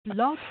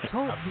Blog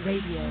Talk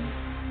Radio.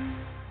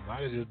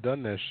 Might have just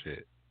done that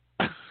shit.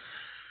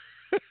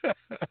 That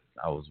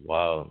was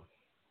wild.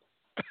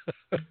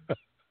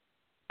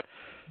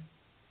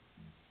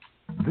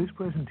 This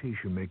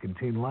presentation may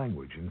contain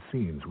language and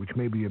scenes which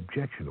may be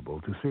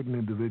objectionable to certain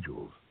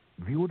individuals.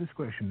 Viewer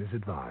discretion is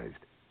advised.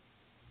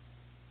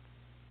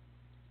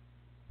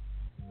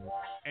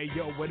 Hey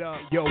yo, what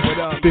up? Yo, what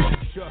up? This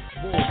is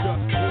Just Wolf.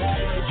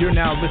 You're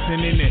now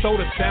listening to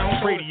Sota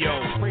Sound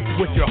Radio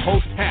with your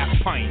host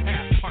Half Pint.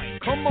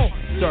 Come on,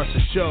 start the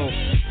show.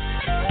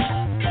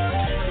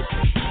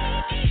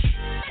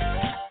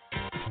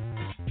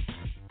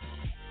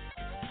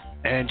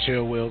 And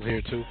Chill Will's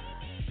here too.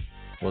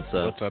 What's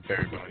up? What's up,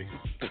 everybody?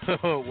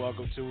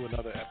 Welcome to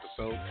another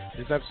episode.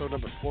 This is episode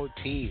number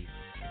 14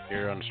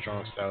 here on the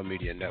Strong Style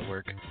Media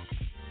Network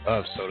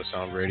of Sota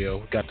Sound Radio.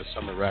 We got the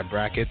summer rap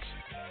brackets.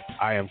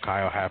 I am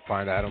Kyle Half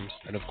Pint Adams,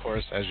 and of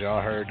course, as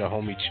y'all heard, the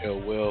homie Chill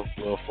Will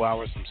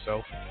Flowers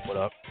himself. What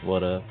up?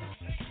 What up?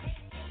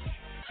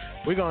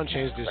 We're gonna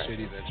change this shit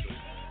eventually,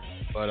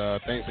 but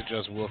thanks to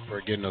Just Wolf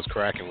for getting us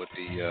cracking with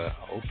the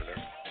opener.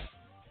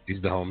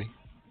 He's the homie.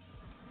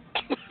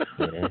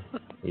 Yeah,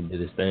 he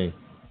did his thing.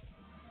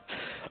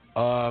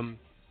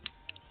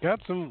 Got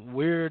some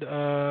weird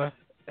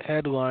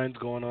headlines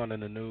going on in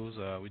the news.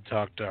 We're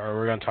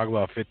gonna talk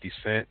about 50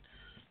 Cent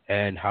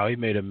and how he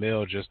made a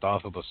mill just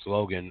off of a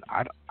slogan.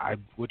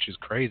 Which is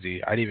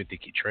crazy. I didn't even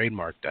think he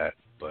trademarked that,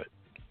 but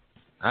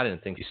I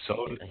didn't think he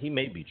sold it. He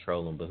may be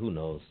trolling, but who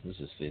knows? This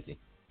is 50.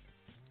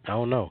 I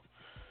don't know.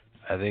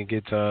 I think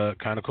it's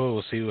kind of cool.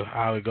 We'll see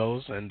how it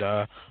goes and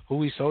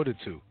who he sold it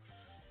to.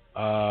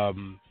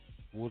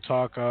 We'll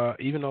talk,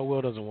 even though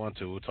Will doesn't want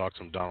to, we'll talk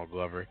some Donald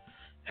Glover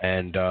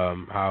and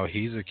how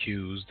he's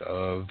accused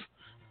of,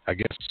 I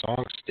guess,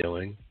 song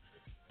stealing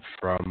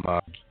from,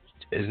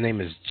 his name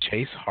is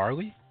Chase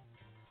Harley?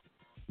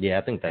 Yeah,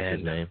 I think that's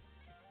his name.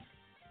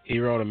 He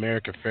wrote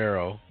American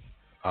Pharaoh.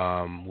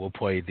 We'll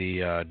play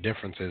the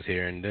differences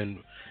here, and then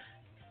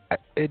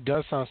it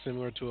does sound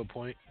similar to a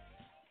point,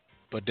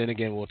 but then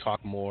again, we'll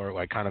talk more,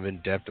 like, kind of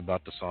in depth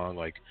about the song.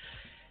 Like,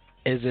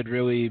 is it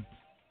really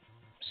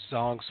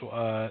song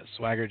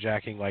swagger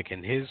jacking, like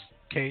in his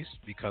case,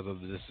 because of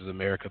the This Is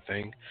America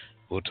thing?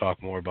 We'll talk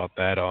more about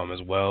that,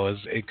 as well as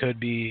it could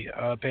be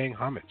paying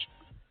homage.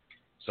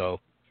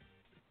 So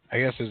I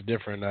guess there's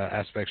different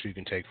aspects you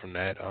can take from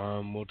that.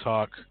 We'll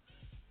talk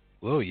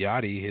Lil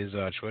Yachty. His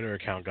Twitter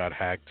account got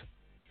hacked.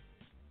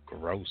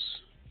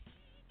 Gross.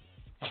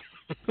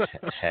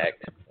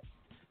 Hacked.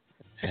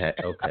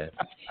 Okay.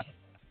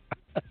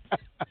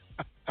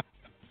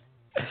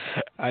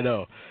 I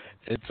know.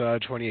 It's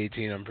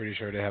 2018. I'm pretty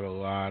sure they have a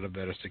lot of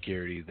better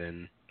security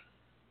than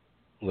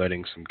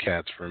letting some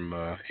cats from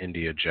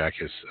India jack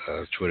his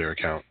Twitter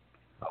account.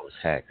 I was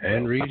hacked.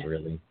 And read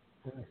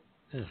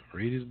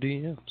read his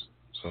DMs.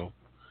 So,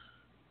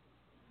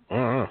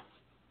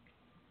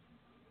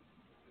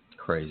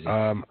 crazy.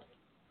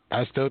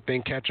 I still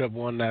think Ketchup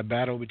won that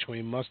battle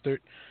between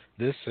Mustard.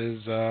 This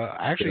is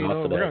actually,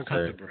 we're gonna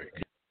cut the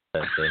break.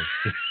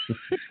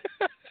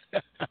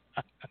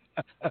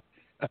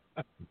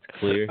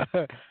 Clear.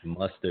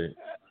 Mustard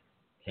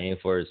came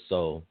for his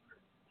soul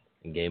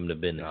and gave him the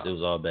business. No. It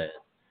was all bad.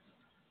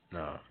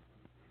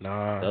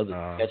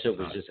 Ketchup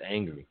was just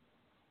angry.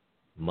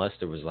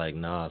 Mustard was like,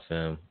 "Nah,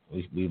 fam,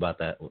 we about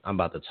that. I'm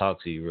about to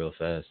talk to you real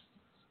fast."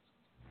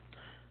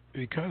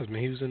 Because,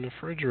 man, he was in the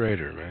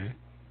refrigerator, man.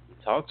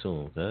 Talk to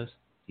him, cuz.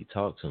 He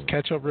talked to him.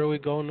 Ketchup really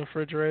go in the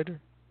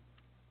refrigerator?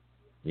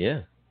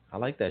 Yeah, I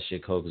like that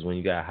shit, Cole, because when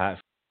you got hot,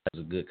 it's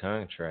a good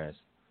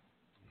contrast.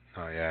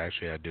 Oh yeah,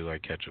 actually I do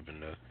like ketchup in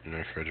the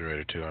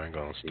refrigerator too. I ain't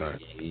gonna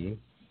stunt.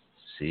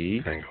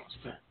 See? I ain't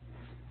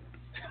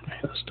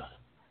gonna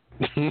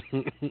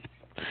stunt.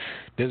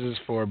 This is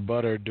for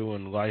Butter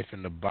doing life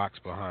in the box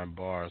behind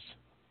bars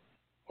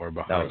or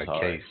behind the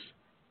case.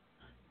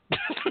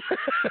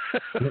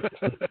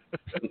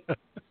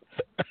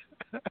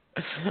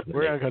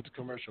 We're gonna cut the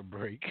commercial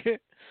break, and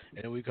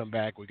then we come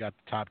back. We got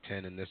the top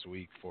 10 in this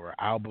week for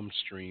album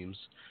streams.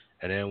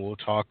 And then we'll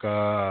talk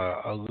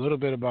a little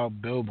bit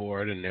about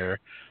Billboard and their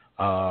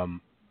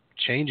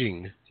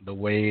changing the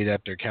way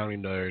that they're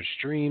counting their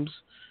streams.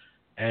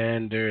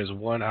 And there is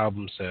one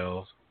album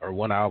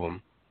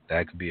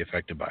that could be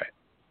affected by it.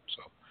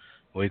 So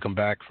when we come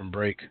back from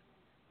break,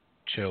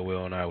 Chill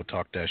Will and I will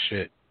talk that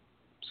shit.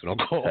 So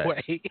don't go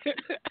away.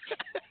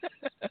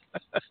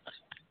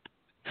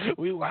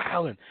 We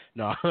wildin'.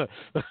 No.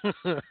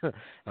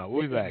 No,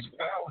 we'll be back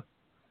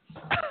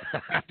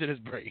after this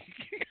break.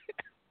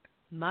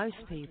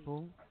 Most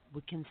people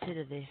would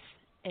consider this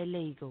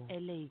illegal.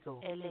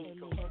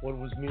 What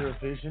was mere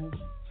vision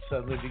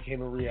suddenly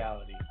became a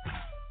reality.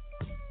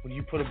 When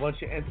you put a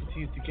bunch of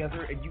entities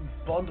together and you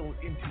bundle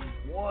into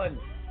one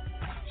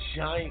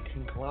giant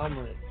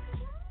conglomerate,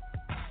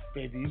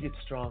 baby, you get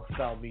Strong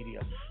Style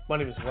Media. My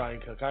name is Ryan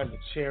Cook. I'm the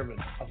chairman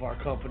of our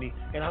company,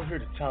 and I'm here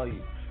to tell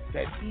you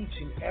that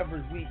each and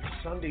every week,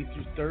 Sunday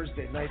through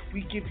Thursday night,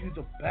 we give you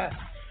the best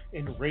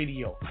in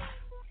radio,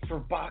 For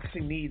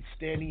boxing needs,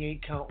 Standing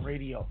 8 Count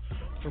Radio.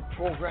 For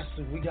pro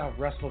wrestling, we got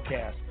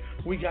WrestleCast.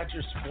 We got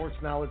your sports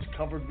knowledge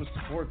covered with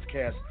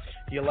Sportscast.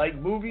 You like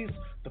movies?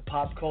 The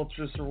pop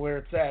culturists are where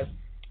it's at.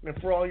 And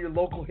for all your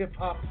local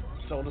hip-hop,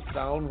 Sota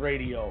Sound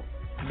Radio.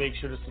 Make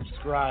sure to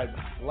subscribe,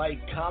 like,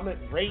 comment,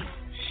 rate,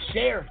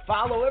 share,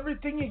 follow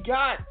everything you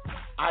got.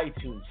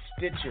 iTunes,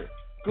 Stitcher,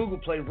 Google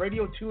Play,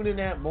 Radio TuneIn,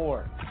 and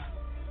more.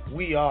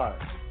 We are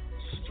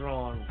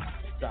Strong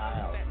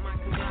Style.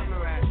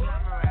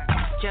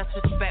 Just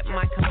respect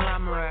my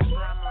conglomerate.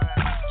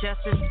 Just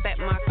respect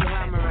my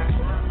conglomerate.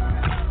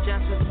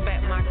 Just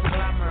respect my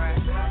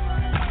conglomerate.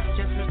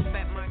 Just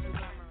respect my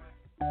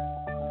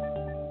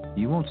conglomerate.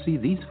 You won't see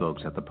these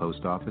folks at the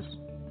post office.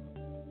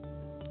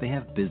 They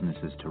have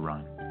businesses to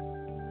run.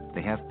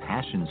 They have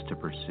passions to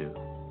pursue.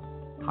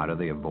 How do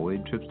they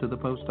avoid trips to the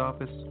post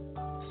office?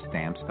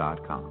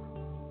 Stamps.com.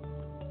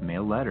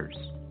 Mail letters.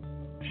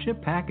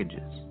 Ship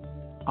packages.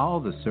 All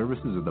the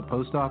services of the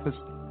post office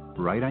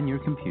right on your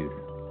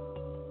computer.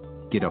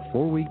 Get a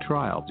 4-week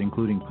trial,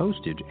 including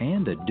postage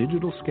and a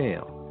digital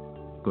scale.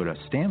 Go to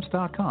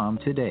Stamps.com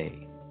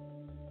today.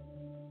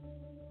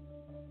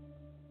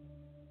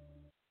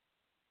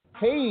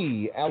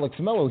 Hey, Alex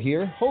Mello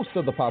here, host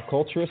of The Pop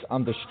Culturist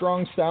on the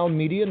Strong Style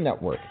Media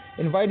Network,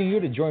 inviting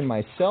you to join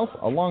myself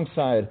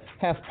alongside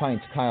Half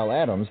Pint's Kyle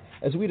Adams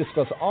as we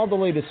discuss all the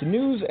latest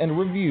news and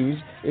reviews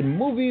in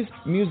movies,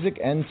 music,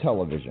 and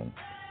television.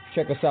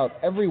 Check us out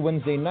every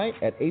Wednesday night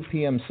at 8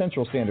 p.m.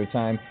 Central Standard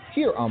Time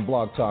here on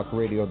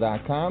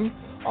blogtalkradio.com.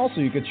 Also,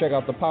 you can check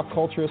out the Pop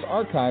Culturist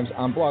archives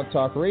on Blog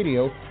Talk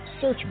Radio,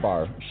 search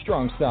bar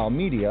Strong Style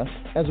Media,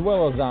 as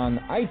well as on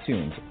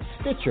iTunes,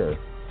 Stitcher,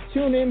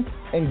 TuneIn,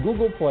 and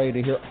Google Play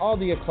to hear all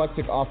the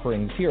eclectic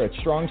offerings here at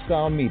Strong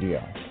Style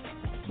Media.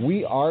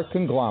 We are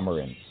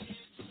conglomerates.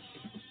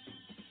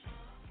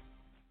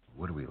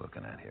 What are we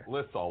looking at here?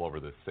 Lists all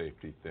over this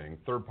safety thing.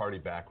 Third-party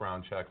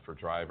background checks for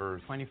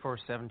drivers.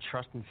 24/7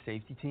 trust and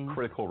safety team.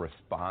 Critical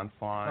response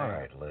line. All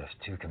right, List,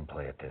 two can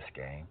play at this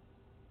game.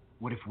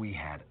 What if we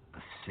had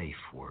a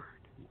safe word?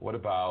 What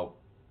about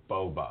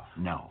boba?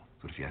 No.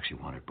 What if you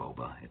actually wanted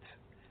boba? It's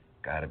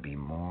got to be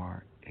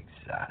more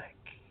exotic.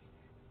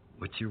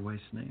 What's your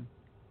wife's name?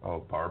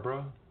 Oh,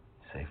 Barbara?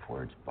 Safe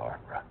word's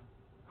Barbara.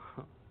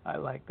 I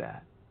like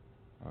that.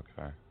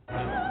 Okay.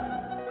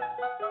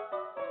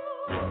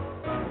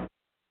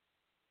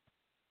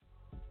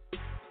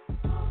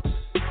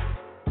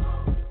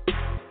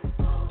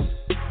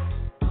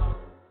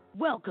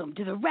 Welcome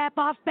to the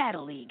Rap-Off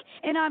Battle League,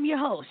 and I'm your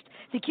host,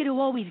 the kid who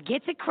always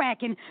gets it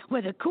cracking,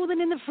 whether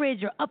cooling in the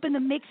fridge or up in the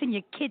mix in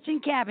your kitchen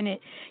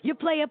cabinet. Your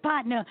player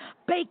partner,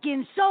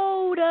 Bacon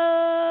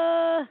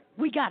Soda.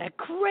 We got a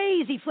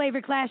crazy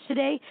flavor clash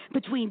today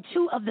between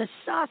two of the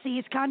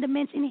sauciest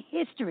condiments in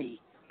history.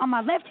 On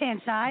my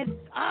left-hand side,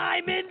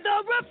 I'm in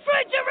the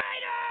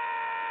refrigerator!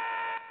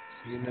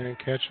 See, man,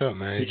 catch up,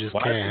 man. You just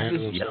can't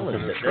handle yelling?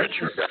 something in the fridge.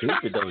 That's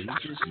stupid, though.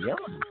 He's just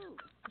yelling.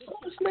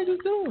 What this nigga's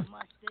doing?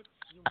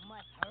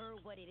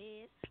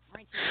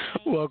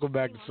 Welcome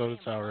back to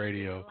Sota Sound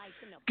Radio.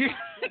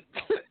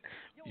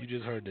 You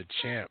just heard the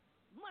champ.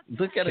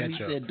 Look at him, Catch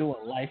he up. said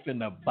doing life in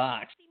the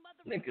box.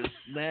 Nigga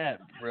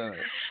snap, bro.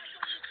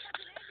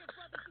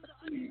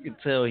 You can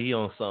tell he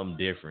on something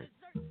different.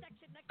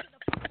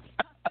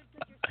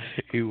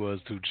 He was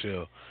too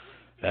chill.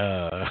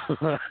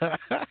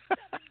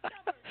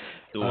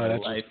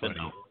 Doing life in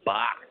a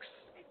box.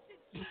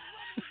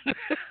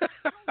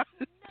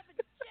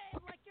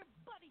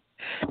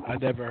 I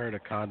never heard a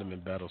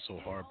condiment battle so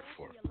hard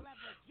before.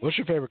 What's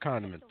your favorite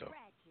condiment, though?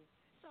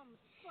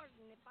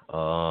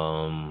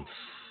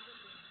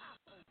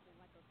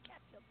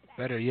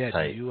 Better yet,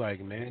 do you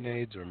like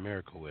mayonnaise or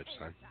Miracle Whip,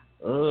 son?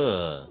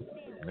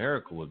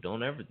 Miracle Whip.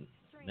 Don't ever.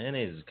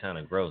 Mayonnaise is kind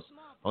of gross.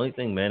 Only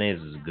thing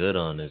mayonnaise is good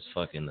on is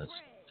fucking the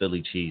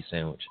Philly cheese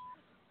sandwich.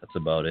 That's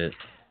about it.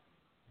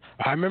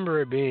 I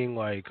remember it being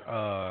like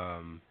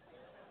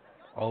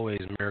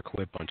always Miracle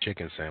Whip on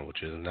chicken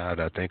sandwiches. Now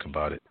that I think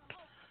about it.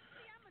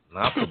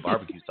 I'll put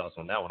barbecue sauce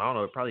on that one. I don't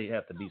know. It probably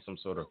have to be some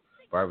sort of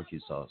barbecue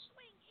sauce.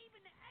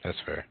 That's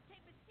fair.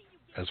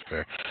 That's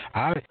fair.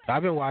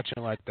 I've been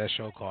watching like that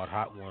show called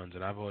Hot Ones,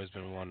 and I've always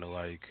been wanting to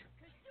like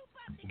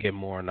get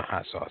more into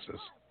hot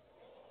sauces.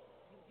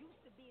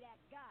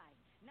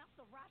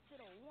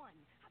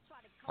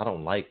 I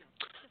don't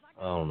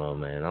know,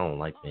 man. I don't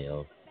like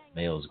mayo.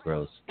 Mayo's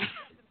gross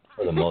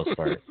for the most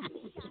part.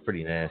 It's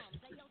pretty nasty.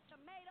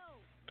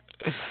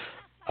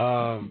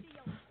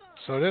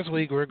 So this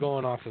week we're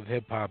going off of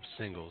hip hop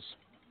singles,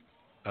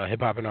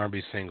 hip hop and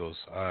R&B singles.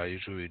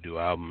 Usually we do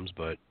albums,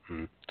 but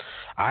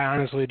I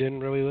honestly didn't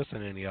really listen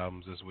to any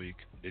albums this week.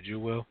 Did you,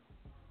 Will?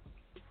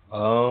 I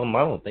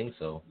don't think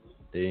so.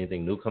 Did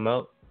anything new come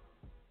out?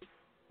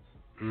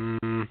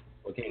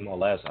 What came out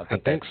last? I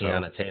think so.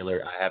 Tiana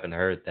Taylor. I haven't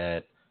heard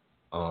that.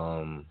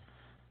 I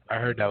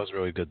heard that was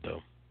really good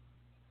though.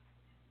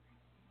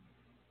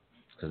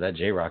 Cause that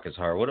J-Rock is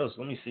hard. What else?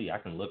 Let me see. I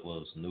can look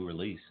what was new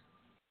release.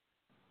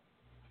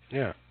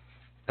 Yeah,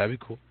 that'd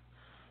be cool.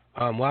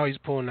 While he's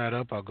pulling that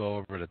up, I'll go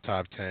over the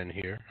top 10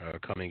 here.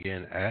 Coming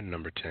in at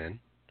number 10,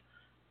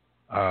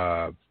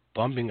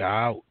 bumping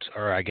out,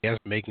 or I guess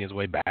making his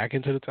way back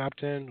into the top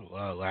 10.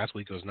 Last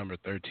week it was number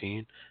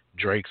 13.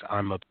 Drake's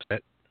 "I'm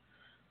Upset."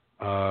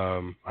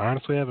 I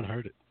honestly haven't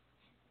heard it.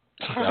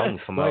 That one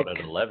come out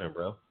at 11,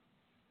 bro.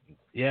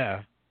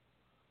 Yeah.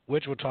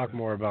 Which we'll talk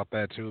more about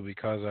that too,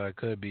 because it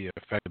could be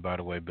affected by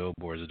the way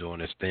Billboard's doing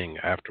this thing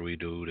after we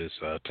do this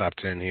top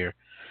 10 here.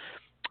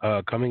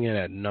 Coming in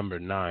at number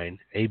 9,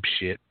 "Ape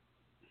Shit"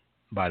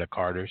 by the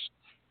Carters.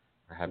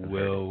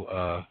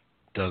 Will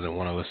doesn't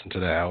want to listen to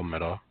that album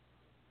at all.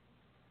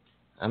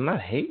 I'm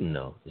not hating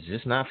though. It's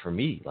just not for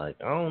me. Like,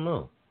 I don't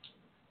know.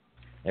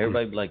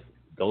 Everybody like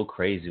go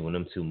crazy when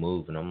them two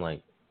move, and I'm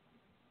like,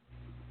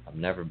 I've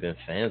never been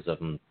fans of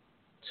them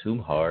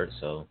too hard.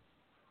 So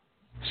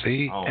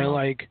see, and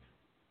like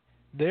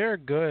they're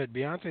good.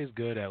 Beyonce's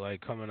good at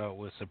like coming up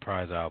with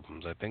surprise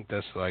albums. I think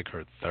that's like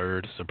her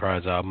third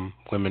surprise album.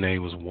 Lemonade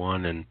was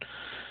one, and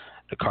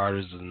the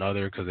Carters is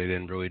another because they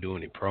didn't really do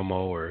any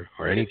promo or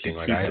anything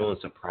like that. Doing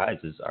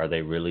surprises, are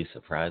they really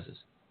surprises?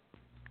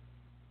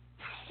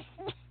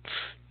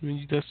 I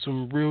mean, that's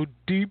some real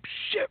deep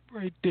shit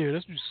right there.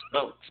 That's just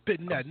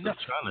spitting that nut.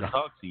 I'm trying to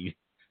talk to you.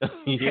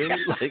 You hear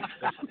me? Like,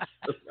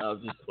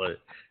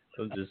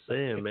 I'm just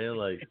saying, man.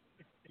 Like,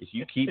 if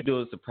you keep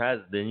doing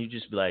surprises, then you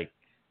just be like,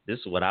 this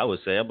is what I would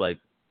say. I'm like,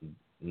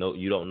 no,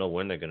 you don't know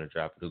when they're gonna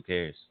drop it. Who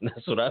cares?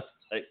 That's what I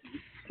like.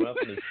 I'm not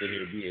gonna sit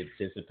here and be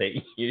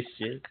anticipating your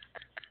shit.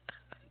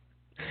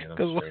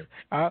 Because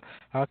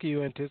how can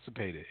you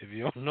anticipate it if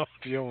you don't know,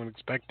 if you don't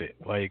expect it?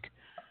 Like,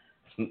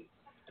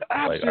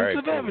 absence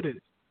of evidence.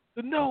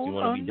 No, if you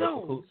want to be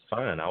difficult,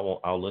 fine.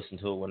 I'll listen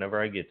to it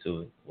whenever I get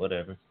to it.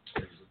 Whatever.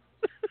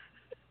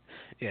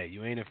 Yeah,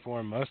 you ain't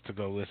informed us to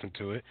go listen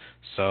to it,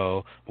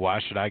 so why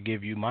should I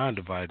give you my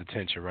undivided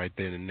attention right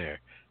then and there?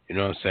 You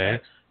know what I'm saying?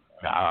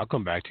 I'll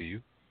come back to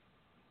you.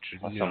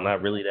 I'm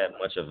not really that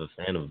much of a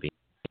fan of Beyonce.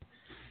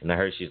 And I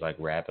heard she's like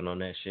rapping on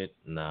that shit.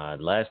 Nah,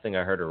 the last thing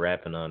I heard her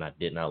rapping on, I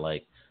did not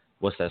like.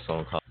 What's that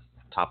song called?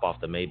 Top Off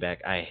the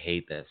Maybach. I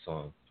hate that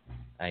song.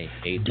 I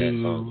hate that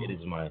song. It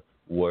is my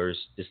worst.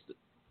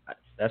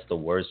 That's the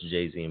worst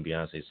Jay-Z and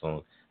Beyonce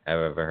song I've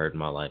ever heard in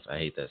my life. I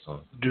hate that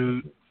song.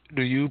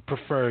 Do you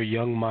prefer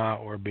Young Ma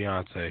or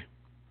Beyonce?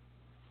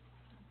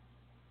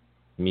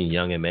 You mean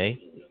Young M.A.?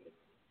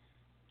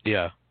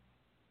 Yeah.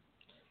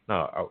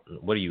 No,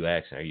 what are you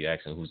asking? Are you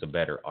asking who's a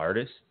better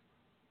artist?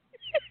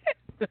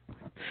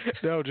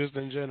 No, just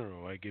in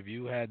general. Like, if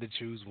you had to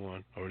choose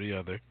one or the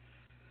other,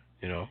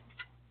 you know,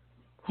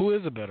 who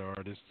is a better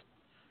artist?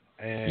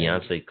 And,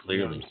 Beyonce,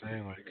 clearly. You know what I'm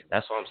saying? Like,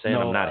 that's what I'm saying.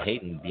 No, I'm not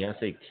hating.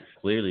 Beyonce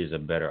clearly is a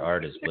better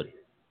artist, but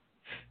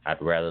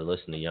I'd rather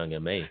listen to Young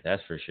M.A.,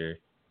 that's for sure.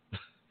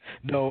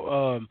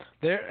 No,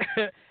 there.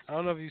 I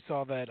don't know if you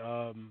saw that.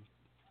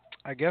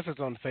 I guess it's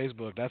on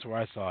Facebook. That's where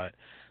I saw it.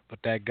 But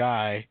that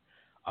guy,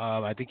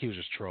 I think he was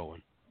just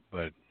trolling.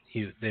 But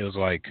they was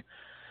like,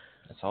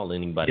 that's all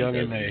anybody Young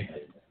does. M.A.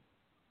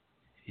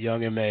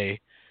 Young M.A.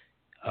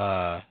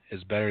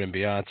 Is better than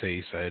Beyonce,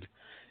 he said.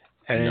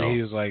 And then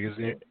he was like, is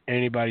there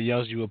anybody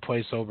else you would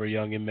place over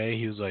Young M.A.?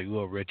 He was like,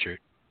 Little Richard.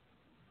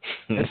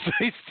 And so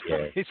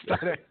he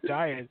started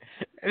dying.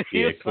 And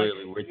he was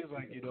clearly,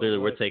 like,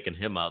 we're taking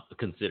him out of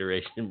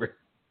consideration, bro.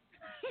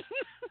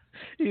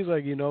 He's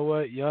like, you know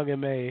what, Young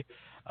M.A.,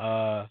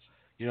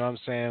 you know what I'm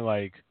saying?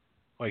 Like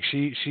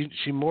she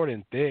more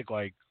than thick,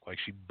 like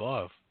she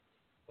buff.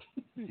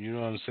 You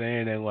know what I'm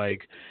saying? And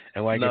like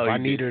no, if I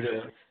need her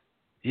to,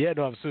 yeah,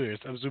 no, I'm serious.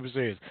 I'm super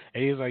serious.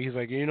 And he's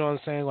like, you know what I'm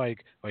saying?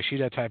 Like she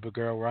that type of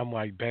girl where I'm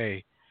like,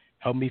 babe,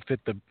 help me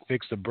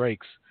fix the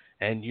brakes.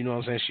 And you know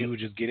what I'm saying? She would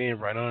just get in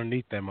right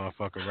underneath that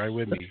motherfucker, right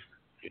with me.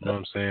 You know what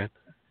I'm saying?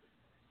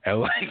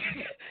 And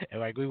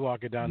like we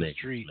walking down the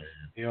street,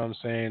 you know what I'm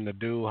saying? The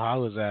dude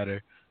hollers at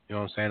her, you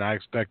know what I'm saying? I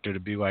expect her to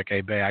be like,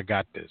 hey, babe, I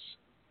got this.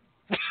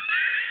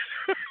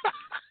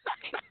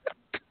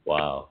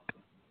 Wow.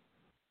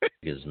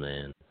 Niggas,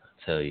 man.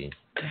 I tell you.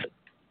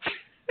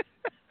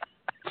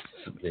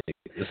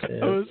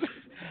 I'm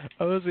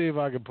gonna see if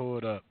I can pull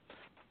it up.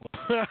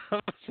 I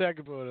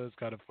can pull it up. It's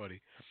kind of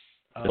funny.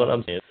 What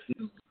I'm saying,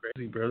 this is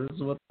crazy, bro. This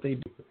is what they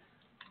do.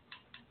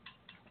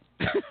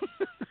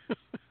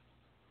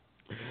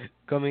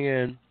 Coming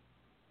in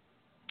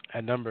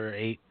at number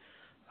 8,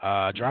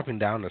 dropping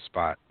down the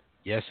spot.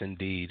 Yes,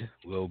 indeed,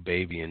 Lil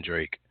Baby and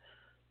Drake.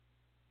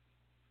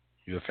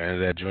 You a fan of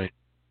that joint?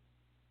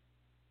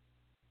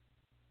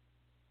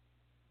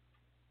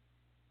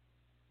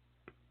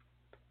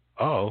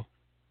 Oh.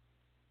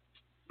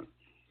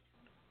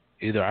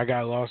 Either I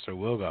got lost or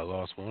Will got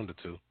lost. One of the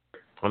two.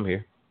 I'm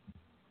here.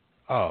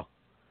 Oh.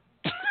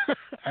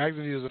 I asked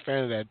if he was a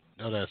fan of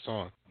that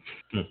song.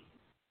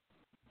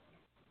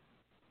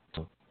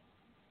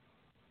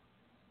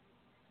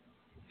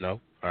 No?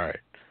 All right.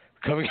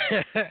 Coming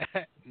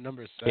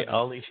number 7. I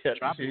only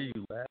got to hear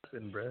you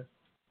laughing, bro.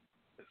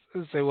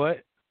 Say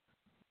what?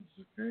 This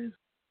is crazy.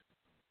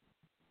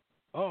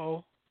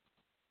 Uh-oh.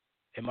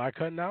 Am I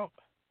cutting out?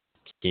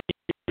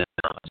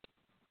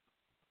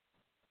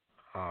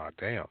 Oh,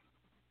 damn.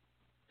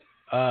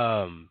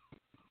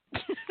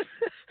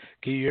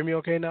 Can you hear me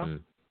okay now?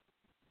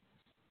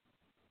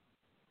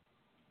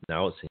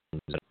 now it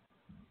seems.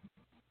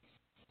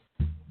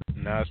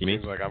 Now it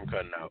seems like I'm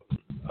cutting out.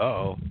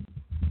 Uh-oh.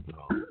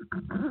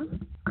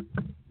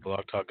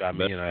 Blog Talk got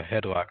me in a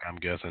headlock, I'm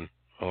guessing,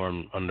 or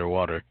I'm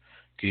underwater.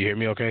 Can you hear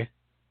me okay?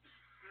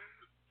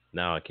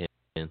 Now I can.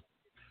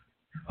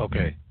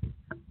 Okay.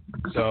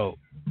 So,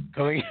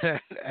 coming in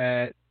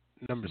at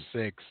number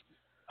 6,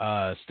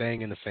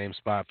 staying in the same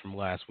spot from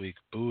last week,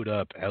 Booed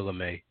Up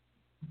LMA.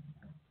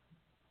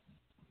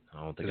 I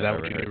don't think Is that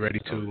what you get ready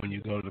to when you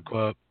go to the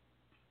club?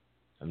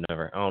 I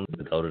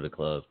don't go to the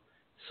club,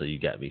 so you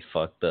got me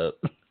fucked up.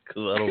 Cause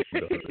I don't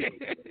go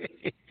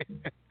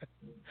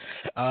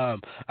I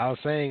was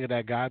saying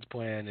that God's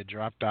Plan, it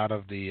dropped out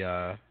of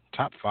the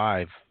top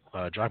 5,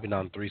 dropping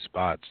down 3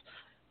 spots.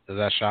 Does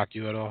that shock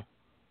you at all?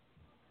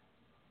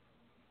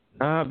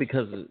 Nah,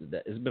 because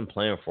it's been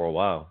playing for a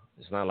while.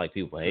 It's not like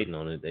people hating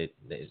on it.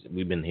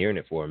 We've been hearing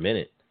it for a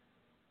minute.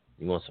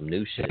 You want some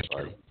new shit,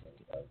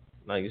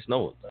 like it's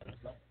no.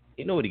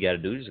 You know what you got to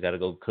do? You just got to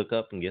go cook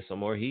up and get some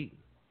more heat.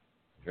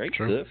 Drake's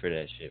good for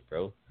that shit,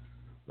 bro.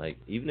 Like,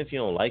 even if you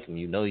don't like him,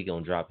 you know he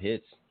gonna drop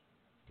hits.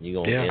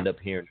 You're gonna end up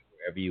hearing it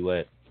wherever you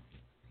at.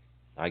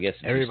 I guess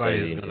if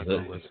everybody's gonna go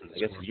listen. I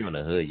guess if you're in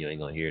the hood, you ain't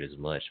gonna hear it as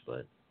much,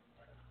 but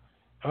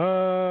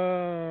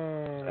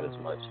not as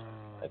much.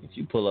 Like, if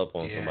you pull up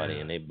on somebody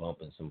and they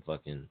bumping some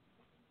fucking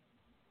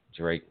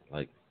Drake,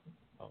 like,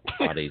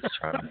 while they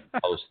trying to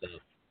post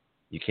up,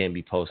 you can't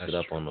be posted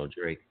up on no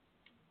Drake.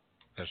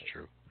 That's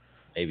true.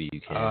 Maybe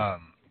you can.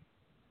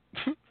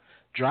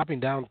 Dropping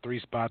down 3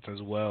 spots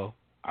as well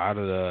out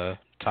of the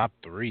top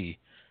 3.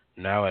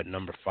 Now at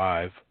number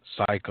 5,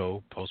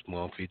 Psycho, Post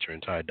Malone featuring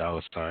Ty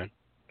Dolla $ign.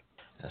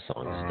 That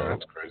song is dope.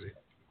 That's crazy.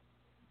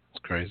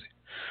 It's crazy.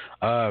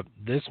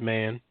 This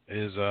man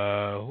is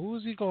who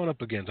is he going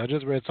up against? I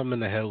just read something in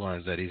the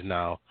headlines that he's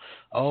now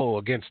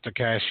against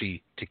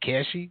Tekashi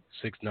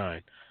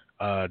 6ix9ine.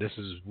 This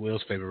is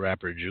Will's favorite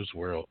rapper, Juice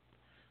WRLD.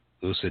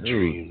 Lucid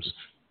Dreams.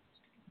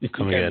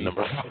 Coming in at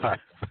number 5.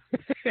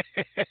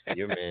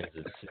 Your man's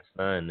at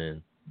 6ix9ine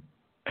then.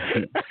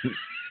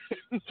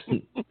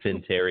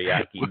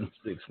 Teriyaki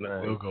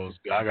 6ix9ine. Will goes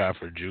gaga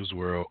for Juice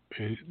WRLD.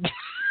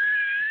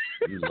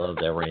 You love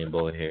that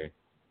rainbow hair.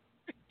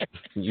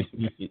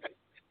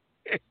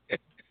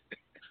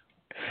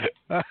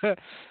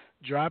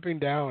 Dropping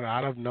down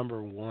out of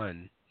number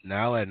 1,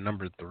 now at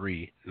number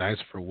 3.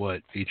 Nice for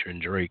What, featuring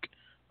Drake,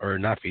 or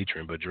not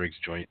featuring, but Drake's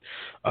joint.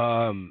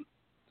 I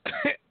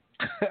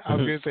was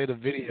gonna say the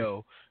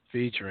video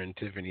featuring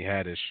Tiffany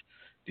Haddish.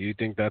 Do you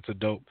think that's a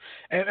dope?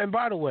 And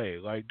by the way,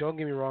 like, don't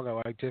get me wrong, I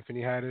like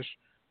Tiffany Haddish,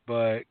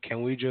 but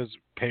can we just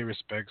pay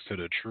respects to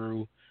the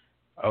true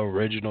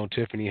original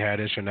Tiffany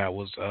Haddish, and that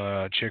was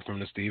a chick from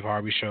the Steve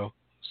Harvey Show,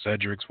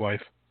 Cedric's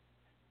wife?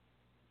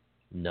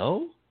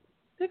 No?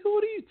 Nigga,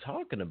 what are you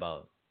talking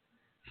about?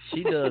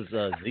 She does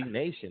Z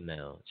Nation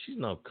now. She's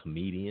no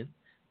comedian.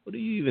 What are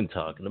you even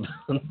talking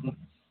about?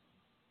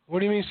 What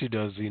do you mean she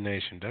does Z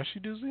Nation? Does she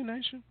do Z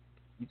Nation?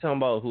 You talking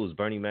about who's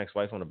Bernie Mac's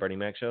wife on the Bernie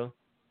Mac show?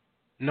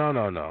 No.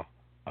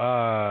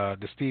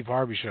 The Steve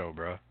Harvey Show,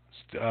 bro.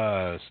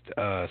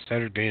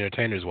 Cedric the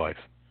Entertainer's wife.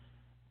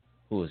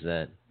 Who is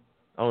that?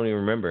 I don't even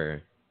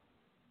remember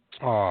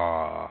her.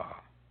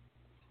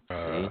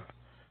 Aww.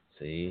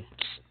 See?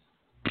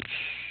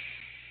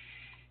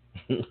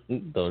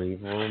 Don't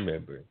even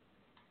remember.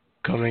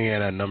 Coming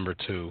in at number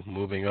 2,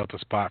 moving up a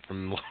spot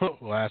from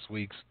last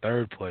week's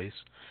 3rd place.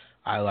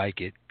 I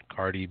Like It,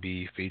 Cardi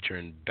B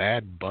featuring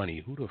Bad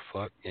Bunny. Who the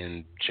fuck?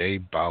 And J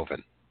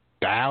Balvin.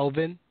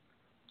 Balvin?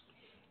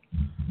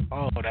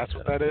 Oh, that's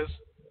what that is?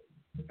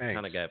 Thanks.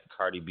 Kind of got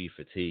Cardi B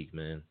fatigue,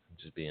 man.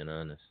 Just being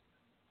honest.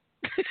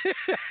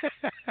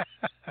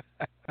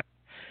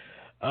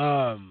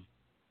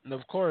 And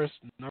of course,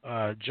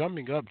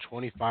 jumping up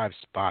 25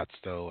 spots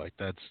though, like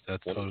that's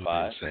totally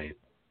insane.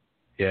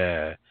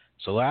 Yeah.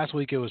 So last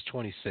week it was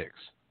 26.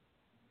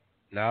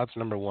 Now it's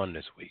number 1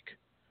 this week,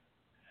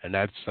 and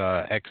that's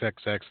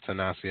XXX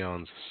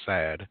Tenacion's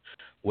 "Sad,"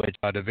 which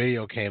the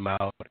video came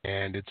out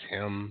and it's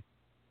him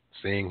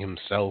seeing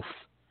himself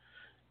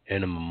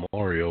in a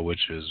memorial,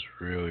 which is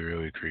really,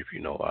 really creepy.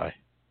 You know why?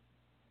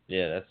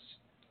 Yeah,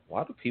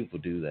 why do people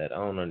do that? I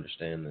don't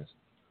understand this.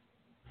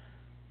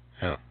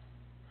 Yeah.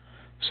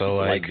 So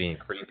people like being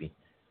creepy.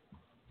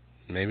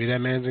 Maybe that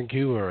man's in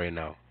Cuba right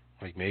now.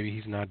 Like, maybe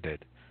he's not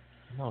dead.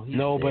 No, he's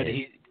dead. But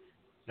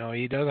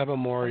he does have a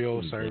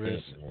memorial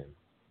service. Dead,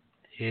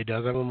 he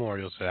does have a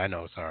memorial service. I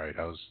know, sorry,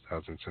 I was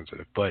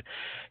insensitive. But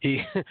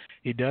he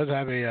does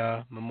have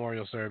a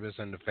memorial service,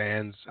 and the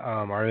fans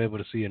are able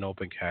to see an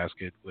open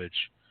casket,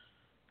 which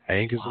I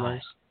think is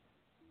nice.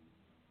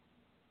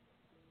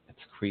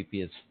 It's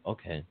creepy as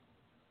okay.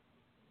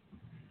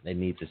 They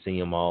need to see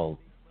them all.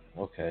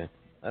 Okay,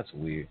 that's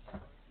weird.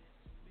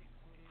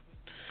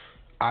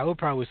 I would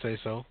probably say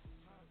so.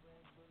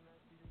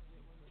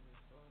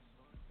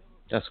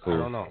 That's cool. I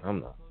don't know. I'm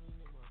not.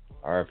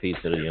 R.I.P.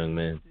 to the young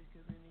man.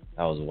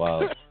 That was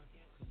wild.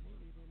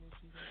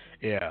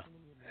 Yeah.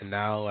 And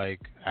now,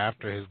 like,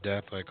 after his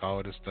death, like, all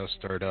of this stuff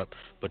stirred up.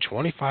 But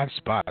 25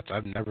 spots,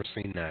 I've never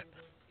seen that.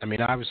 I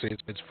mean, obviously,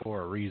 it's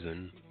for a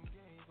reason.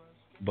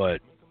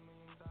 but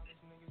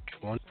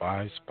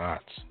 5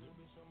 spots.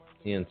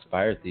 He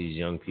inspired these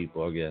young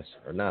people, I guess,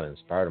 or not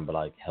inspired them, but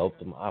like helped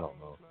them. I don't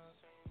know.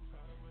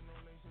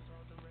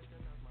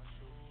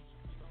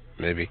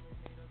 Maybe.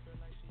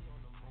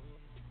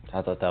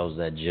 I thought that was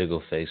that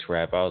jiggle face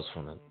rap. I was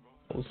wanting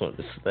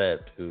to snap,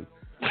 dude.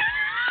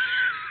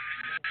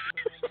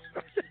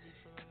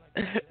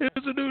 It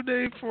was a new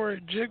name for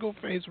it, jiggle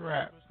face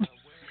rap.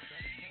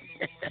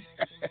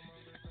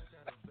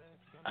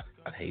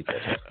 I hate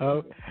that.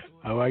 Oh,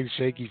 I like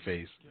shaky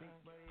face.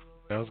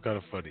 That was kind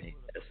of funny.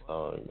 That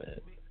song, man.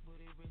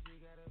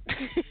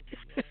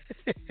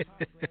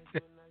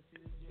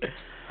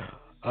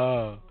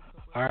 All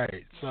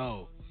right.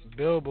 So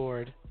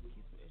Billboard,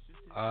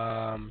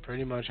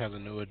 pretty much has a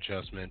new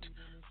adjustment.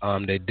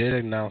 They did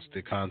announce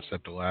the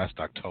concept last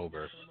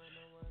October.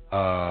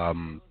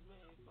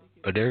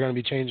 But they're going to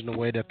be changing the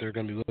way that they're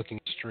going to be looking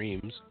at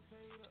streams,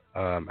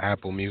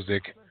 Apple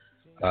Music,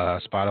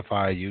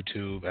 Spotify,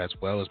 YouTube, as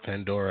well as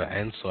Pandora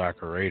and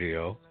Slacker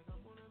Radio.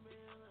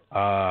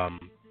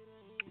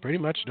 Pretty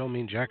much don't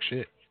mean jack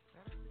shit.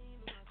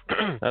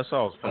 That's all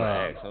I was going to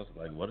ask. I was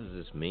like, what does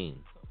this mean?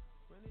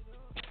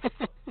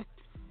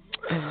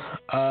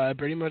 It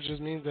pretty much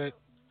just means that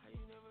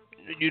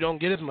you don't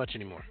get as much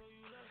anymore.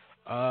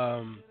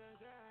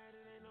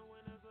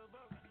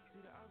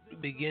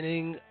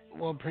 Beginning,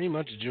 well, pretty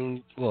much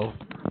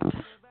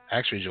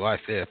actually July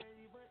 5th.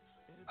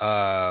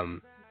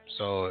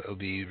 So it'll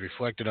be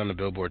reflected on the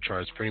Billboard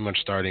charts pretty much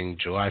starting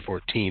July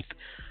 14th.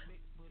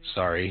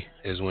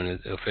 Is when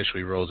it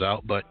officially rolls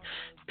out. But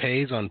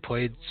paid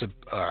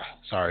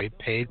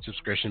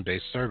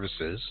subscription-based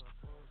services,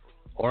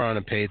 or on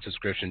a paid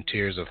subscription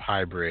tiers of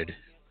hybrid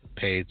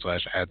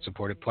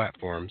paid/ad-supported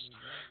platforms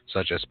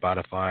such as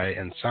Spotify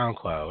and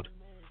SoundCloud,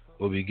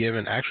 will be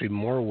given actually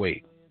more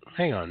weight.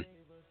 Hang on.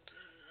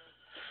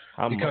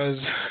 Because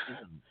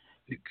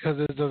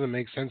it doesn't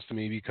make sense to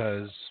me,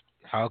 because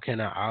how can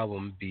an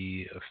album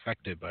be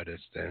affected by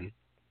this then?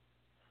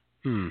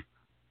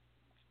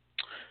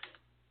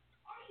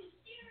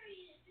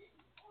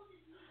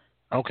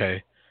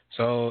 Okay,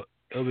 so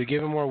it'll be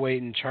given more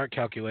weight in chart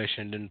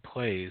calculation than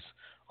plays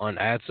on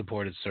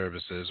ad-supported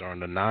services or on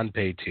the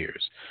non-paid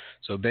tiers.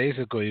 So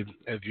basically,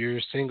 if your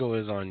single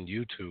is on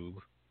YouTube,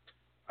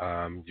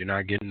 you're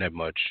not getting that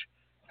much,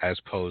 as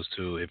opposed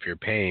to if you're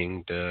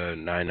paying the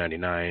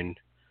 $9.99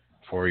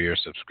 4-year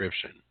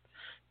subscription.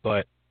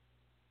 But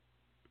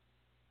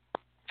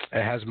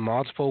it has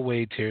multiple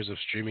weight tiers of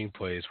streaming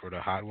plays for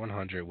the Hot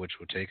 100, which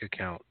will take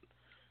account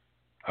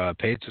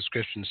paid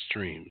subscription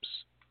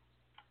streams,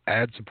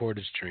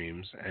 ad-supported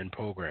streams, and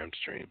programmed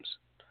streams.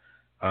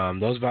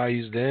 Those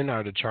values then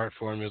are the chart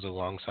formulas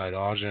alongside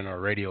Audition or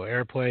radio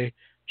airplay,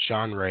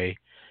 genre,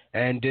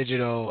 and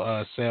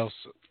digital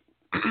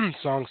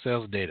song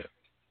sales data.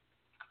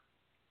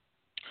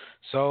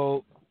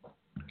 So,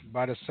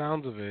 by the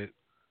sounds of it,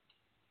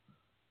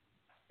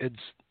 it's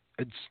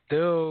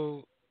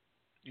still,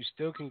 you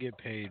still can get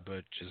paid,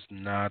 but just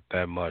not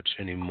that much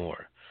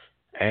anymore.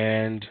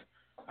 And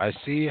I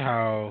see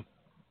how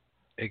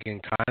it can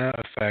kind of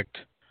affect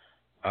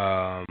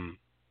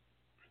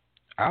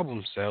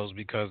album sales,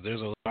 because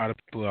there's a lot of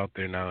people out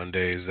there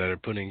nowadays that are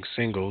putting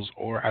singles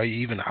or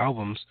even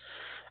albums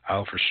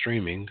out for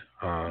streaming,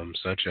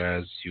 such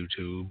as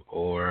YouTube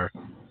or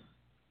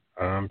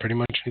pretty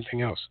much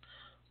anything else.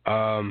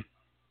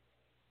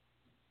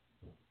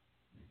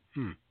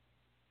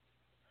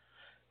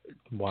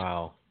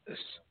 Wow.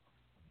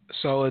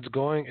 So it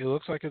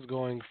looks like it's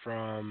going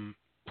from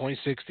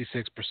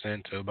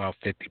 0.66% to about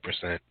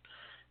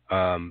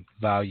 50%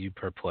 value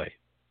per play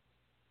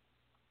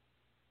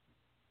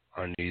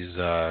on these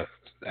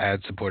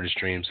ad-supported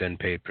streams and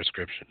paid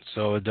prescriptions.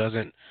 So it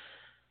doesn't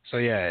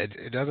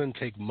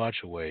take much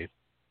away,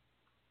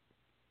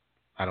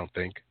 I don't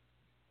think.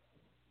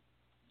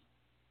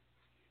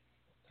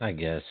 I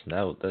guess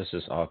that's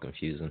just all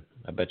confusing.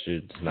 I bet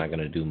you it's not going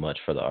to do much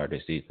for the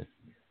artist either.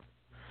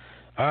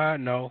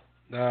 No.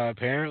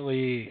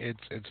 Apparently,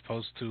 it's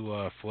supposed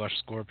to flush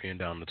Scorpion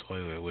down the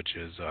toilet, which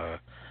is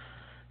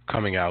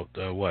coming out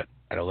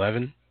at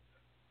 11?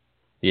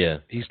 Yeah,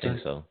 Eastern? I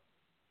think so.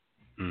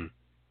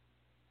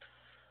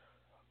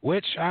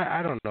 Which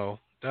I don't know.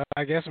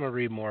 I guess I'm gonna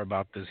read more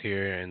about this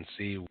here and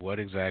see what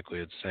exactly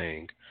it's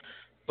saying.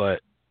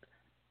 But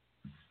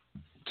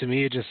to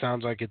me, it just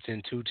sounds like it's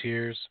in 2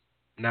 tiers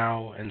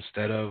now.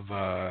 Instead of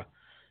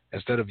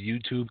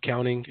YouTube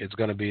counting, it's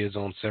gonna be its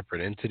own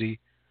separate entity.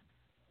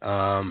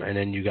 And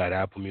then you got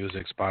Apple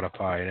Music,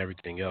 Spotify, and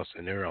everything else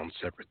in their own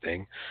separate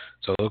thing.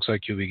 So it looks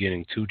like you'll be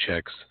getting 2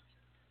 checks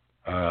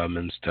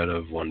instead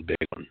of one big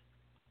one.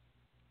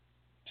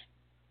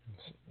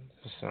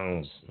 This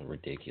sounds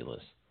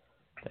ridiculous.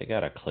 They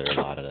got to clear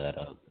a lot of that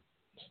up.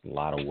 It's a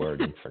lot of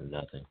wording for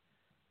nothing.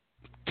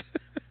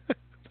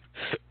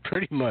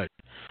 Pretty much.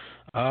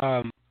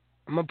 I'm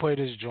going to play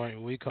this joint.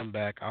 When we come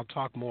back, I'll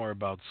talk more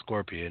about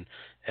Scorpion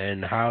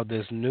and how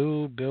this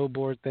new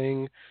Billboard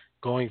thing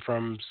going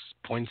from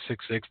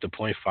 0.66 to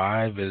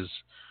 0.5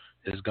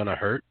 is going to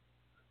hurt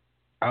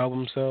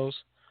album sales.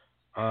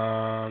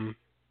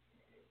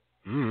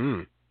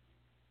 I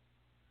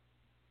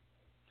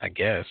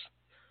guess.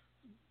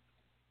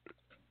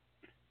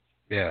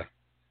 Yeah.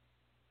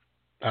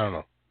 I don't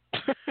know.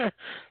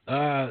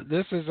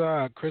 This is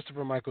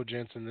Christopher Michael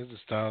Jensen. This is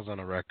Styles on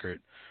a Record.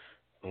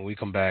 When we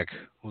come back,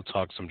 we'll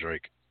talk some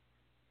Drake.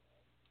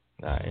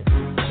 All right.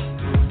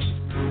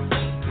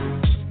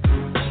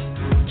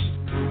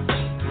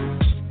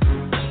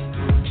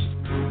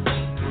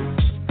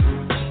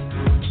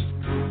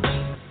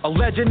 A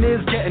legend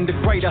is getting to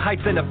greater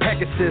heights than a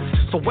Pegasus.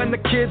 So when the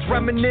kids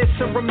reminisce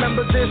and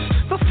remember this,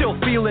 they'll still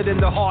feel it in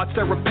their hearts,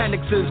 their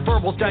appendixes.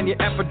 Verbals down your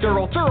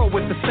epidural, thorough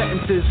with the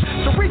sentences.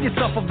 So rid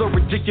yourself of the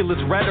ridiculous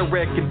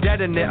rhetoric and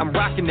deaden it. I'm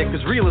rocking it, cause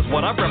real is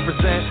what I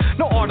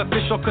represent. No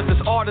artificial, cause this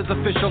art is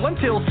official.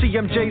 Until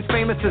CMJ's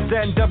famous as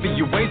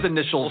NWA's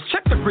initials.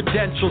 Check the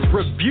credentials,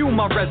 review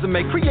my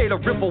resume. Create a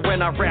ripple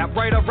when I rap,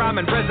 write a rhyme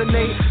and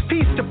resonate.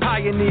 Peace to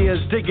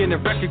pioneers digging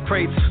in record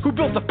crates, who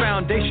built the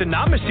foundation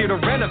I'm just here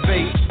to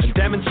renovate and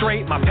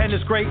demonstrate. My pen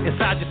is great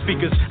inside your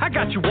speakers. I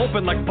got you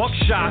open like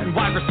buckshot and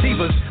wide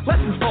receivers.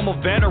 Lessons from a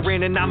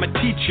veteran and I'm a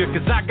teacher,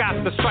 cause I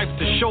got the stripes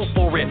to show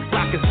for it,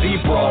 like a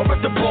zebra.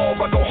 At the ball,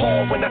 I go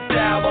home when I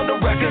style on the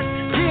record.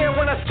 Yeah,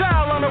 when I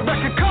style on the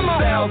record, come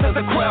on. Styles as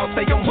a crowd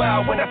saying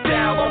wow when I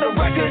style on the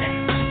record.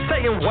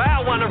 Saying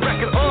wow on the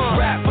record,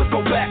 Rappers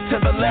go back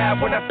to the lab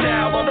when I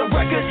style on the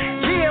record.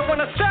 Yeah, when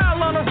I style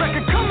on the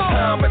record, come on.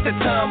 Time at the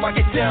time I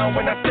get down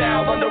when I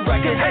style on the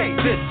record. Hey,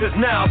 this is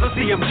now the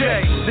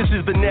CMJ. This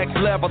is the next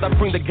level. I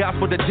bring the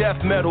gospel to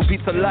death metal.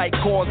 Beats alike,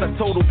 cause I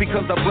total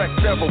because I wrecked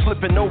several.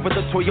 Flipping over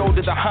the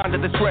Toyota, the Honda,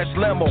 the stretch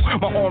limo.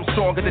 My arm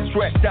stronger than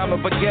stretch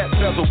diamond baguette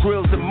bezel.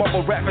 Grills and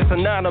mumble rappers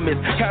anonymous.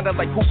 Kinda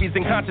like poopies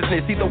in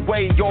consciousness. Either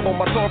way, y'all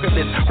on my target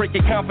list.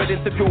 Breaking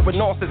confidence if you're a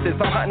narcissist.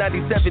 I'm Hot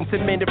 97,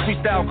 10-minute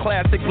freestyle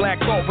classic. Black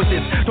thought with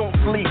this. Don't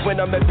sleep when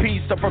I'm at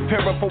peace. I'm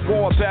preparing for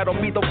war. Battle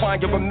me, they'll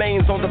find your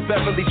remains on the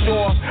Beverly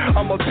Shore.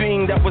 I'm a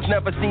being that was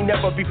never seen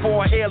ever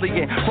before.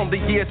 Alien from the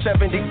year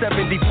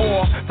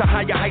 70-74 to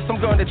higher heights. I'm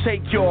gonna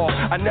take y'all.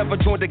 I never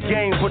joined the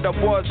game, but I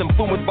was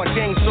influenced by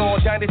game saw.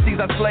 Dynasties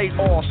I slayed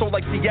all. So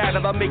like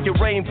Seattle, I make it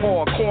rain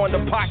fall. Core in the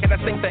pocket, I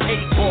think the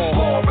 8-ball.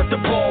 Bar at the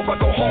ball, I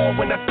go hard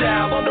when I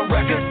style on the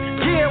record.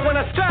 Yeah, when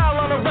I style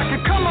on the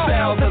record, come on.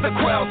 Styles as a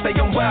crowd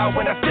saying wow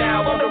when I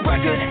style on the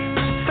record.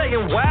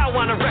 Saying wow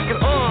on the record,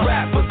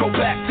 Rappers go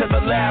back to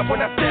the lab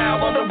when I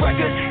style on the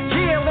record.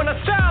 Yeah, when I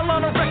style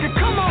on the record,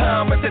 come on.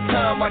 Time at the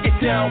time I get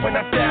down when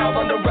I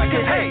style on the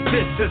record. Hey,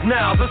 this is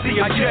now the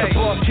CMJ. I get the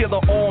boss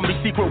killer army,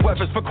 secret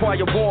weapons for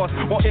quiet wars,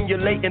 while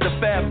emulating the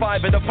Fab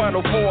Five and the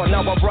Final Four.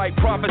 Now I write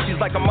prophecies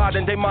like a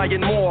modern day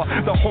Mayan Moore.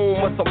 The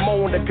home of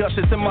Simone, the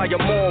Gushes and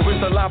Maya Moore. It's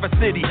a lava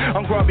city,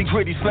 I'm grubby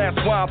gritty slash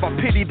wild. I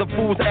pity the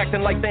fools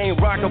acting like they ain't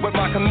rocking with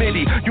my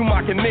committee. You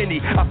mocking many,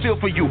 I feel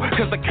for you,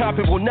 cause the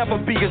copy will never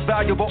be as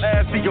valuable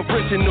as the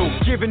original.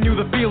 Giving you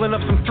the feeling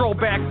of some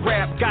throwback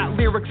rap. Got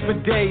lyrics for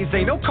days,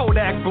 ain't no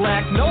Kodak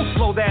Black. No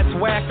flow that's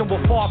whack and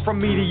we're far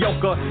from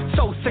mediocre.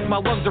 So sick my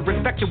lungs are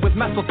infected with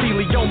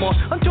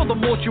mesothelioma. Until the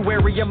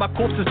mortuary and my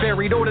corpse is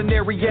buried.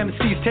 Ordinary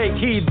MCs take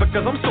heed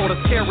because I'm sorta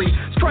scary.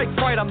 Strike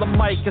right on the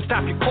mic and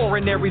stop your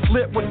coronaries.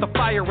 Lit with the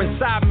fire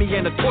inside me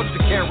and a torch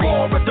to carry.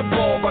 Bar at the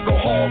ball, I go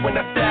hard when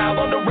I style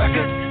on the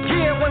record.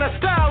 Yeah, when I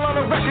style on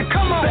the record,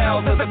 come on.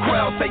 Styles as a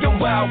crowd saying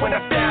wow when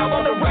I style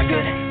on the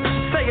record.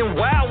 Saying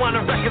wow on the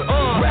record,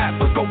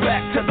 Rappers go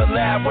back to the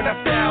lab when I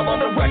style on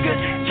the record.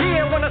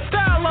 Yeah, when I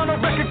style on the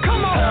record,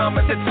 come on. Time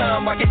at the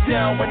time I get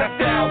down when I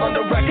style on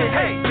the record.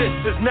 Hey,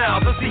 this is now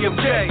the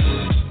CMJ.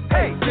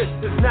 Hey, this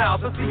is now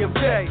the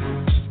CMJ.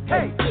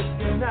 Hey, this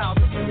is now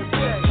the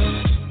CMJ.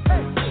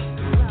 Hey, this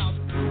is now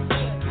the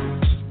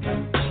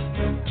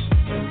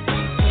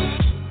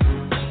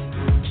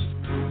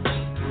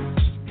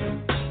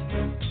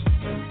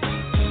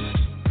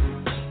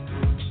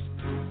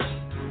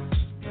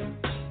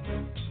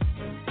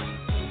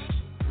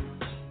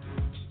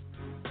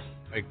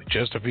Like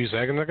just a few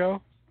seconds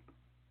ago?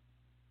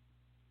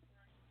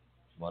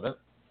 What up?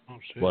 Oh,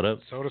 shit. What up?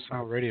 Soda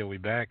Sound Radio, we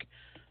back.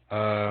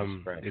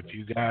 If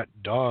you got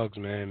dogs,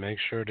 man, make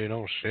sure they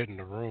don't shit in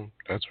the room.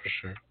 That's for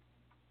sure.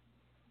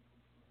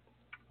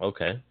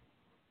 Okay.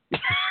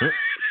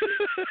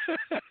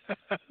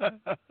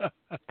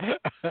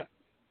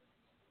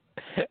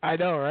 I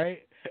know,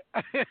 right?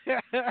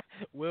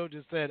 Will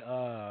just said,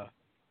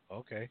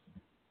 okay.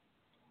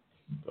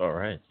 All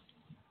right.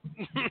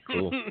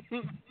 Cool.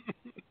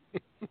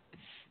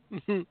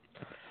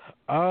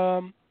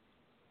 All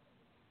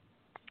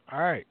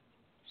right.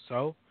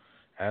 So,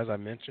 as I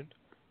mentioned,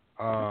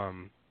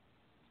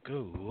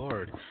 good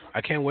Lord,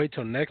 I can't wait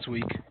till next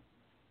week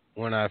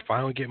when I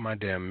finally get my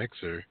damn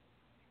mixer,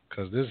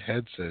 because this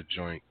headset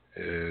joint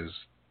is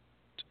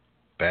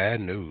bad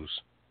news.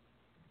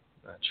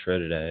 Not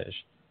shredded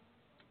ash.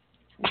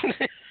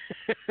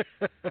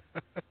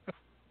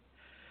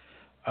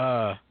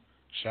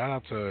 Shout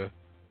out to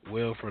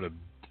Will for the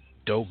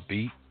dope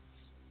beat.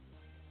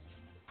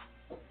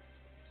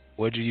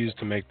 What'd you use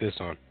to make this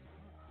on?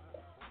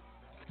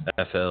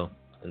 FL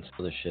and some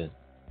other shit.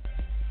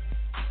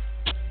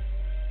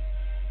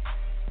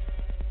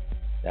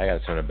 I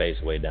gotta turn the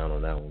bass way down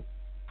on that one.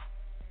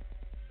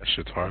 That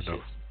shit's hard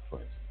though.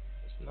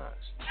 It's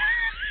nice.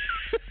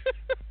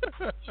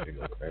 Shit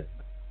go crazy.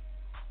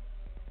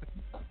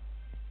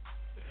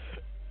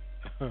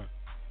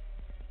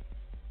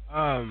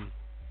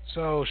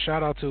 So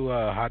shout out to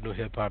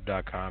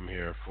hotnewhiphop.com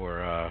here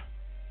for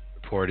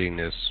reporting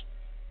this.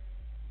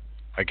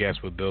 I guess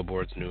with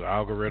Billboard's new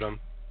algorithm.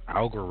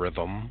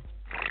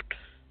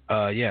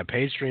 Yeah,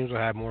 paid streams will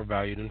have more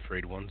value than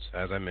free ones,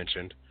 as I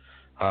mentioned.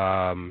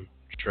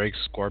 Drake's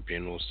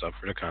Scorpion will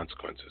suffer the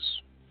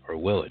consequences, or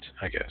will it?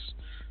 I guess.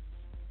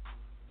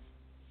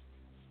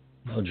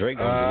 Well, Drake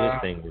gonna do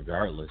his thing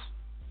regardless.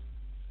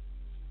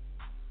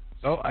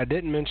 So I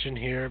didn't mention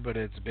here, but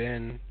it's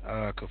been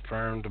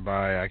confirmed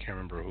by, I can't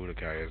remember who the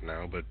guy is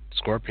now, but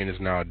Scorpion is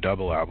now a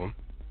double album.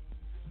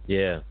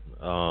 Yeah,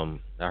 I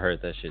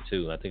heard that shit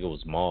too. I think it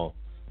was Maul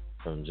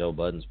from Joe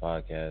Budden's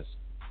podcast.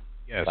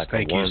 Yes, like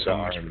thank you so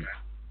much.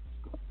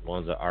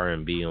 One's a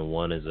R&B and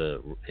one is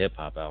a hip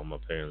hop album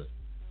apparently.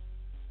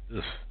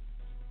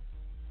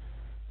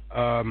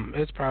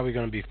 It's probably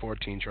going to be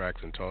 14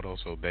 tracks in total,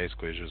 so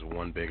basically it's just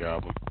one big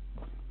album.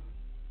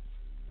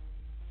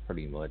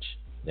 Pretty much.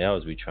 They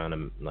always be trying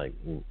to like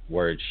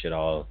word shit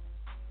all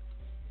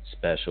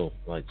special.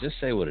 Like, just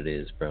say what it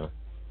is, bro.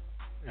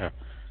 Yeah.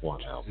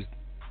 One album.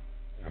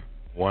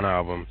 One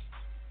album,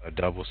 a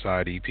double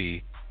side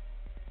EP.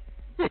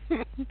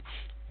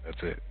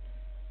 That's it.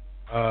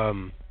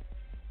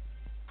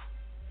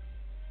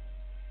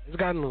 It's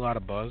gotten a lot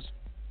of buzz.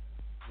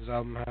 This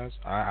album has.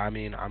 I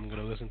mean, I'm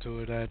gonna listen to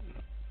it at,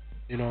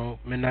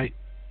 midnight.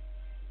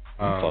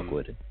 Fuck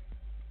with it.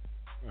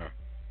 Yeah.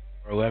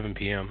 Or 11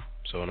 p.m.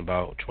 So in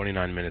about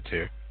 29 minutes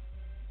here.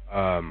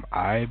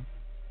 I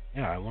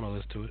want to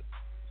listen to it.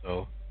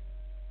 So,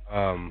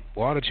 with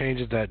all the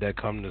changes that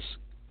come to,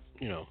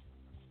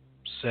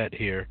 set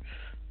here,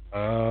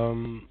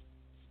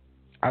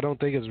 I don't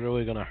think it's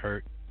really gonna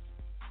hurt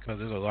because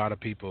there's a lot of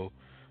people.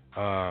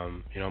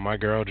 My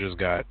girl just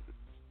got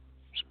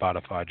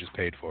Spotify, just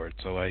paid for it.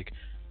 So like,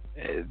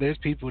 there's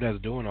people that's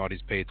doing all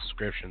these paid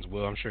subscriptions.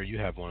 Will, I'm sure you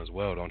have one as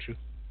well, don't you?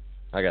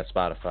 I got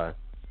Spotify.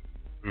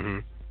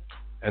 Mhm.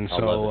 And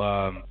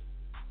so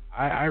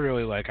I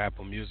really like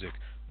Apple Music.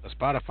 But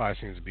Spotify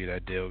seems to be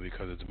that deal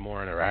because it's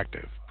more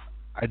interactive.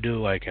 I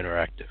do like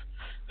interactive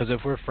because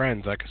if we're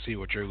friends, I can see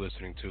what you're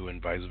listening to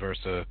and vice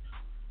versa.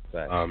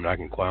 I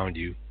can clown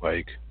you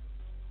like,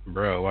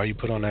 bro, why you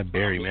put on that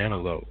Barry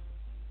Manilow?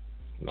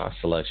 My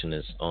selection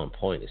is on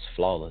point. It's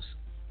flawless.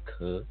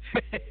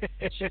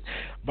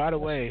 By the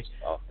way,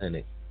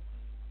 authentic.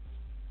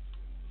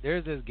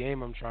 There's this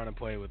game I'm trying to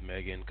play with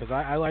Megan because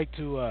I like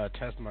to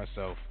test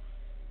myself.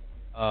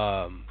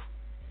 I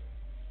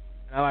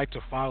like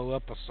to follow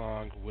up a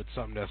song with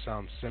something that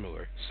sounds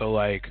similar. So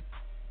like,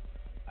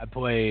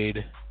 what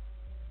did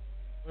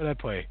I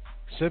play?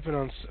 Sipping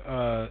on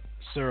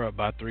Syrup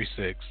by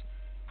 3-6,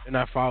 and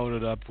I followed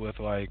it up with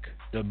like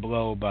The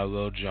Blow by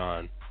Lil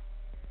Jon.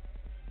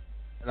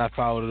 And I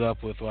followed it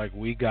up with like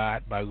We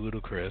Got by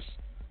Ludacris.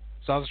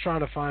 So I was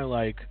trying to find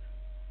like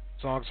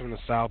songs from the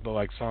South, but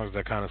like songs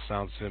that kind of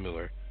sound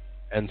similar.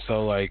 And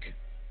so like,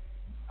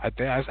 I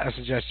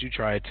suggest you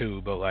try it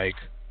too. But like,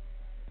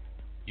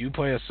 you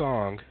play a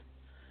song,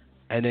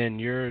 and then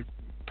your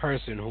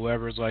person,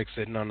 whoever's like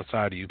sitting on the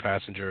side of you,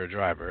 passenger or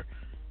driver,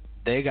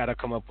 they got to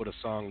come up with a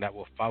song that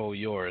will follow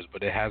yours,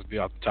 but it has to be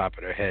off the top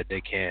of their head.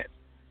 They can't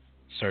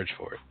search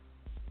for it.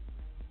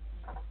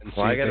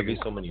 Why got to be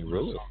so many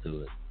rules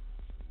to it?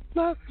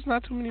 No, there's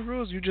not too many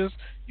rules.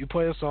 You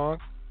play a song,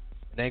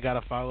 and they got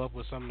to follow up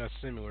with something that's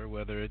similar,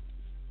 whether it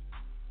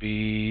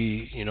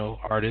be,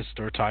 artist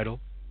or title.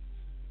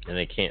 And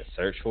they can't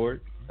search for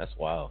it? That's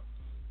wild.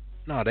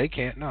 No, they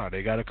can't. No,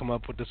 they got to come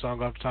up with the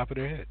song off the top of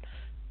their head.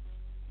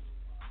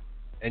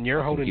 And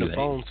you're holding the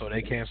phone, so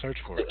they can't search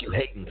for it. You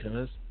hating,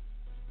 cuz.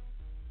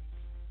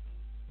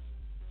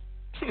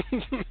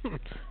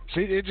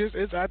 See,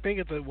 I think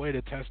it's a way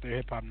to test their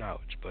hip hop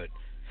knowledge, but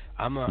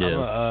I'm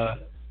gonna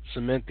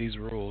cement these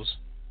rules,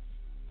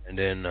 and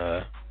then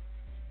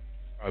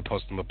I'll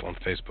post them up on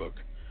Facebook.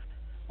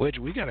 Which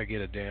we gotta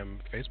get a damn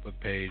Facebook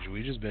page.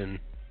 We just been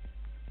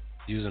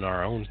using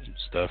our own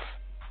stuff,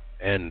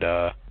 and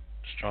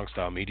Strong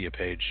Style Media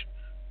page.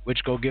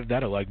 Which go give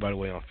that a like, by the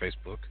way, on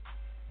Facebook.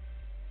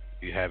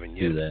 If you haven't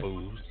yet,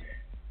 fools.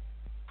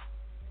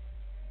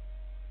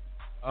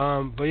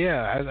 But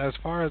yeah, as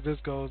far as this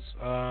goes,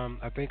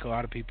 I think a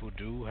lot of people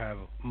do have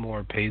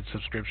more paid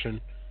subscription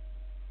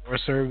or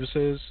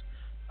services.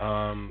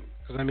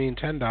 Because I mean,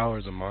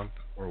 $10 a month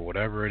or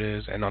whatever it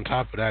is, and on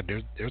top of that,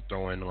 they're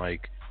throwing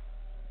like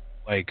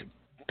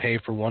pay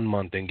for 1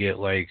 month and get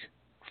like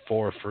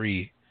 4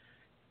 free.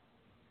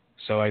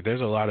 So like,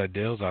 there's a lot of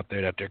deals out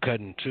there that they're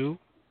cutting too,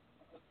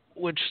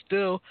 which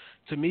still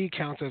to me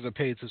counts as a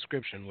paid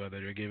subscription, whether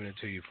they're giving it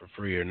to you for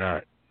free or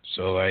not.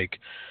 So like,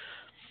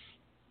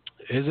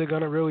 is it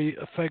gonna really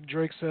affect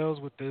Drake sales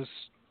with this?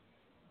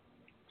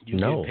 You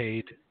get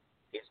paid.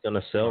 He's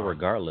gonna sell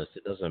regardless.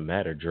 It doesn't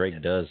matter.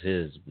 Drake does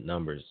his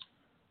numbers.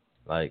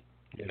 Like,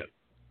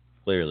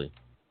 clearly,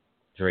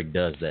 Drake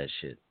does that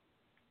shit.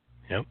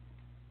 Yep.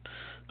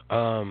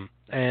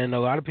 And a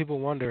lot of people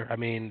wonder. I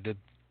mean,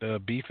 the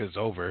beef is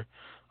over.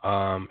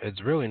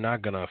 It's really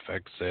not gonna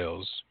affect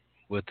sales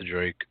with the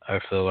Drake. I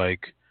feel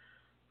like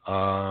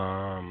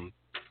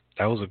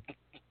that was a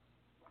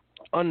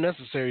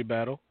unnecessary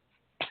battle,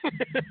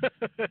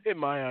 in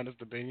my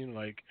honest opinion.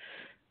 Like,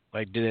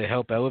 did it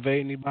help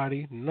elevate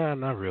anybody? No,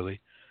 not really.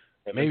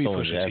 Maybe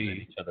Pusha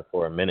T. Each other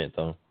for a minute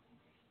though.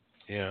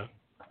 Yeah.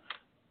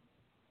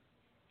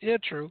 Yeah,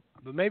 true.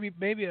 But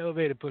maybe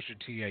elevated Pusha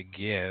T, I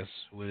guess,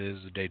 with his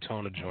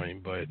Daytona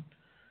joint. But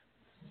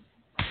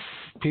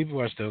people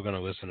are still gonna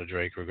listen to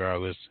Drake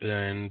regardless,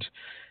 and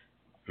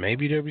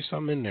maybe there'll be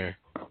something in there.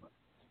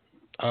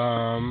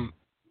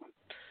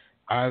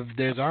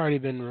 There's already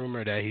been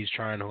rumor that he's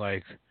trying to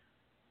like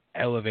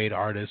elevate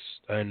artists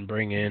and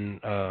bring in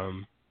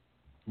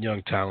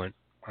young talent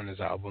on his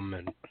album,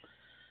 and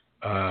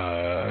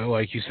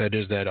like you said,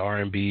 there's that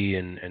R&B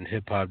and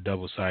hip hop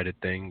double-sided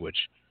thing,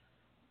 which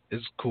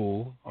is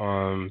cool.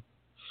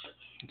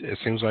 It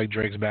seems like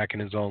Drake's back in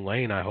his own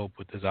lane, I hope,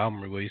 with his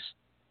album release,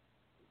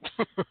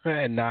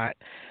 and not,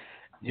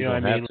 you know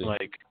what I mean,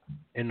 like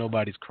in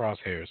nobody's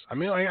crosshairs. I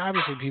mean, like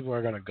obviously people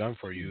are gonna gun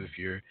for you if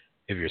you're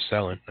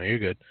selling. No, you're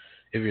good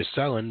if you're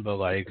selling, but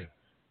like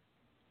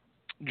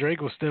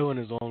Drake was still in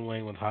his own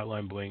lane with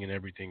Hotline Bling and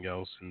everything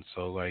else, and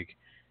so like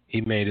he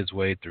made his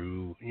way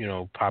through, you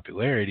know,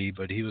 popularity,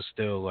 but he was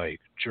still like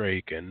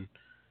Drake, and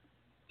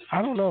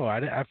I don't know.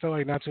 I feel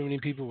like not too many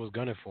people was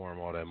gunning for him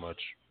all that much.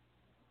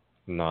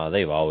 Nah,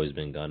 they've always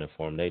been gunning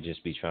for him. They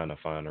just be trying to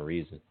find a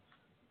reason.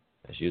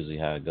 That's usually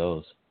how it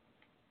goes.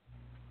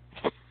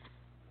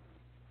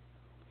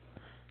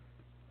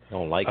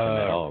 Don't like him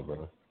at all,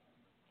 bro.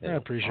 I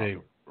appreciate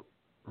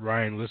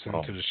Ryan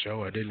listening to the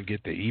show. I didn't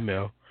get the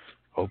email.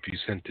 Hope you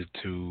sent it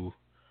to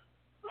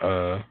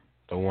the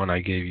one I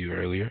gave you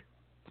earlier.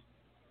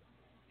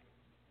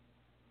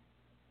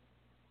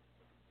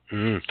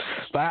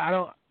 But I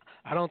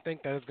don't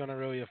think that it's gonna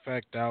really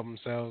affect album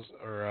sales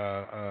or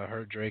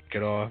hurt Drake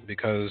at all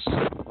because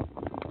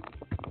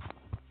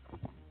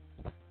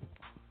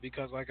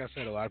like I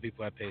said, a lot of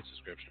people have paid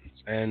subscriptions,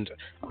 and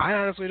I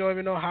honestly don't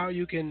even know how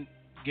you can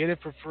get it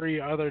for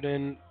free other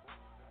than,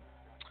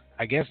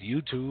 I guess,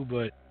 YouTube.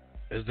 But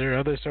is there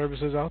other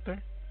services out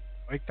there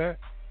like that?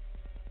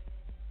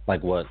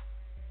 Like what?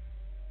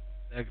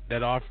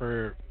 That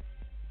offer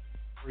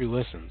free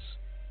listens.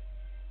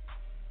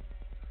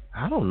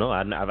 I don't know.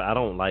 I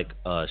don't like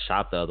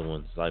shop the other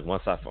ones. Like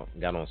once I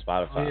got on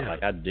Spotify,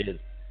 like I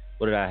did.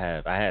 What did I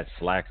have? I had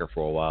Slacker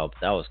for a while, but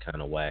that was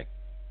kind of whack.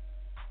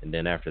 And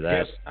then after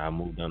that, I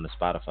moved on to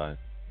Spotify.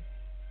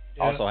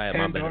 Yeah, also, I had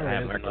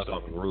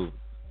Microsoft Groove.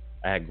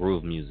 I had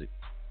Groove Music.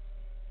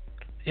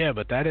 Yeah,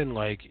 but that didn't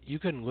you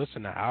couldn't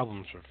listen to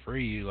albums for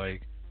free,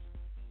 like.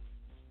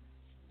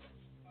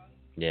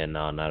 Yeah,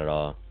 no, not at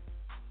all.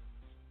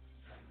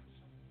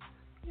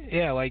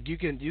 Yeah, like you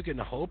can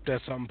hope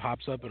that something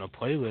pops up in a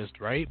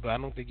playlist, right? But I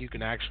don't think you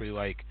can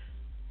actually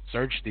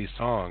search these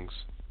songs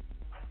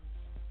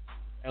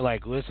and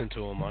listen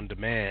to them on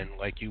demand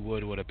like you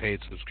would with a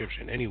paid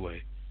subscription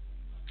anyway.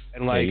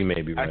 And yeah, you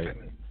may be right.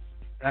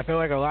 I feel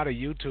like a lot of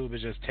YouTube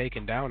is just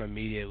taken down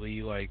immediately,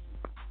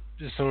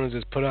 as soon as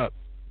it's put up.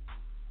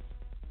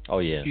 Oh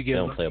yeah, they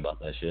don't play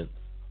about that shit.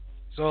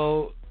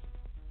 So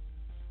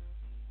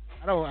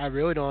I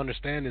really don't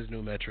understand his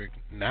new metric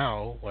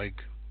now,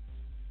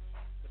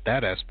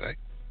 that aspect.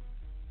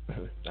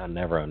 I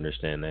never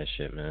understand that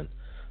shit, man.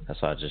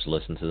 That's why I just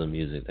listen to the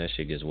music. That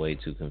shit gets way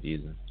too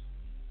confusing.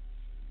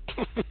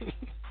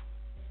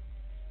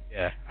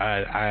 Yeah,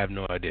 I have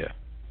no idea.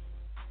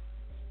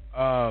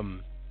 I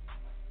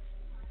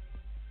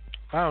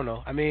don't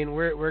know. I mean,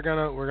 we're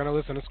gonna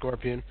listen to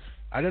Scorpion.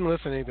 I didn't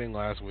listen to anything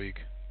last week.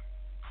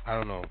 I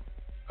don't know.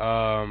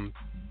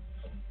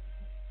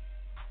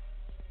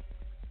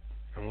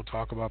 And we'll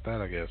talk about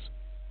that, I guess.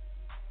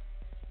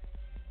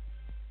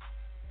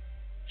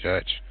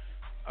 Judge.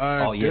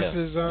 Yeah. This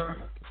is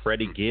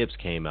Freddie Gibbs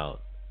came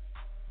out.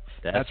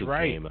 That's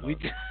right. Came out.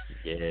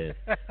 Yeah.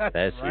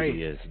 That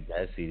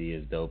CD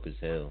is dope as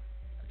hell.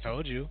 I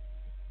told you.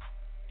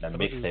 That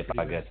mixtape,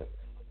 I guess.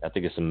 I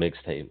think it's a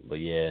mixtape, but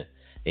yeah.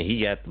 And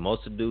he got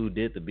most of the dude who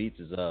did the beats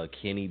is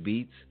Kenny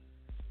Beats.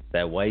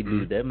 That white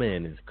dude, that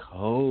man is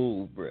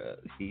cold, bro.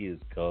 He is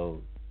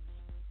cold.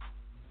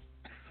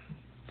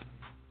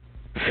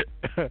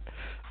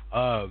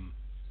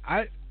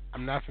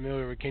 I'm not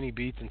familiar with Kenny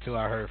Beats until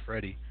I heard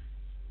Freddie,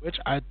 which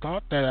I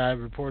thought that I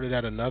reported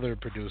that another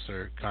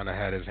producer kind of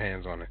had his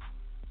hands on it.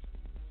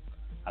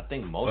 I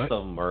think most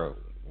of them are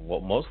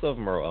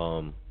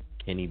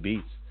Kenny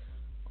Beats.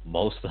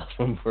 Most of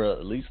them are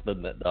at least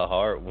the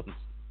hard ones.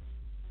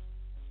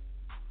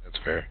 That's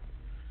fair.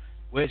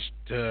 Which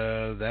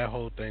that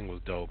whole thing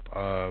was dope.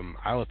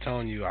 I was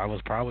telling you, I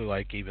was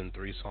probably even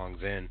 3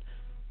 songs in,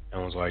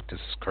 and was like, "This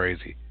is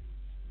crazy."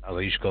 I was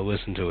like, "You should go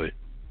listen to it."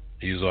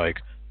 He was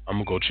like, "I'm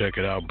gonna go check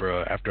it out,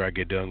 bro. After I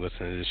get done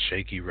listening to this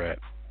shaky rap."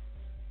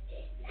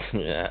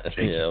 Yeah,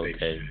 shaky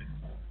okay.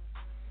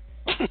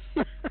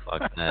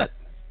 Fuck that.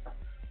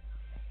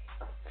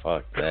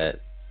 Fuck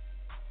that.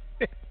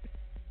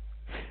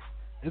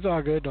 It's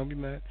all good. Don't be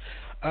mad.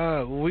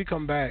 When we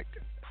come back,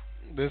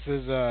 this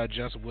is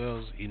Just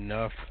Will's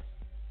Enough.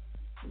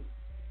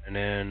 And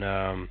then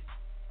I'm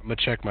going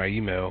to check my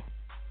email.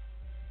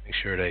 Make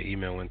sure that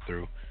email went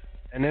through.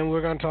 And then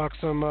we're going to talk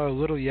some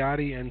Little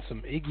Yachty and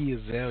some Iggy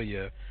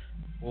Azalea.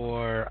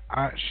 Or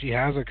she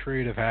has a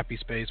creative happy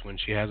space when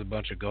she has a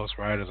bunch of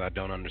ghostwriters I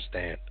don't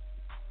understand.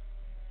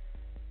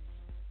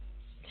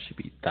 She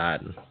be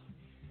dying.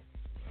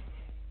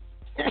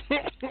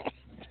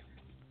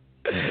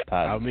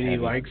 How many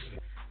likes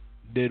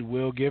did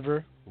Will give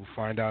her? We'll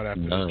find out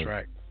after this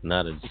track.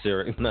 Not a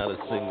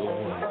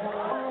single one.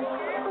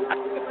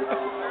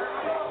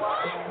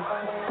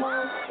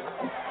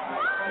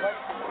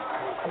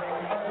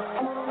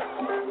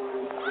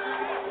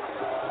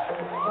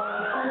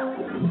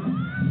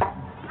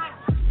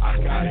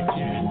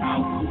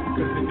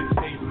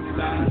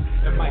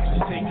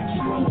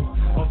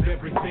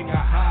 Everything I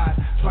hide,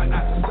 try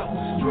not to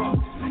self-destruct.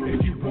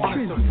 If you want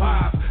to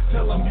survive,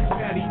 tell them you've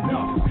had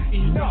enough.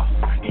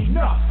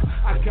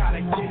 I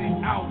gotta get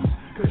it out,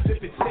 cause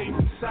if it stays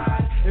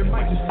inside, it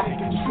might just take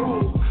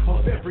control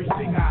of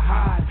everything I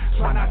hide.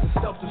 Try not to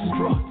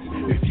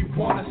self-destruct. If you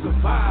want to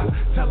survive,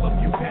 tell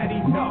them you've had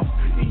enough.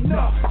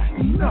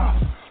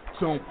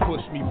 Don't push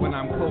me when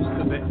I'm close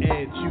to the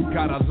edge. You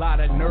got a lot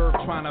of nerve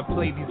trying to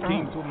play these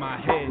games with my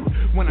head.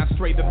 When I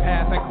stray the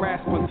path, I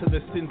grasp onto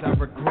the sins I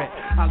regret.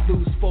 I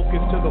lose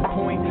focus to the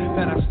point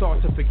that I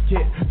start to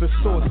forget the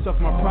source of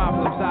my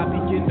problems. I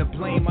begin to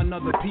blame on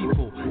other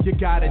people. You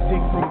gotta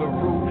dig from the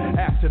root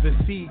after the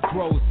seed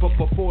grows. But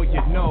before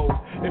you know,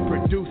 it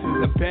produces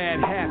a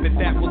bad habit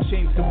that will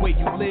change the way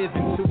you live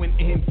into an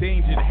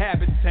endangered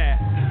habitat.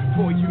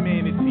 For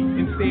humanity,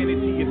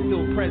 insanity is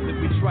still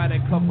present. We try to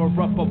cover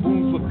up our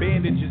wounds with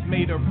bandages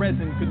made of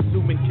resin,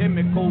 consuming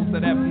chemicals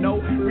that have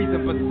no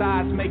reason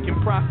besides making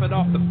profit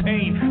off the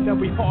pain that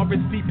we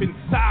harvest deep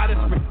inside.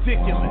 It's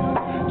ridiculous.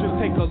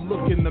 Just take a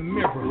look in the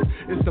mirror.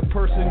 Is the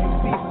person you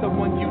see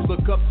someone you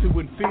look up to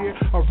in fear,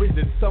 or is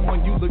it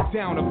someone you look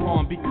down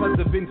upon because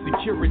of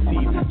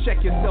insecurity? Check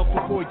yourself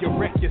before you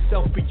wreck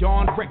yourself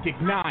beyond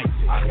recognizing.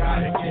 I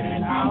gotta get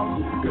it out,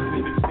 cause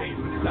if it stays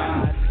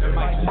inside, it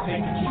might just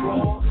take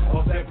control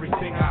of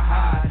everything I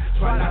hide.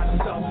 Try not to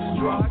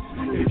self-destruct.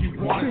 If you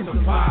want to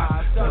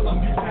survive, tell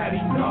them you've had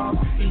enough.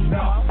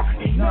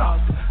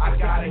 I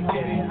gotta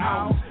get it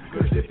out,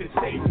 cause if it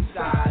stays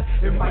inside,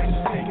 it might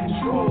just take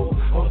control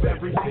of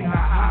everything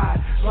I hide.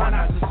 Try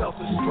not to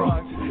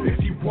self-destruct.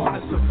 If you want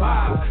to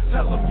survive,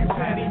 tell them you've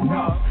had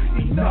enough.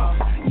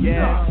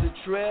 Yeah, it's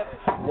a trip,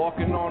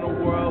 walking on a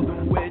world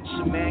in which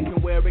a man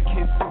can wear a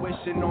kid's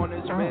tuition on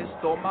his wrist,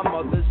 or my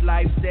mother's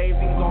life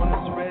savings on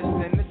his wrist,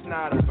 and it's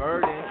not a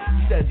burden.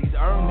 He says he's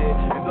earned it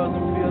and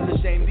doesn't feel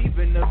ashamed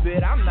even a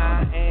bit. I'm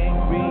not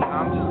angry,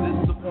 I'm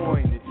just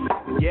disappointed.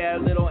 Yeah,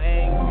 a little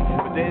angry,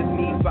 but there's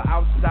need for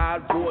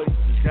outside voices.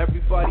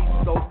 Everybody's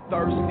so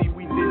thirsty,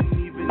 we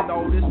didn't even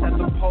notice that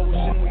the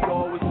potion we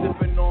all was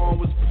sipping on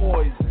was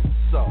poison.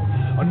 So,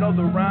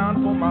 another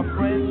round for my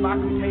friends, my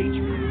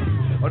compatriots.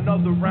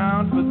 Another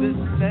round for this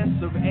sense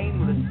of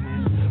aimlessness.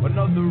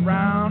 Another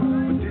round,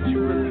 but did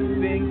you really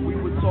think we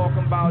were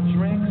talking about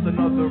drinks?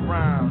 Another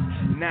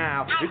round.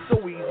 Now, it's so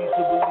easy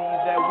to believe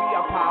that we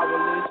are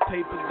powerless.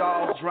 Paper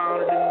dolls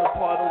drowning in the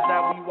puddles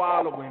that we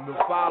wallow in.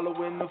 We're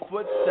following the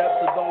footsteps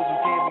of those who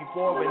came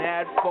before and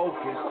had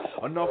focus.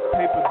 Enough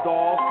paper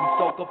dolls can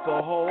soak up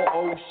a whole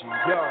ocean.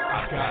 Yo,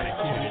 I gotta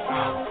get it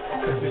out,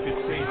 cause if it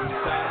stays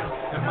inside,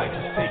 it might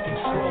just take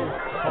control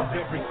of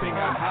everything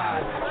I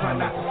hide. Try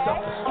not to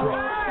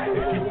self-destruct.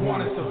 If you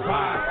wanna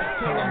survive,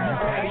 tell them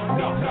you've had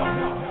enough.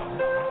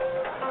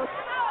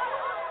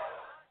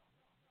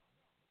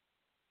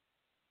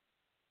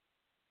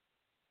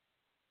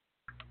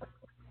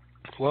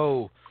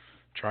 Whoa,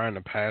 trying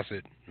to pass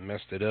it,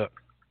 messed it up.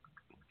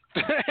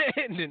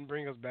 And didn't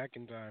bring us back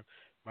in time.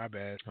 My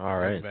bad. All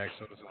right. Back,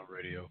 Sota Sound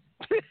Radio.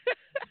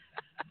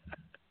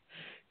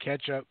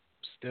 Catch up,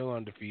 still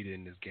undefeated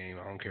in this game.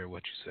 I don't care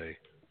what you say.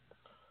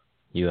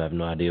 You have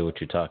no idea what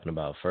you're talking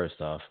about,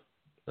 first off.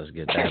 Let's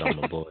get that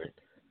on the board.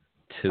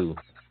 2.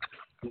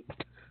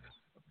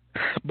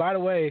 By the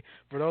way,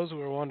 for those who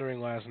were wondering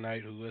last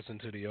night who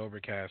listened to the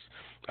overcast,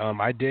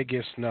 I did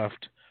get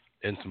snuffed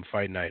in some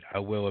fight night. I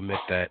will admit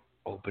that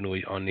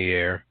openly on the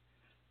air.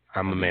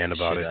 I'm a man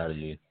about it. Out of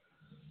you.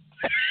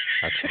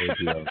 I told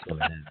you I was going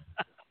to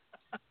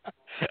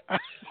happen.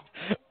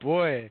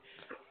 Boy,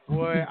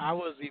 I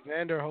was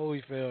Evander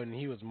Holyfield and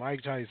he was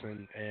Mike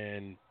Tyson,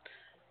 and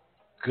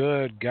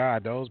good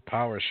God, those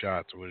power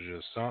shots was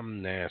just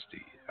something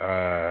nasty.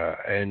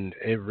 And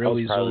it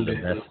really zoomed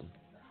in.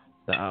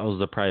 That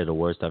was probably the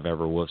worst I've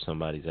ever whooped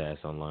somebody's ass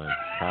online.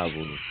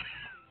 Probably.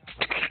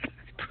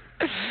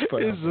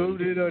 It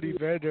zoomed in on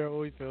Evander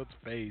Holyfield's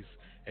face,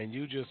 and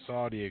you just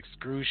saw the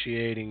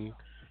excruciating,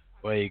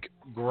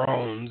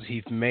 groans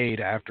he made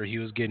after he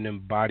was getting them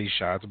body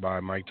shots by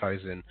Mike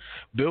Tyson.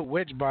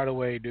 Which, by the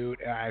way,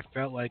 dude, I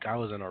felt like I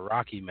was in a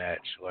Rocky match.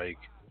 I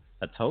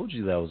told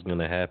you that was going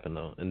to happen,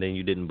 though, and then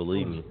you didn't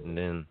believe me. And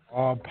then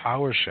all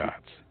power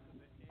shots.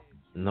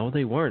 No,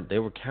 they weren't. They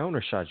were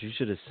counter shots. You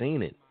should have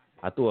seen it.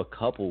 I threw a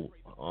couple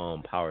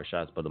power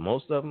shots, but the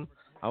most of them,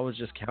 I was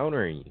just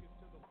countering you.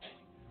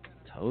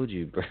 Told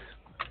you, bro.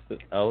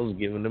 I was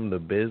giving them the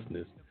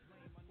business.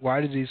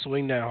 Why does he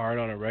swing that hard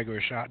on a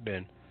regular shot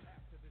then?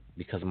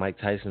 Because Mike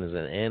Tyson is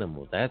an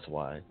animal. That's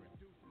why.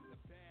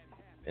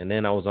 And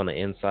then I was on the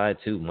inside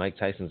too. Mike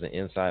Tyson's an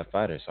inside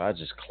fighter, so I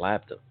just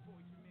clapped him.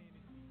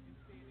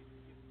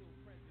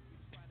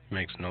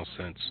 Makes no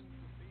sense.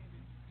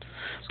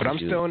 But I'm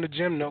still in the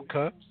gym, no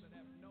cup.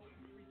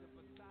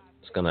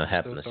 It's gonna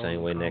happen the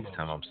same way next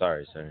time. I'm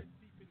sorry, sir.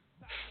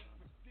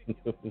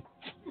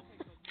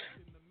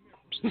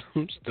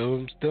 I'm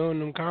still in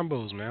them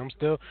combos, man.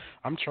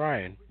 I'm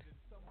trying.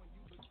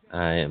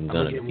 I am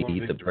gonna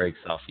beat the brakes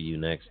off of you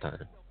next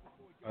time.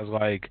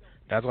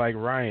 That's like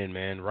Ryan,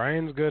 man.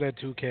 Ryan's good at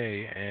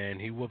 2K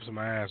and he whoops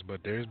my ass,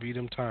 but there's be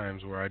them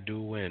times where I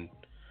do win,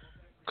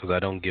 'cause I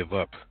don't give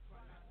up.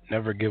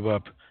 Never give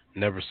up,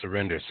 never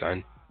surrender,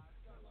 son.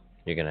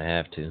 You're gonna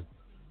have to.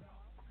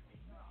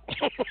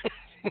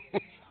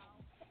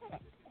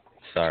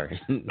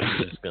 Sorry,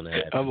 it's just gonna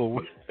happen. I'm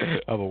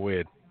a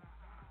win.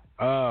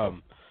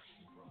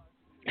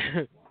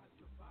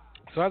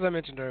 So as I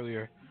mentioned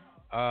earlier,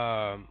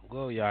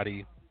 Lil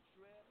Yachty,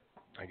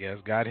 I guess,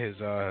 got his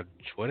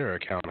Twitter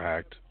account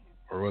hacked,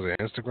 or was it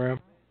Instagram?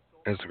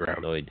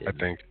 Instagram. No, he didn't. I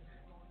think.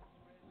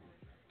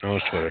 No,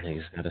 it's Twitter.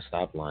 He's gotta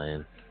stop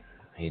lying.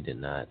 He did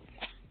not.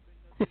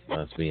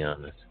 Let's be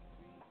honest.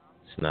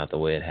 It's not the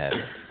way it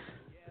happened.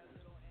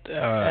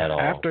 At all.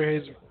 After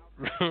his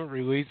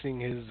releasing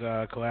his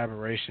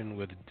collaboration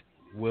with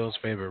Will's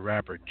favorite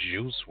rapper,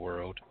 Juice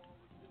WRLD.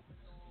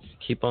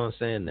 Keep on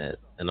saying that,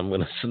 and I'm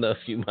gonna snuff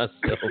you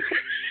myself.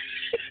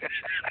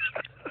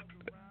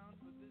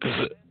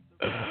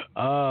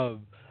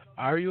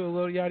 Are you a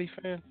Lil Yachty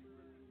fan?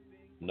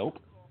 Nope.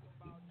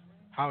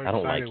 How I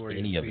don't like excited were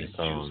any you of to his see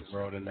songs. Juice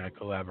WRLD in that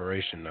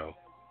collaboration, though?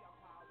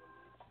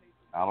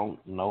 I don't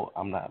know.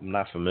 I'm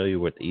not familiar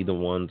with either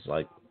one's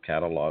like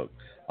catalog.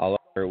 All I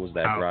heard was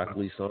that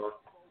Broccoli song,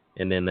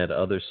 and then that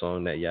other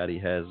song that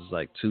Yachty has is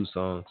like 2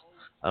 songs.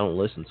 I don't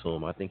listen to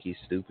him. I think he's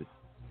stupid.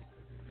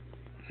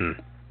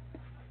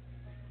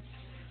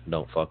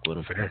 Don't fuck with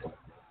him. Fair.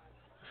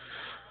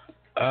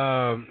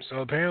 So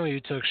apparently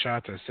he took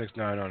shots at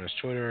 6ix9ine on his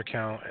Twitter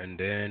account, and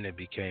then it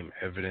became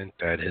evident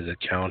that his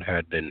account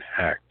had been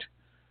hacked.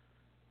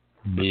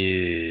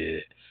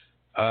 Niggas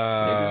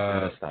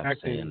gotta stop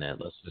saying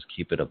that. Let's just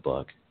keep it a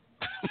buck.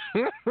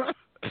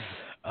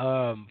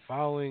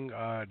 Following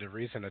the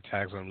recent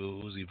attacks on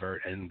Lil Uzi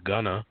Vert and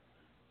Gunna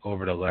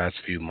over the last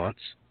few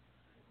months,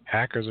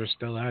 hackers are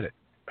still at it.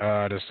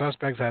 The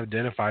suspects have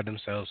identified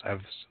themselves as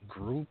a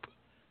group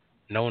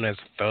known as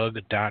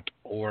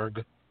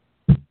Thug.org.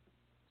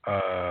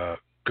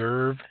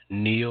 Gerv,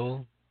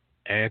 Neil,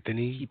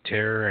 Anthony,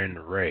 Terror, and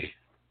Ray.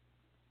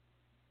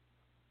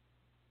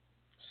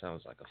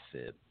 Sounds like a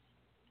fib.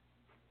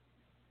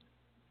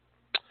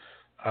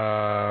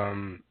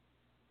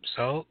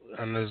 So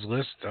on this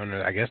list,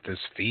 I guess this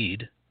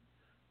feed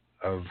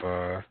of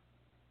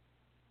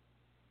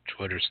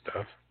Twitter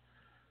stuff,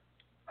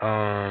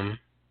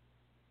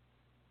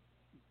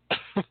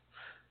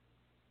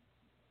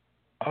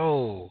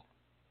 oh,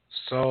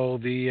 so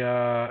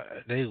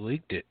they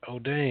leaked it. Oh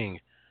dang.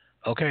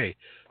 Okay,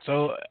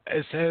 so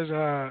it says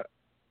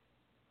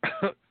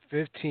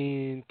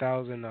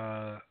 15,000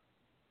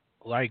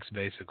 likes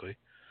basically,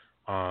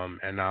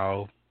 and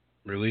I'll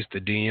release the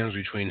DMs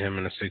between him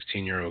and a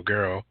 16-year-old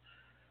girl.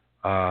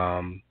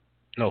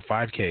 No,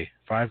 5K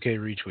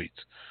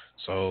retweets.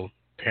 So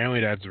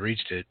apparently that's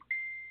reached it.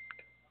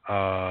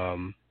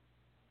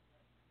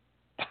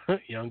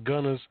 Young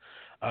Gunners,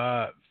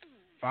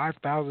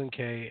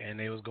 5,000K, and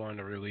they was going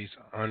to release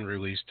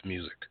unreleased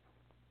music.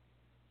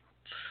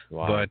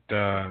 Wow. But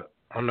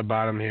on the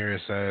bottom here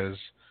it says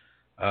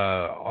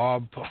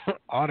all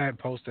that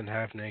posting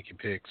half naked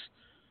pics.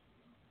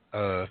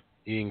 You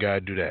ain't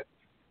gotta do that.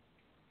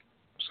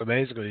 So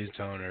basically he's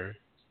telling her,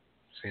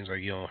 seems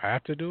like you don't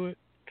have to do it.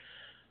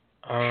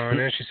 And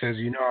then she says,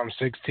 I'm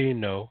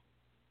 16 though.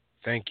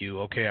 Thank you.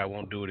 Okay, I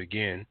won't do it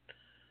again.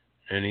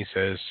 And he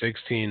says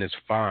 16 is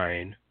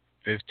fine.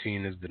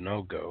 15 is the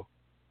no-go.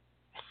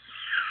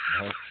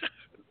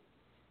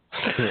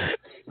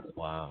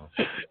 Wow.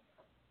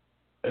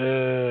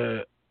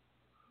 I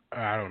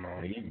don't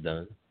know. He's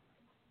done.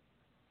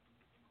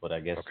 But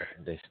I guess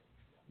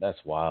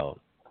that's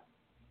wild.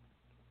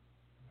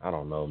 I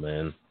don't know,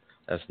 man.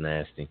 That's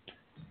nasty.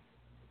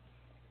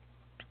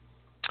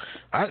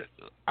 I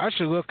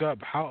should look up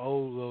how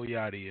old Lil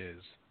Yachty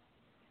is.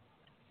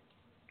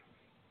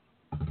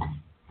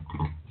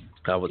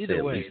 I would Either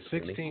say way, at least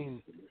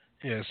 16.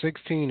 Yeah,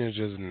 16 is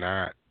just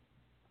not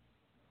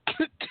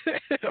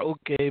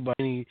okay by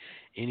any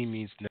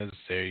means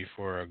necessary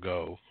for a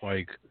go.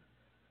 Like,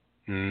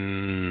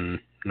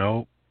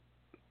 nope.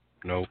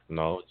 No,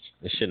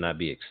 it should not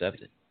be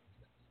accepted.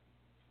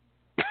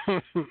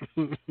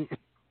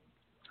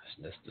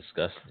 That's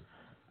disgusting.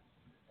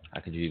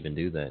 How could you even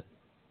do that?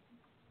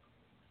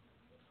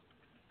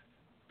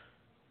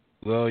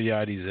 Lil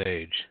Yachty's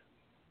age.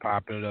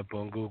 Popping it up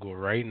on Google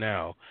right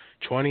now.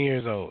 20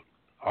 years old.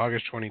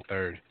 August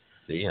 23rd,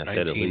 Yeah, I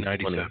said at least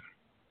 1997.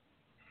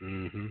 20.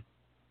 Mm-hmm.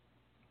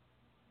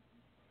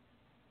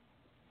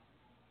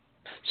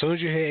 As soon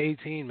as you hit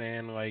 18,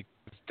 man, like,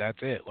 that's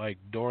it. Like,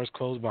 doors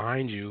close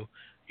behind you.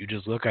 You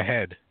just look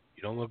ahead.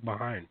 You don't look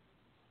behind.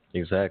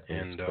 Exactly.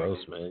 And, it's gross,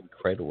 man.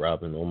 Cradle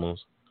robbing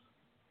almost.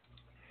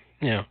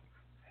 Yeah.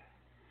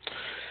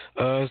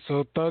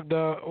 So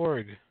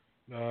thug.org,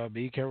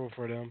 be careful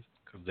for them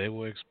because they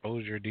will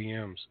expose your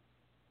DMs.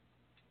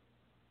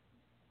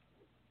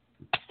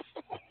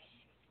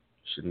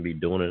 Shouldn't be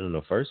doing it in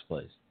the first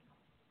place.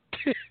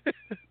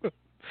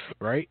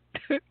 Right?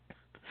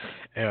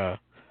 Yeah.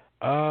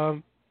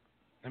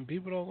 And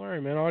people don't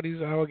learn, man. All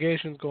these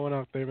allegations going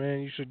out there, man.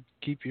 You should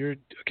keep your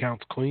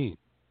accounts clean.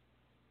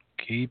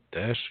 Keep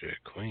that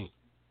shit clean.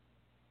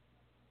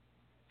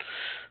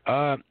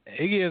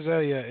 Iggy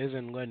Azalea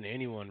isn't letting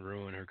anyone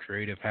ruin her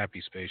creative happy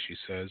space, she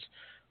says.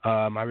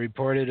 I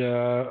reported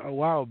a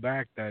while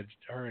back that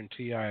her and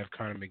T.I. have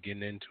kind of been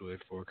getting into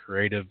it for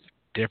creative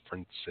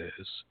differences.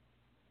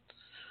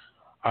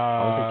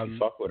 I don't think you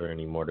fuck with her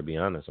anymore, to be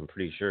honest. I'm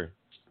pretty sure.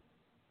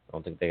 I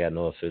don't think they got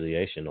no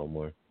affiliation no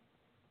more.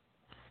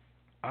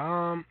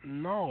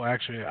 No,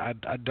 actually, I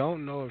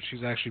don't know if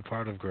she's actually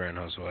part of Grand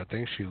Hustle. I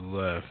think she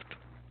left.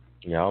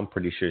 Yeah, I'm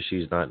pretty sure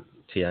she's not.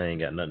 T.I.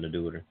 ain't got nothing to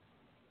do with her.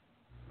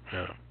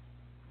 Yeah.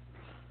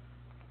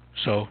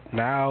 So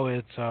now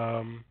it's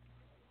well,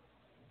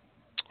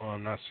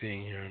 I'm not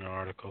seeing here in the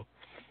article,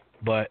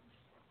 but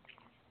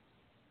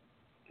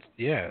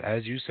yeah,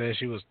 as you said,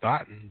 she was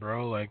thotting,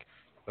 bro. Like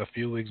a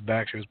few weeks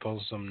back, she was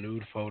posting some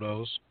nude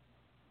photos.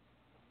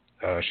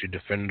 She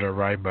defended her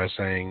right by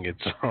saying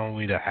it's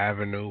only the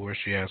avenue where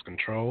she has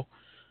control.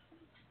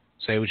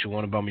 Say what you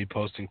want about me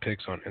posting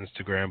pics on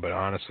Instagram, but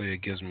honestly,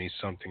 it gives me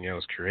something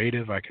else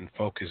creative I can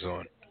focus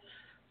on.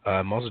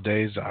 Most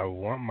days, I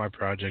want my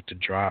project to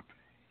drop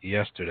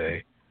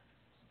yesterday,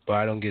 but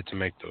I don't get to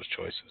make those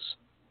choices.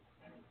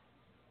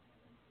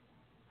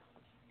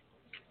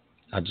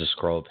 I just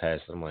scrolled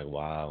past it. I'm like,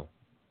 wow.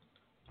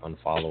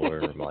 Unfollow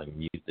her. I'm like,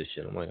 mute this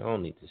shit. I'm like, I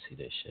don't need to see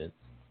this shit.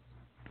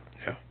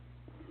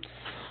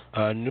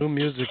 Yeah. New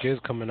music is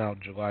coming out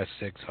July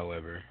 6th,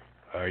 however.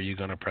 Are you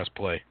going to press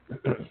play?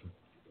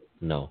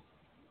 No.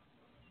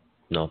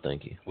 No,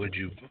 thank you. Would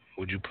you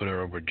put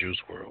her over Juice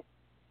WRLD?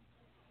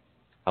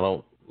 I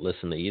don't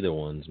listen to either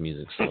one's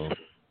music, so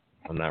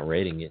I'm not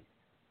rating it.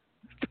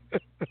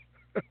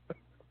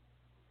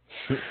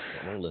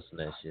 I don't listen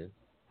to that shit.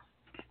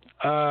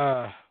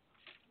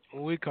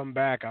 When we come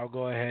back, I'll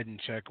go ahead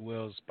and check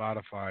Will's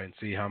Spotify and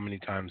see how many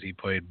times he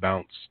played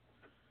Bounce.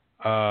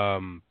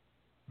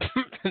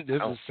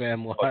 This is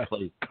Sam Lyle.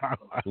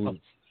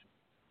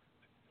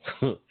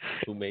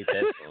 Who made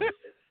that song?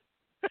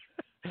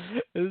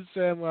 This is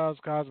Sam Lyle's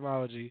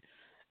Cosmology.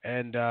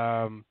 And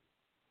I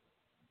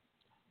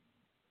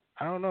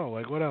don't know,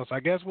 like what else? I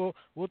guess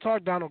we'll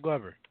talk Donald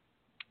Glover.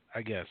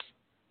 I guess.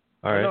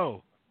 All right.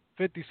 No,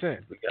 50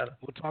 Cent.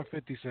 We'll talk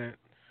 50 Cent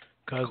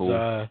because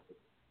cool.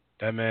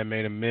 That man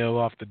made a meal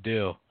off the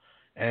deal.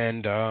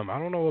 And I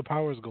don't know what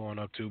Power's going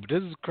up to, but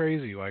this is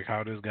crazy, like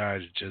how this guy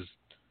just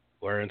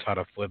learns how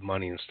to flip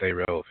money and stay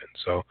relevant.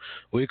 So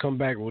when we come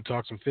back, we'll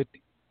talk some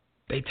 50.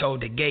 They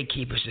told the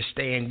gatekeepers to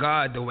stay in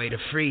guard the way to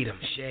freedom.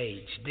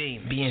 Shades,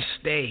 demons, being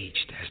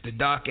staged as the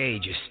dark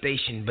ages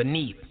stationed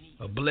beneath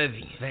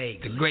oblivion.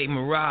 Vague, the great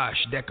mirage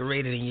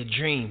decorated in your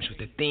dreams with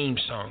the theme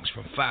songs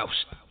from Faust.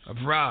 Of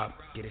Rob,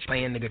 get it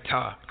playing the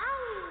guitar.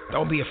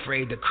 Don't be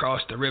afraid to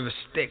cross the river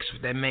Styx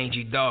with that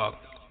mangy dog.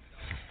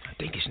 I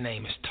think his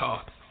name is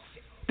Todd.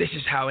 This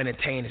is how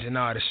entertainers and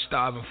artists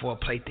starving for a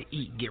plate to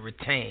eat get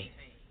retained.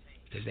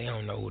 Because they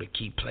don't know who the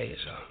key players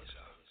are.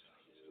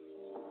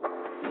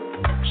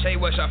 Say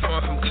was I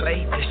formed from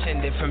clay,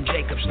 descended from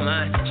Jacob's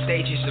line.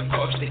 Stages of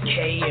corpse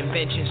decay,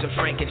 inventions of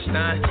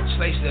Frankenstein.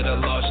 Slaves of the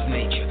lost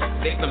nature,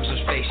 victims of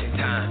space and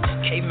time.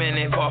 Cavemen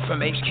evolved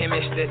from apes,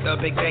 chemists that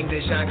the Big Bang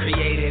design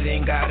created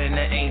in God and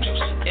the angels.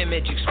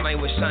 Image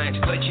explained with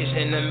science, glitches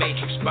in the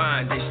matrix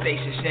bind. In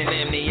stasis and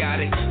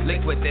amniotic,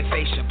 liquid that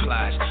face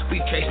supplies.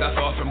 We've traced our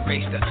fall from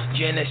grace to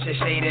Genesis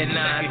 8 and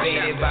 9.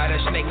 Baited by the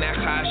snake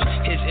Nakash,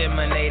 his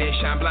emanated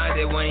shine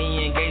blinded when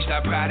he engaged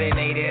our pride and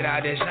aided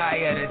our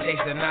desire to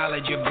taste the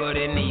knowledge of good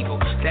and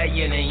evil, that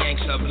yin and yang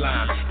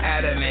sublime.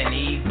 Adam and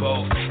Eve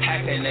both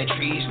hacked in the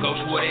trees, ghost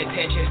with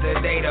intentions, the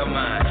data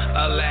mine.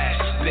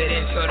 Alas, bit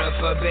into the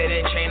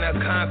forbidden chain of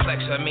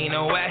complex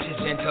amino acids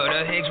until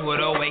the Higgs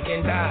would awake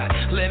and die.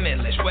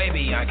 Limitless, way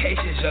beyond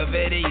cases of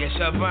idiot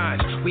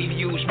savants. We've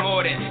used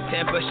more than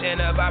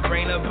 10% of our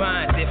brain to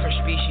bind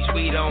different species.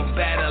 We don't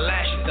battle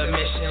lashes, the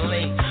missing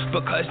link,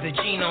 because the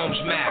genome's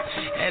mapped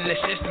and the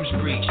system's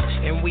breached.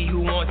 And we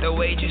who want the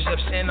wages of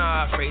sin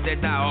are afraid to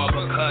die, all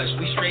because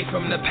we stray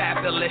from the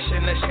path to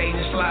listen to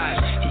Satan's lies.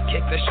 He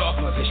kicked us off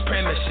of his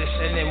premises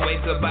and then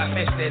waved goodbye,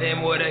 fenced it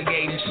in with a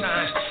gate and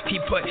signs. He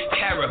put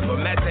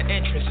cherubim at the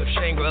entrance of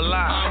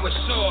Shangri-La, armed with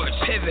swords,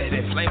 pivot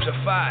and flames of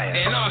fire.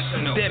 An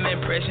arsenal, them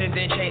imprisoned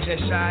and chains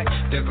inside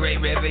the great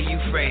river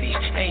Euphrates,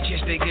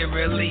 anxious to get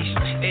released,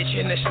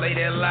 itching to slay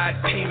their lot,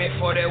 payment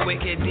for their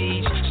wicked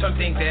deeds.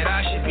 Something that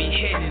I should should be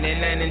hidden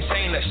in an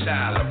insane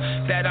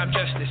asylum. That I'm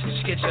just as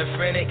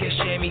schizophrenic as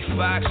Jamie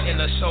Foxx and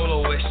a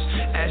soloist.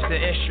 As the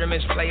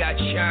instruments play, I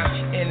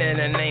chime in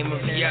the name of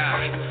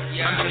Yah.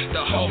 I'm just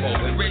a hobo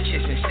with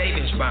riches and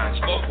savings bonds.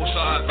 Vocals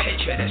are a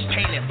picture that's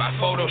painted by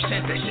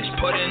photosynthesis,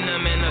 putting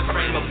them in a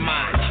frame of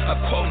mind. Of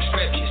quoting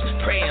scriptures,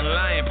 praying,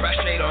 lying,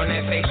 prostrate on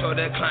their face or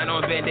decline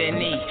on bended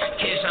knee.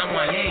 Kids, I'm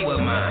one A with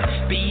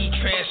mine. Be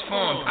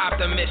transformed,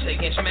 optimist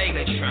against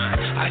Megatron.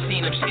 I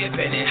seen them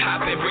skipping and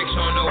hopping bricks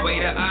on the way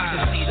to Oz to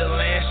see the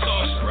land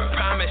sorcerer,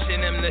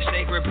 promising them the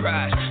sacred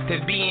prize.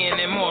 The being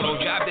immortal,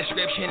 job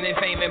description and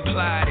fame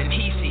implied. And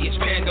he sees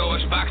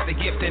Pandora's box, the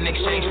gift in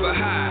exchange for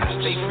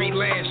highs. They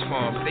freelance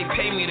for them, they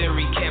pay me to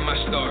recant my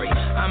story.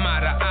 I'm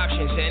out of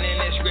options, and in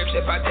the scripts,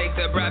 if I take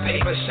the bribe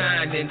paper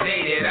signed and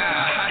dated, I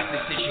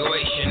hostage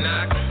situation.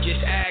 I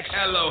just ask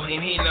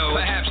Elohim, he knows.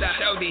 Perhaps I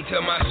sell thee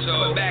to my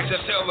soul. Bags of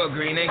silver,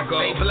 green, and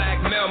gold. They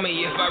blackmail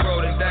me if I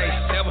roll the dice.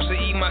 Devils to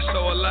eat my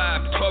soul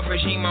alive. 12th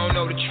regime, I don't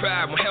know the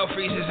tribe. When hell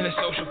freezes in the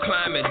social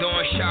climate,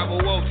 doing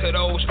Shavuot to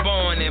those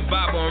born in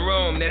Bible and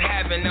Rome that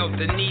haven't knelt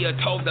the knee or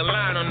told the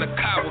line on the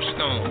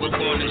cobblestone. We're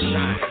going to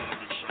shine.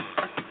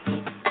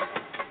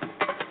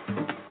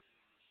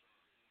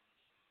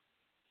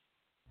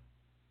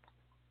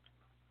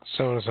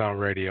 Sota Sound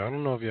Radio. I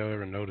don't know if y'all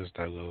ever noticed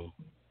that little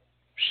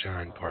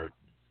shine part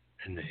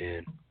in the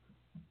end.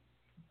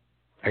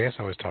 I guess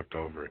I always talked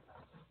over it.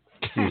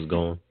 Who's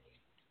going?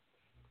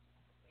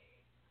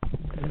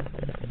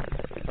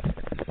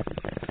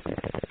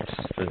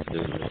 This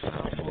dude is a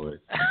soundboard.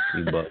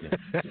 You bugging.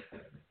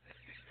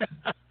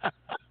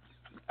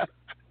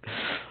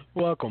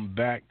 Welcome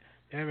back.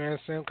 Yeah, man,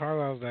 Sam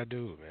Carlisle's that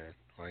dude, man.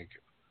 Like,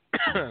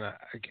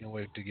 I can't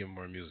wait to get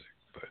more music.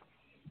 But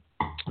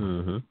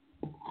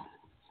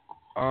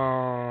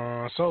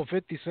so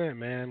 50 Cent,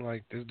 man,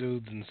 like, this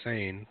dude's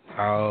insane.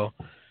 How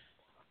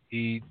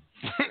he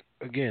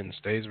again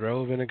stays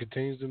relevant and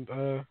continues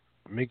to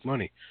make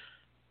money.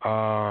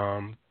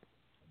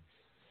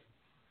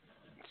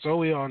 So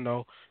we all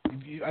know.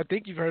 I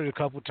think you've heard it a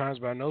couple times,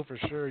 but I know for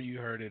sure you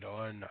heard it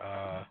on.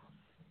 I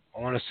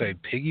want to say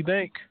Piggy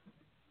Bank.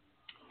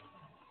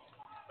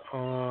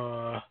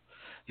 No,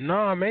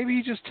 maybe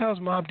he just tells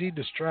Mobb Deep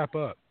to strap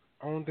up.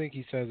 I don't think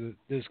he says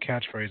this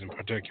catchphrase in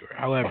particular.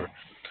 However,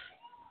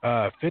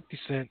 50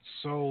 Cent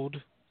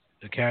sold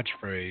the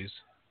catchphrase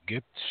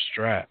 "Get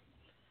strapped"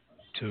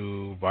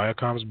 to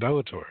Viacom's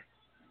Bellator.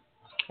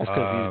 That's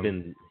because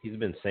he's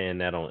been saying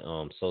that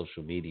on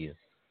social media.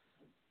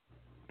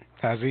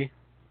 Has he?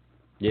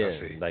 Yeah,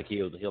 like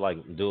he'll like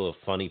do a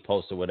funny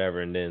post or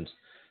whatever, and then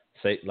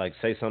say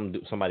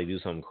somebody do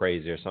something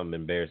crazy or something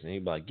embarrassing.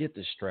 He'd be like, "Get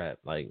the strap."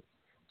 Like,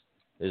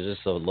 it's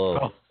just a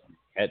little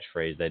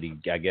catchphrase that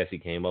I guess he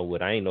came up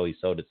with. I didn't know he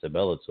sold it to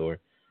Bellator.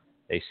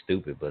 They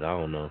stupid, but I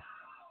don't know.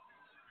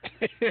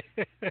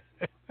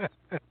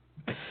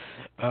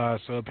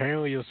 So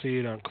apparently you'll see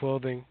it on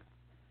clothing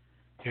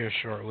here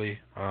shortly.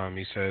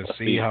 He says,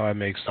 "See how I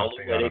make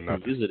something out of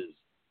nothing."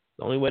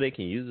 The only way they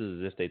can use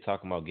it is if they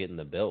talking about getting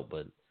the belt,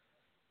 but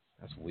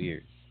that's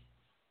weird.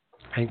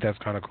 I think that's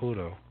kind of cool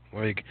though.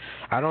 Like,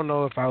 I don't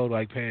know if I would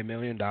like pay $1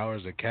 million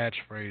a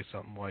catchphrase,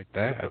 something like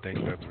that. I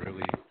think that's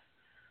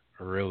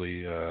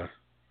really a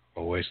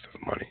waste of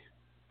money.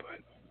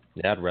 But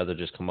yeah, I'd rather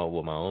just come up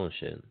with my own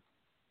shit.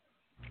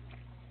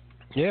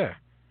 Yeah,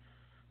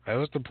 that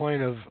was the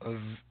point of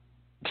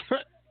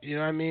you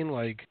know what I mean?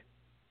 Like,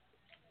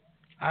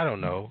 I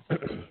don't know.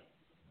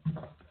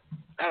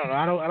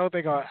 I don't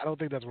think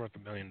that's worth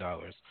 $1 million.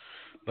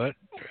 But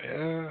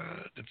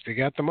if they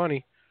got the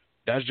money,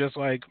 that's just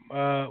like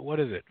what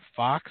is it?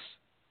 Fox?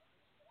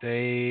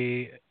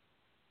 They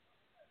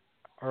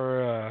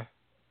or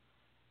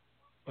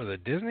was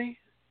it Disney?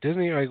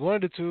 Disney, like one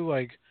of the two.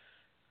 Like,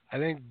 I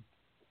think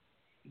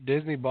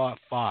Disney bought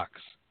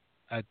Fox.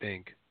 I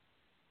think.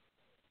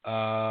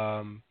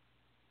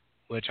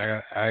 Which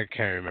I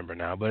can't remember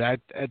now, but I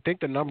think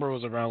the number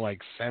was around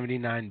like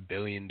 $79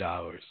 billion.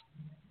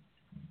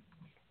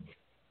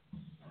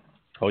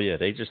 Oh yeah,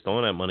 they just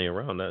throwing that money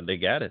around. They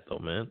got it though,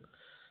 man.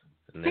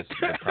 And the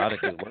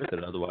product is worth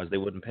it. Otherwise, they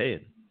wouldn't pay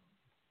it.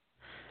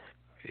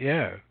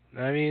 Yeah,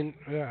 I mean,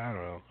 I don't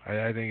know.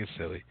 I think it's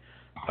silly.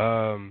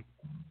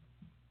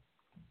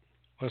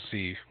 Let's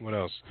see what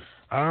else.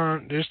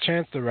 There's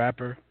Chance the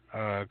Rapper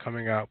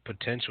coming out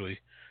potentially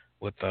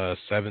with a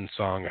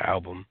 7-song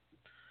album.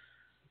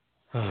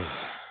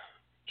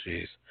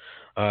 Jeez.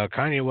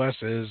 Kanye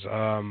West is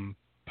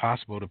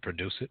possible to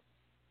produce it.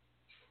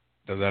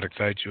 Does that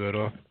excite you at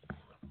all?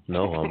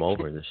 No, I'm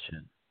over this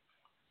shit.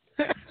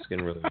 It's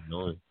getting really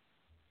annoying.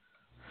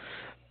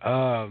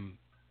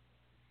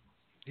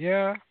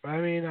 Yeah, I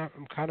mean,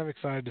 I'm kind of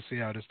excited to see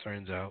how this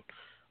turns out.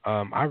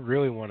 I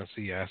really want to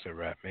see Acid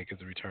Rap make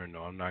his return,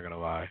 though. I'm not gonna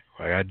lie.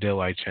 Like, I did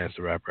like Chance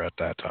the Rapper at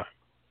that time.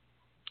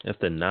 If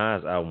the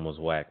Nas album was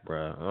whack,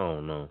 bro, I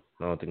don't know.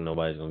 I don't think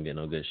nobody's gonna get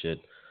no good shit.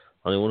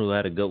 Only one who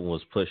had a good one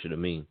was Pusha to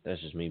me.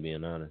 That's just me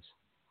being honest.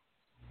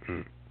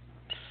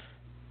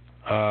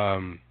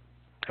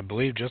 I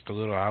believe just a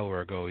little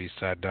hour ago he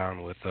sat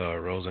down with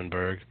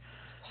Rosenberg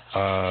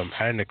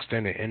had an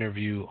extended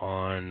interview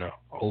on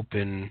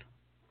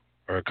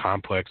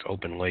Complex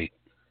Open Late,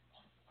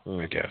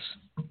 I guess.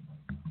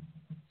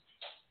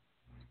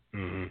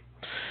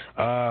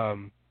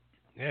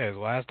 His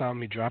last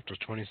album he dropped was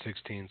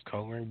 2016's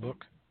Coloring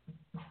Book.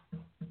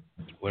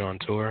 Went on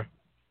tour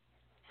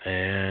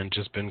and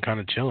just been kind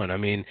of chilling. I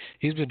mean,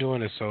 he's been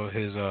doing his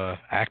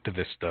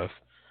activist stuff,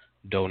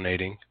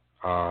 donating,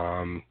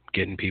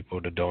 getting people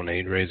to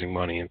donate, raising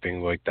money and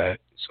things like that.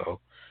 So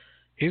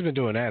he's been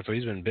doing that. So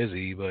he's been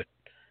busy, but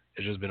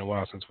it's just been a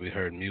while since we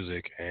heard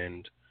music,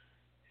 and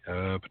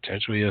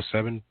potentially a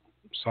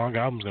 7-song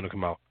album's going to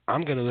come out.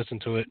 I'm going to listen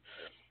to it.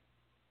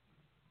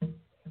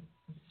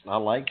 I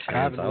like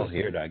Chance out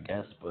here, I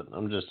guess, but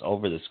I'm just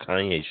over this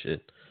Kanye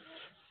shit.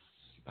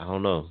 I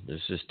don't know.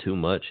 There's just too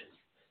much,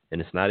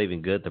 and it's not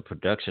even good. The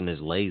production is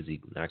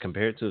lazy. Now,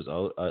 compared to his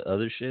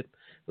other shit,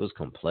 it was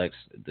complex.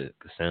 The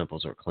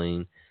samples are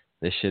clean.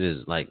 This shit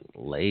is, like,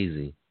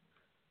 lazy.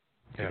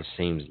 Yeah. It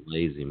seems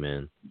lazy,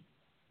 man.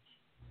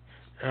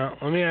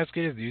 Let me ask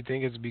you this. Do you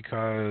think it's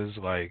because,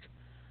 like,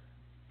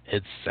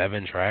 it's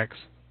 7 tracks?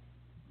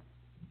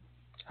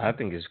 I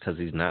think it's because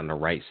he's not in the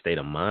right state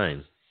of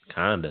mind,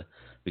 kinda.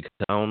 Because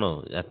I don't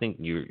know. I think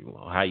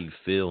how you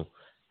feel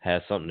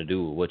has something to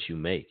do with what you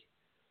make.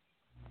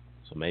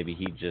 So maybe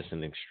he's just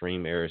in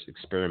extreme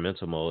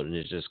experimental mode and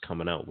it's just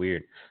coming out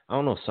weird. I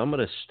don't know. Some of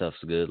the stuff's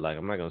good. Like,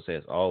 I'm not gonna say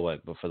it's all whack,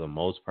 but for the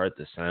most part,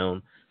 the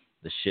sound,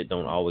 the shit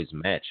don't always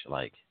match.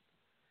 Like,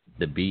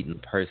 the beat in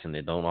person,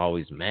 it don't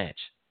always match.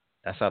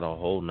 That's how the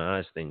whole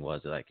Nas thing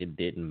was. Like, it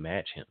didn't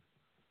match him.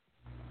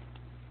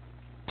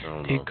 I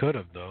don't know. He could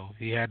have, though.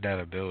 He had that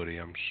ability,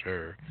 I'm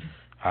sure.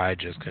 I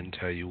just couldn't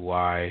tell you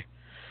why.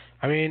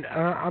 I mean,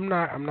 I'm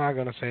not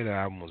gonna say the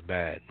album was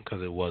bad,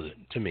 because it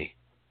wasn't. To me,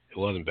 it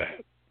wasn't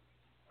bad.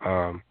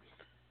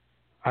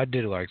 I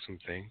did like some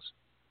things,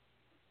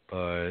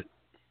 but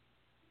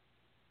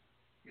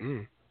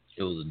it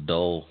was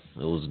dull.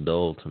 It was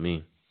dull to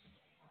me.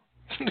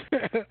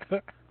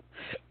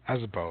 I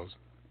suppose.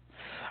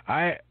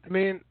 I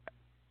mean,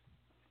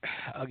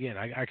 again,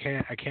 I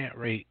can't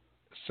rate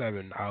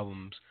 7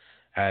 albums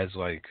as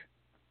like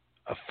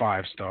a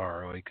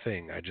 5-star like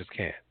thing. I just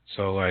can't.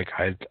 So like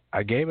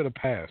I gave it a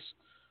pass.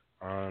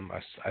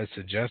 I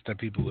suggest that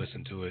people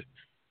listen to it.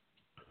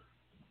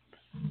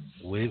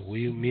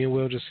 Me and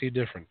Will just see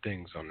different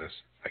things on this,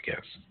 I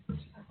guess.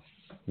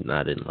 No,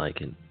 I didn't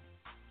like it.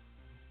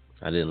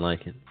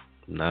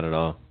 Not at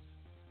all.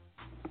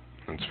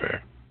 That's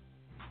fair.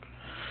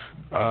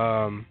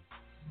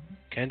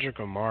 Kendrick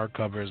Lamar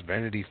covers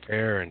Vanity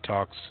Fair and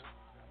talks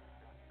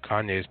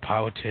Kanye's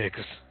politics.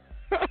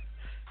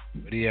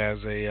 But he has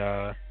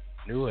a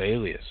new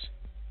alias.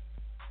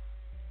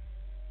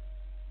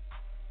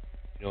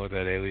 You know what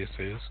that alias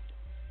is?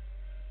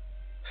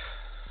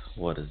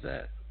 What is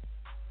that?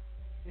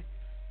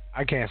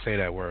 I can't say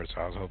that word,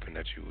 so I was hoping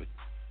that you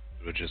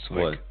would just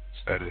like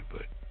said it,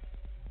 but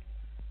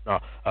no.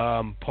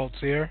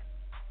 Pulsier.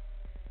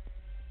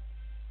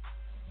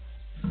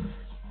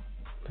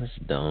 That's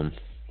dumb.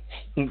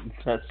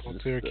 That's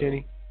Pulsier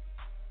Kenny.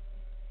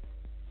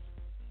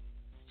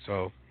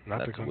 So not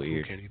that's the Kung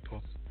weird. Fu Kenny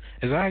Pulse.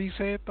 Is that how you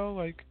say it though?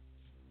 Like,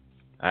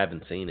 I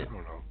haven't seen it. I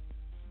don't know.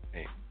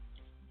 Hey.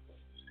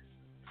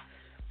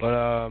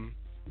 But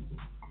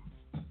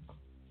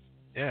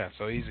yeah.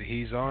 So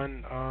he's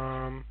on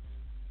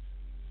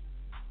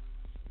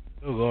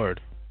oh Lord,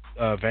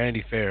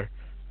 Vanity Fair.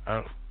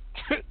 I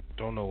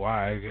don't know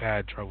why I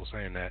had trouble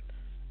saying that.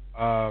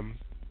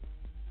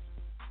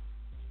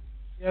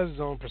 He has his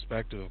own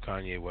perspective of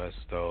Kanye West,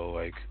 though,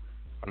 like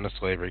on the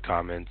slavery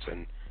comments,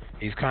 and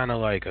he's kind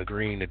of like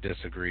agreeing to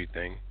disagree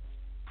thing.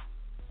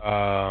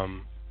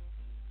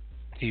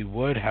 He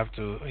would have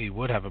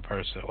a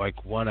person like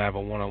have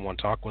a one-on-one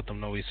talk with him,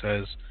 though, he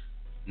says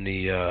in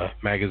the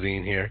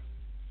magazine here.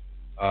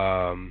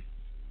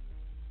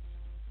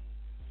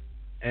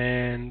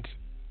 And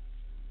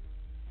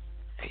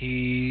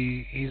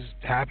he's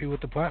happy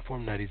with the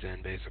platform that he's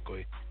in,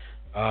 basically.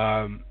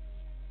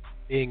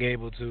 Being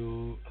able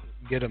to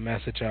get a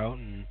message out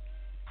and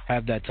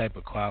have that type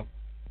of clout,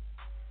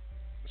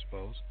 I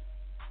suppose.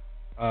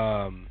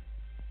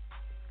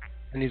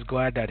 And he's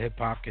glad that hip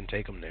hop can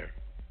take him there,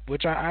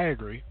 which I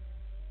agree.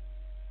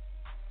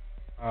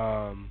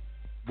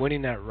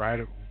 Winning that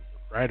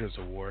Writers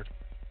Award,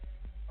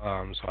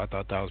 so I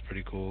thought that was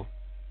pretty cool.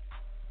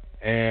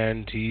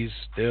 And he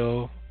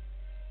still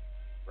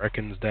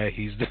reckons that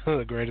he's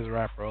the greatest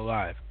rapper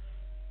alive.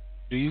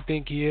 Do you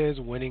think he is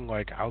winning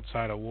like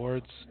outside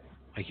awards?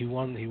 Like he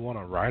won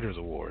a Writers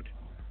Award.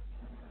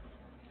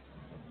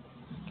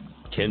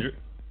 Kendrick?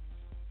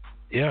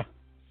 Yeah.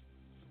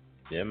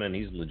 Yeah, man,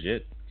 he's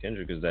legit.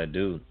 Kendrick is that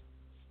dude.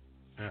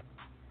 Yeah.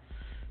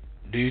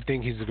 Do you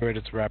think he's the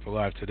greatest rapper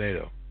alive today,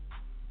 though?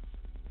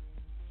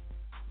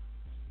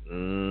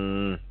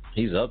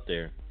 He's up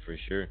there for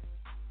sure.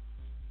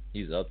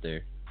 He's up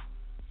there.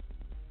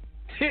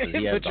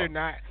 But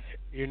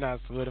you're not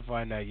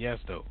solidifying that yes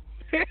though.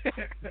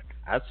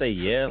 I'd say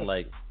yeah,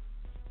 like,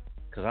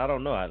 cause I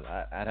don't know. I'd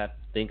have to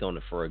think on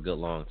it for a good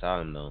long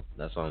time though.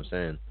 That's what I'm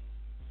saying.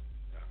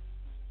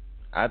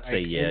 I'd say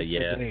yeah.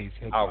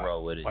 I'll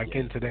roll with it. Like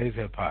in today's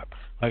hip hop.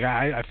 Like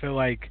I feel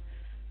like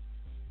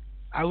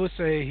I would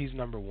say he's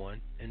number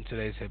one in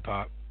today's hip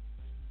hop.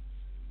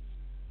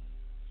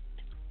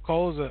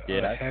 Cole's a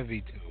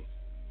heavy two.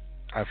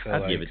 I feel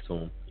I'd give it to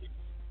him.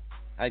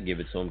 I'd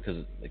give it to him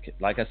because,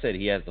 like I said,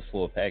 he has the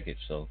full package.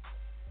 So,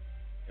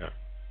 yeah,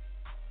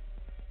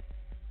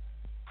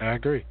 I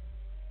agree.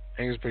 I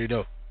think it's pretty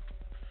dope.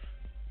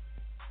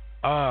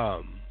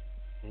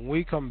 When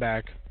we come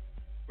back,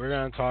 we're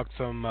gonna talk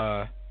some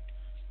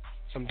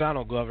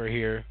Donald Glover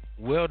here.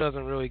 Will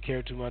doesn't really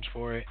care too much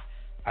for it.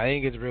 I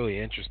think it's really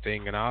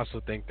interesting, and I also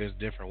think there's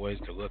different ways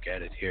to look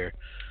at it here.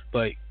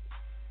 But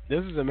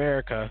This Is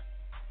America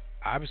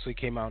obviously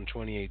came out in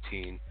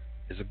 2018.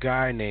 There's a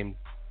guy named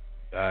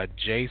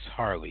Jace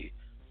Harley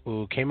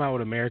who came out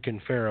with American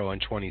Pharaoh in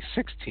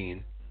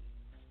 2016.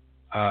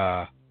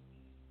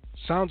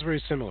 Sounds very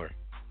similar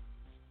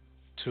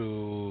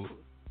to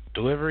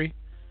delivery,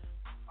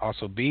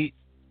 also beat.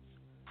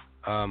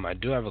 I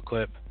do have a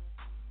clip.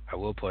 I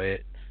will play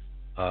it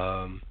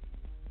after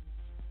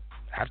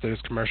this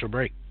commercial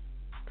break.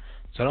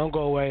 So don't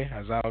go away,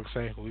 as Alex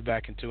say. We'll be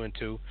back in 2 and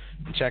 2.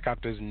 And check out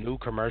this new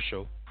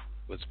commercial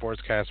with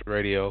Sportscast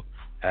Radio,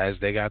 as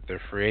they got their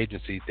free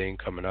agency thing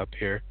coming up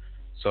here.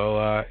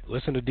 So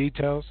listen to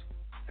details,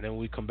 and then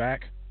when we come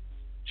back,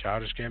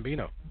 Childish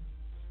Gambino.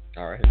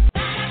 All right.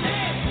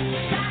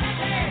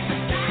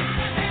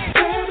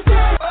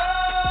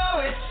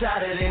 Oh, it's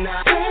Saturday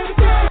night.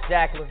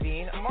 Zach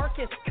LaVine,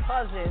 Marcus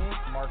Cousins,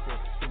 Marcus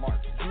Smart,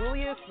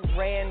 Julius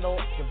Randle,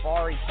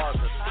 Jabari Parker,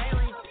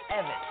 Tyrese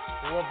Evans,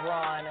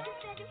 LeBron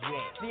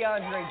James,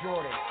 DeAndre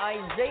Jordan,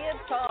 Isaiah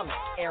Thomas,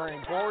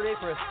 Aaron Gordon,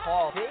 Chris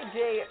Paul,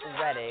 JJ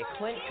Redick,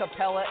 Clint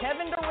Capella,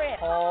 Kevin Durant,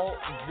 Paul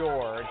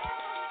George.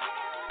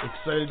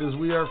 Excited as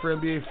we are for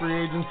NBA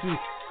free agency?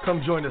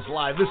 Come join us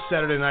live this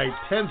Saturday night,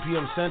 10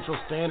 p.m. Central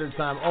Standard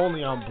Time,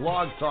 only on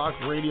Blog Talk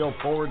Radio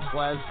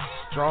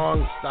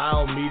 /Strong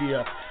Style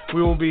Media.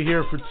 We will be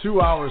here for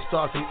 2 hours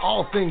talking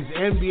all things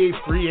NBA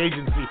free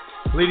agency,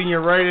 leading you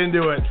right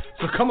into it.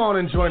 So come on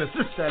and join us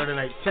this Saturday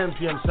night, 10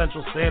 p.m.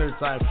 Central Standard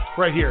Time,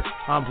 right here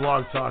on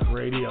Blog Talk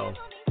Radio.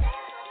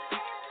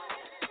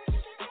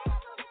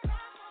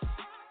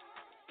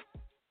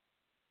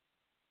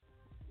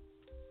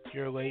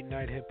 Your late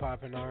night hip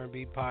hop and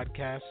R&B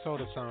podcast,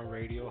 Sota Sound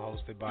Radio,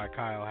 hosted by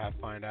Kyle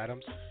Halfpint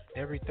Adams,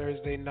 every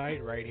Thursday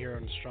night right here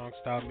on the Strong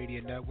Style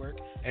Media Network.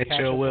 And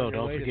Chill Will,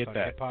 don't forget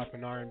that. Hip hop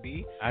and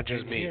R&B. I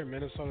just mean here,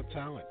 Minnesota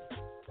Talent,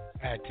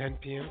 at 10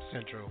 p.m.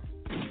 Central.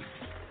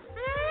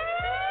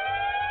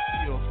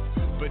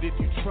 But if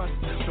you trust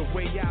the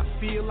way I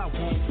feel, I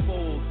won't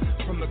fold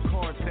from the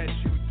cards that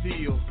you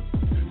deal.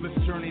 Let's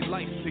journey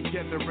life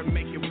together and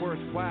make it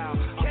worthwhile.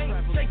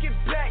 Can't take it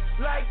back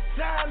like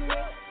time.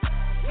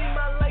 See,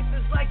 my life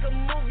is like a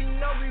movie,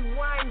 no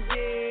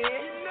rewinding.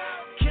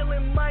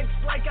 Killing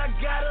mics like I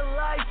got a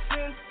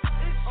license.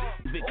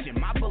 Conviction,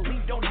 my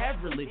belief don't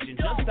have religion,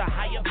 just a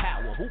higher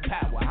power. Who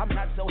power? I'm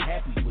not so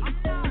happy with it,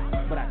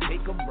 but I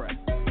take a breath,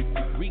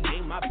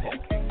 regain my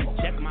pep,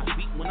 check my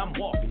feet when I'm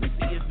walking to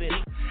see if it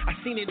ain't. I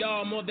seen it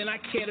all more than I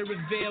care to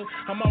reveal.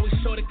 I'm always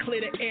sure to clear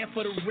the air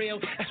for the real.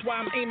 That's why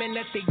I'm aiming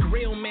at they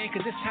grill, man,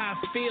 cause it's how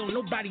I feel.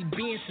 Nobody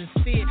being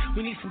sincere.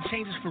 We need some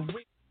changes for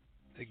real.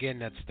 Again,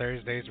 that's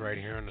Thursdays right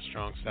here on the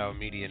Strong Style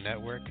Media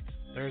Network.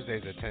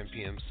 Thursdays at 10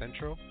 p.m.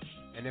 Central.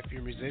 And if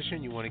you're a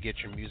musician, you want to get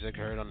your music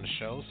heard on the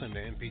show, send the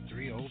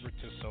MP3 over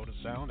to Sota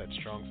Sound at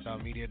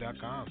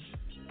strongstylemedia.com.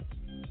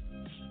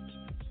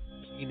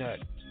 Peanut.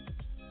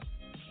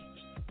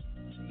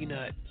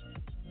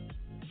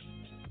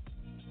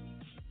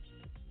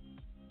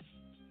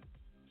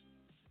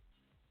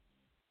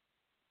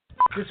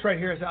 This right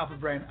here is Alpha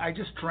Brain. I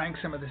just drank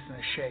some of this in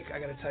a shake. I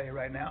got to tell you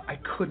right now, I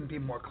couldn't be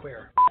more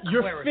clear.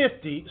 You're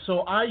 50, so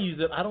I use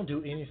it. I don't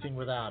do anything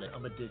without it.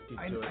 I'm addicted to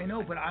it. I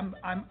know, but I'm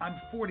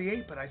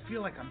 48, but I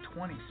feel like I'm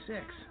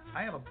 26.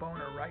 I have a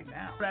boner right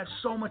now. I have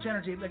so much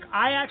energy. Like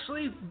and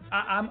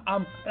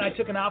I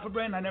took an Alpha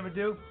Brain. I never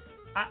do.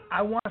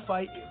 I want to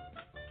fight you.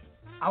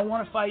 I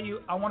want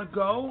to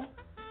go,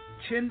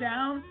 chin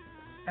down,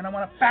 and I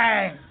want to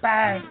bang,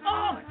 bang.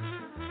 Oh.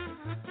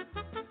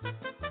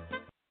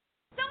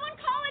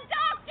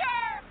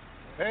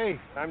 Hey,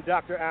 I'm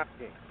Dr.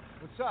 Apke.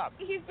 What's up?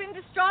 He's been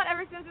distraught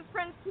ever since his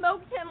friend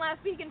smoked him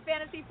last week in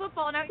fantasy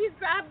football. Now he's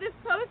grabbed this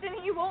post and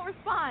he won't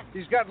respond.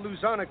 He's got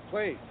Luzonic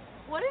plague.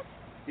 What is?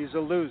 He's a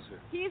loser.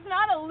 He's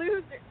not a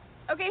loser.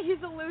 Okay,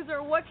 he's a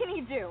loser. What can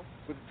he do?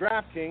 With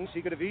DraftKings,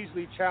 he could have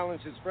easily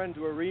challenged his friend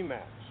to a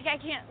rematch. I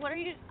can't. What are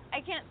you? I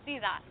can't see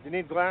that. You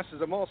need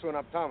glasses. I'm also an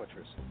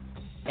optometrist.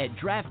 At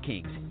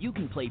DraftKings, you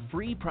can play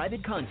free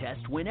private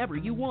contests whenever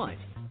you want.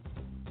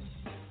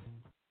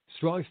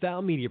 Strong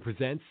Style Media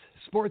presents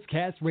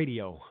Sportscast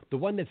Radio, the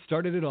one that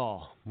started it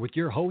all, with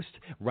your host,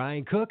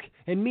 Ryan Cook,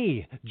 and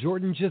me,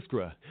 Jordan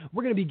Jiskra.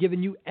 We're going to be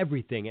giving you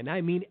everything, and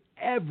I mean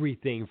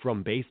everything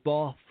from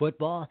baseball,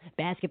 football,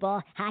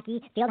 basketball,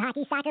 hockey, field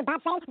hockey, soccer,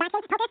 bobsledding, boxing,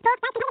 poker,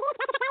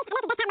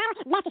 sports,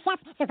 MasterChef,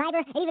 Survivor,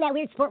 and even that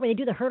weird sport where they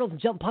do the hurdles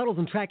and jump puddles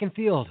in track and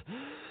field.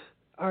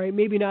 All right,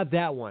 maybe not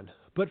that one,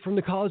 But from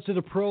the college to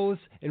the pros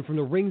and from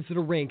the rings to the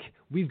rink,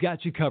 we've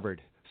got you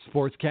covered.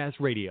 Sportscast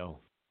Radio.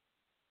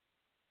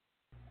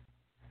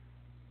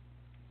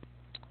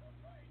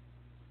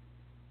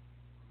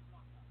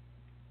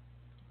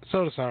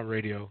 Sota Sound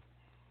Radio.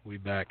 We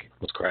back.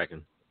 What's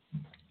cracking?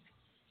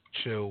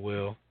 Chill,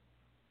 Will.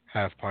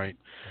 Half pint.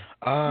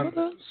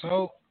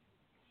 So,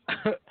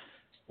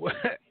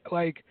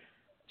 like,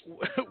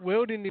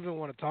 Will didn't even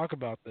want to talk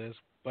about this,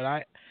 but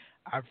I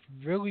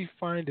really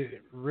find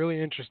it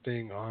really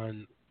interesting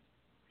on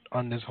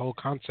this whole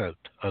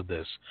concept of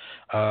this,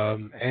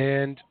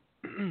 and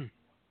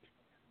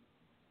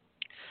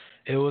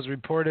it was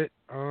reported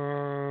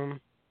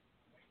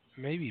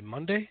maybe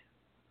Monday,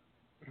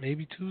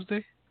 maybe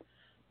Tuesday.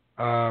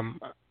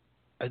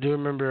 I do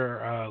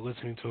remember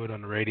listening to it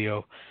on the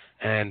radio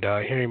and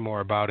hearing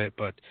more about it,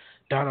 but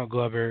Donald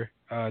Glover,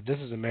 This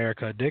Is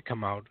America, did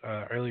come out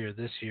earlier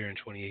this year in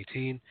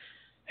 2018,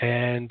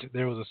 and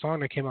there was a song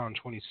that came out in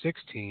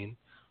 2016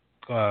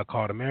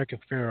 called American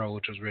Pharaoh,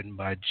 which was written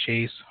by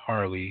Chase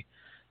Harley.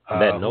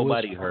 That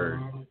nobody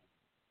heard.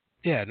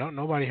 Yeah,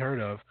 nobody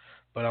heard of,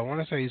 but I want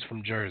to say he's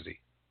from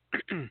Jersey.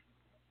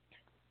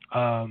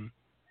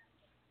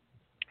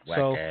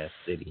 Whack-ass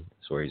city.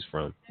 That's where he's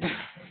from.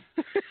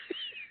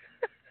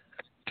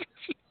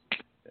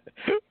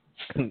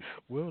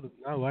 Will does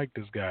not like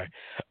this guy.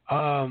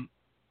 I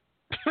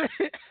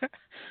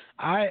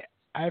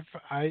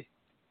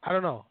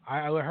don't know.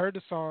 I heard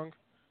the song.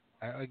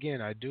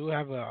 Again, I do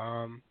have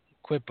a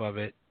clip of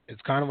it.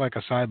 It's kind of like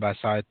a side by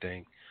side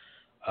thing.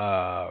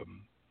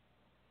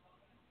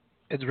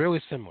 It's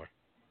really similar.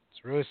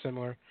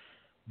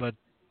 But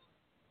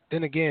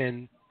then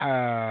again,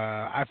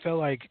 I feel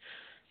like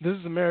This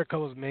Is America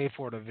was made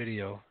for the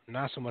video,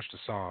 not so much the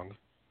song,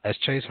 as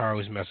Chase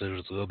Harley's message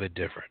was a little bit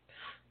different.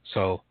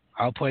 So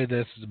I'll play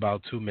this. It's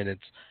about 2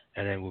 minutes,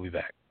 and then we'll be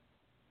back.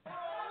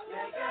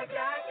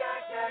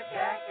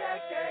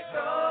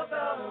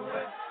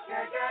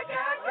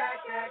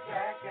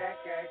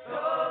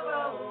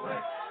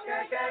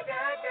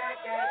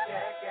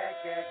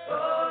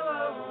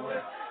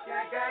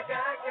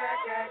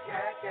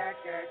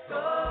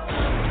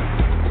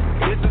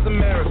 This is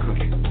America.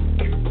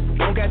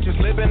 Don't catch you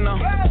slipping now.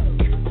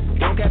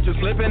 Don't catch you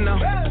slipping now.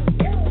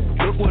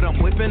 Look what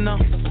I'm whipping now.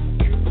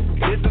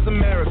 This is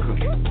America.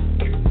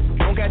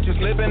 Don't catch you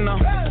slipping now.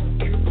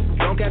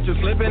 Don't catch you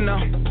slipping now.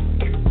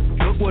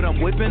 Look what I'm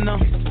whipping now.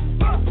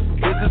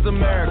 This is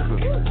America.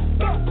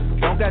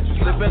 Don't catch you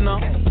slipping now.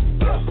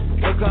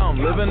 Look how I'm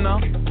living now.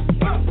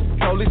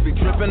 Police be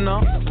tripping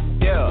now.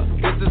 Yeah,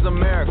 this is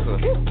America.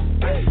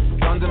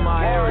 Guns in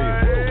my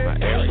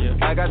area.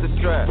 I got the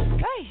strap.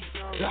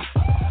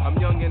 I'm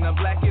young and I'm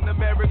black in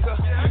America.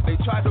 They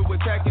try to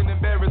attack and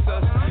embarrass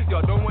us.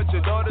 Y'all don't want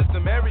your daughters to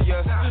marry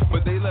us,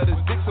 but they let us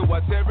dick, so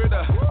I tear it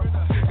up.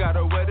 Got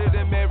her wetter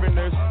than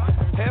mariners.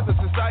 Half of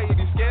society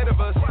scared of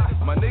us.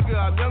 My nigga,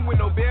 I'm young with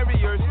no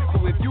barriers.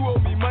 So if you owe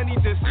me money,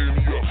 just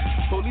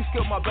police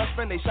killed my best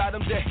friend, they shot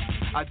him dead.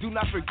 I do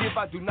not forgive,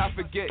 I do not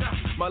forget.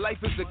 My life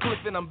is a cliff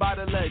and I'm by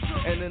the ledge.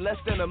 And in less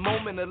than a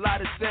moment, a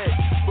lot is said.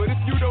 But if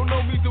you don't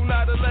know me, do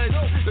not allege.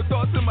 The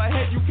thoughts in my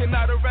head, you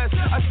cannot arrest.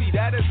 I see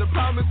that as a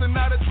promise and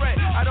not a threat.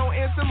 I don't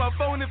answer my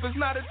phone if it's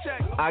not a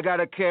check. I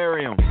gotta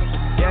carry him.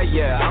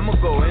 Yeah, I'ma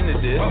go into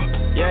this.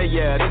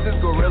 Yeah, this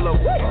is gorilla.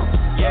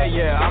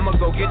 Yeah, I'ma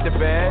go get the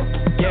bag.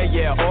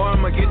 Yeah, or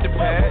I'ma get the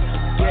pad.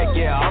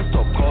 Yeah, I'm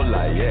so cold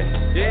like, yeah.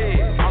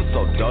 I'm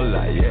so dull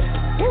like,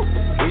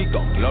 yeah. We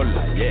gon' blow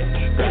like,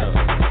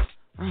 yeah.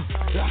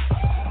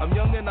 I'm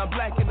young and I'm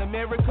black in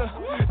America.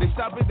 They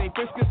stop it, they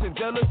frisk us and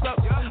jealous up.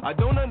 I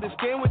don't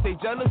understand what they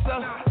jealous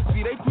of.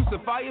 See, they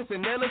crucify us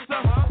and nail us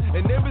up.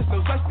 And there is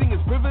no such thing as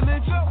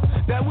privilege.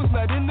 That was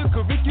not in the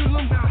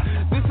curriculum.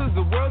 This is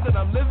the world that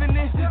I'm living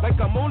in. Like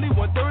I'm only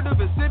 1/3 of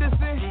a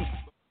citizen.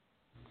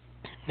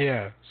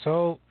 Yeah,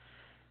 so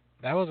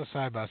that was a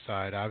side by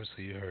side.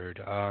 Obviously, you heard.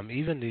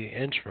 Even the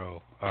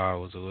intro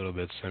was a little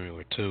bit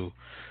similar too.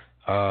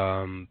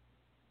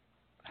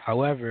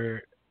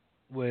 However,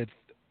 with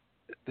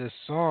this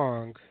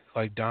song,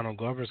 like Donald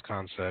Glover's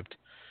concept,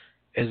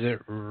 is it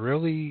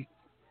really,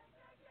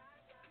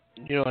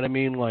 you know what I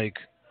mean? Like,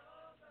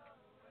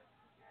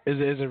 is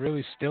it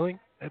really stealing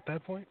at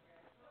that point?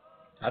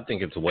 I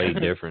think it's way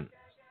different.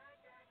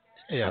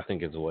 Yeah. I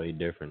think it's way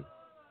different.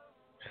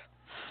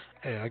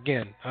 Yeah,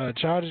 again,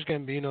 Childish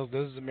Gambino's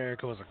This Is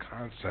America was a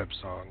concept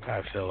song,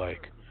 I feel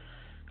like.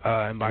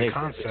 And by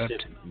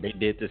concept... They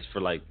did this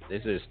for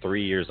this is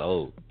 3 years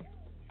old.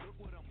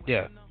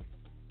 Yeah.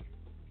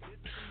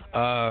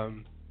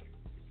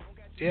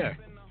 Yeah.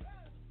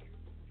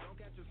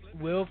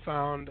 Will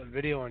found a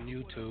video on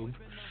YouTube.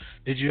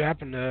 Did you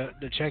happen to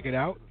check it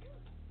out?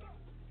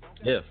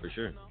 Yeah, for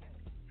sure.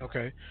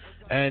 Okay.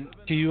 And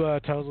can you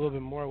tell us a little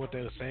bit more what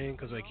they were saying?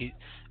 Because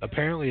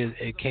apparently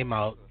it came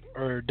out,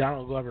 or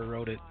Donald Glover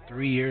wrote it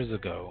 3 years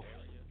ago,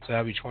 so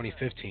that'd be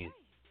 2015.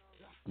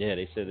 Yeah,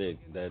 they said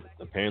that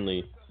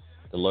apparently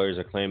the lawyers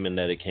are claiming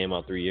that it came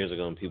out 3 years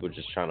ago and people are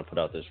just trying to put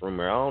out this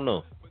rumor. I don't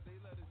know.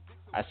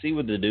 I see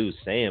what the dude's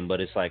saying,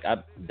 but it's like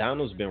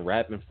Donald's been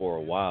rapping for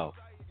a while.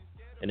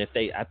 And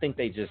I think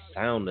they just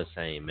sound the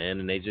same, man,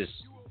 and they just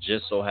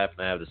so happen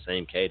to have the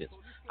same cadence.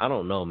 I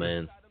don't know,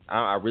 man.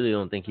 I really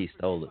don't think he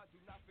stole it.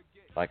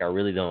 Like, I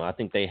really don't. I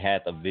think they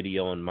had the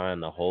video in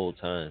mind the whole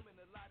time.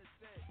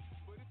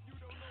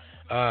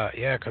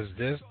 Yeah, because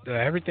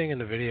everything in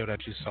the video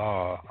that you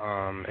saw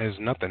is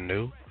nothing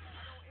new.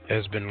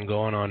 It's been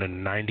going on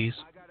in the 90s,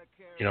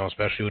 you know,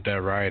 especially with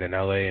that riot in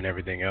LA and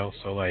everything else.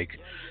 So, like,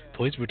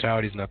 police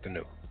brutality is nothing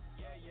new.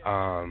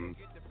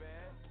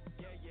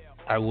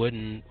 I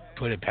wouldn't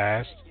put it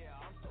past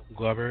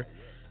Glover.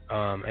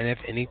 And if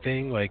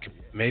anything, like,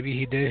 maybe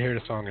he did hear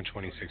the song in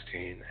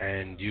 2016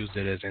 and used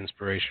it as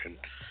inspiration.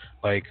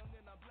 Like,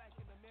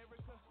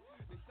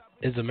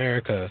 it's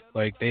America.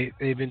 Like,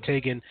 they've been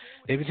taking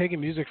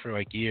music for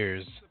like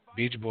years.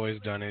 Beach Boys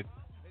done it.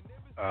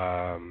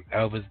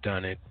 Elvis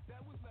done it.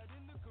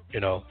 You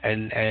know,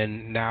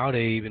 and now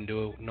they even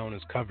do it known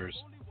as covers,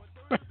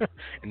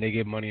 and they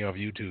get money off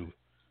YouTube.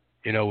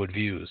 You know, with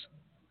views.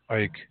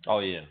 Like, oh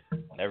yeah,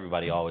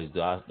 everybody always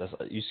do.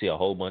 You see a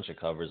whole bunch of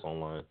covers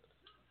online.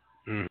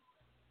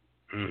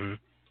 Mm-hmm.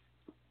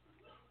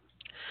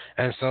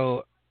 And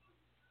so,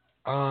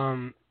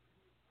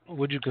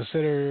 would you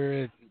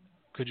consider it?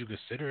 Could you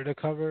consider it a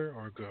cover,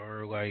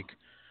 or like,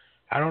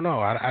 I don't know.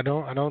 I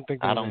don't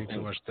think there's any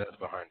too much depth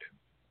behind it.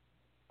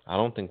 I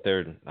don't think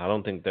they're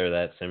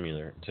that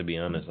similar, to be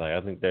honest. Like,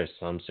 I think there's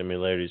some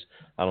similarities.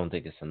 I don't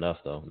think it's enough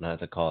though, not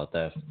to call it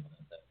theft.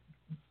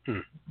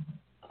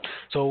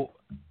 So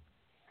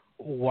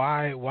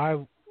why?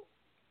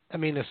 I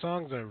mean, the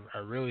songs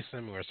are really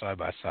similar side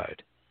by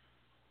side.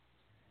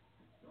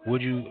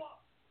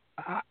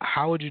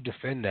 How would you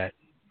defend that,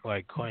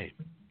 like, claim?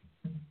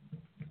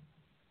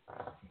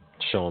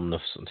 Show them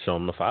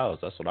the files.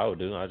 That's what I would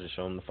do. I just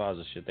show them the files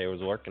of shit they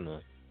was working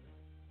on.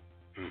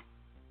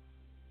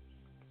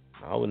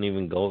 I wouldn't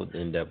even go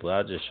in depth, but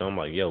I just show them,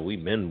 like, yo,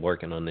 we've been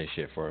working on this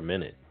shit for a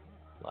minute.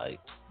 Like,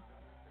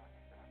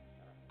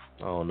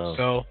 I don't know.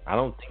 So I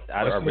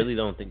really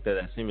don't think that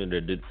that's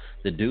similar.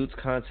 The dude's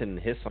content in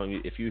his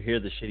song, if you hear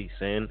the shit he's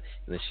saying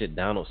and the shit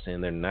Donald's saying,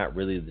 they're not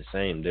really the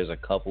same. There's a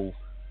couple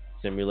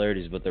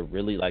similarities, but they're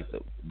really like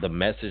the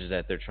message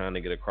that they're trying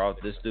to get across.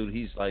 This dude,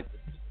 he's like,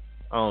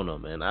 I don't know,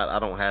 man. I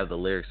don't have the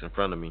lyrics in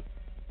front of me,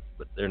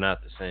 but they're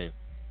not the same.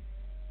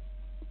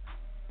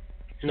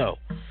 No.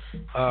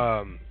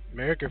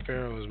 American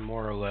Pharaoh is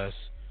more or less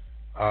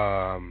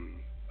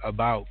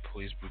about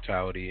police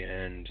brutality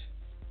and,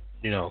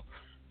 you know,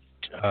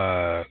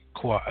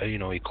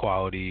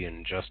 equality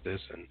and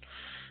justice, and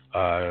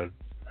I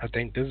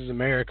think This Is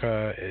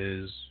America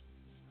is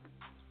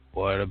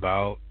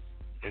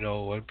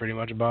pretty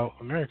much about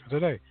America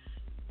today,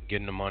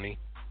 getting the money.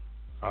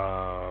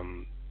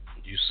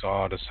 You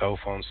saw the cell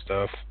phone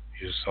stuff.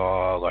 You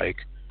saw, like,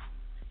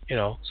 you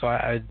know. So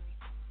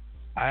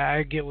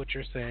I get what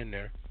you're saying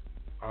there.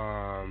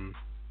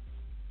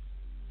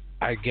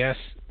 I guess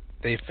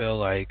they feel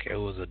like it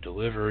was a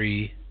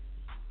delivery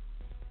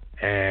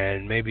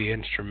and maybe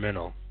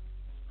instrumental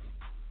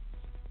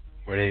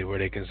where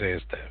they can say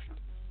it's theft.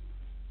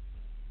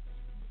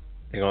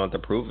 They're gonna have to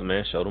prove it,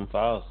 man. Show them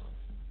files.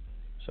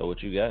 Show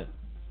what you got.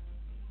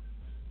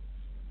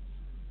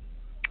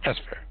 That's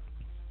fair.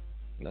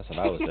 That's what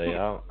I would say.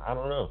 I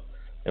don't know.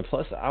 And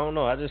plus, I don't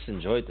know. I just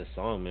enjoyed the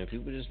song, man.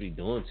 People just be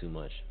doing too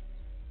much.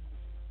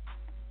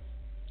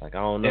 Like, I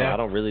don't know. Yeah. I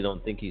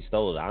don't think he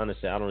stole it.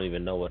 Honestly, I don't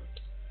even know what.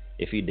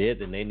 If he did,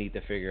 then they need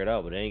to figure it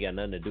out. But it ain't got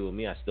nothing to do with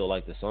me. I still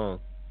like the song.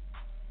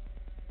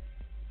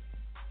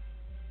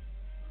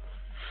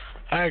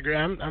 I agree.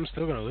 I'm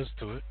still gonna listen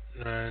to it,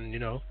 and, you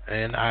know,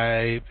 and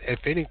if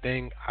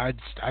anything, I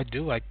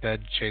do like that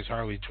Chase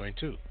Harley joint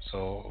too.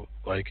 So,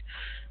 like,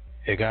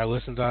 it got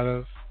listens out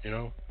of, you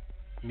know,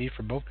 me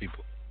for both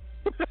people.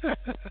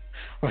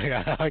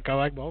 I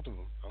like both of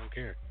them. I don't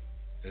care.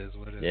 It is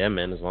what it is. Yeah,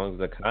 man. As long as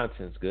the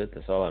content's good,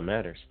 that's all that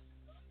matters.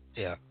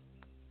 Yeah.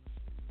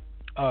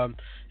 And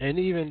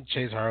even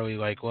Chase Harley,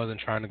 like,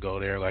 wasn't trying to go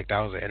there. Like, that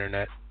was the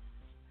internet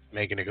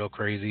making it go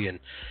crazy, and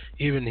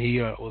even he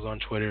was on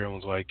Twitter and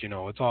was like, you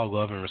know, it's all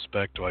love and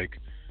respect. Like,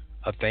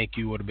 a thank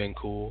you would have been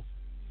cool.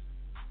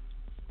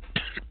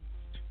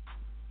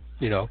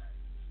 You know,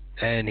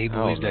 and he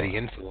believes that he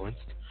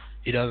influenced.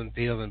 He doesn't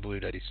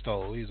believe that he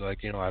stole. He's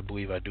like, you know, I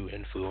believe I do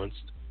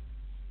influenced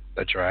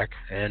the track,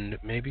 and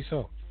maybe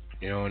so.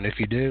 You know, and if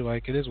he did,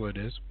 like, it is what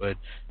it is. But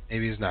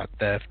maybe it's not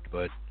theft,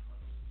 but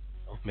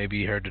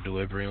maybe he heard the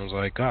delivery and was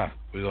like,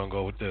 we're gonna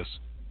go with this.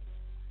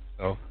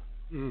 So,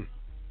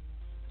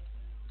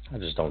 I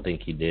just don't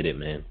think he did it,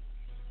 man.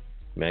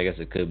 I mean, I guess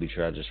it could be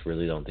true. I just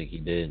really don't think he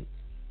did.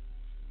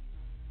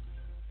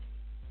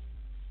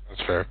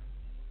 That's fair.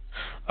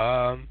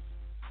 Let's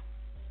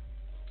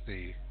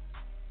see.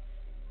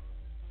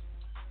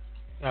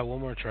 Got one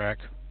more track.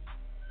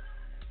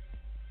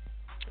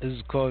 This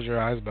is Close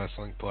Your Eyes by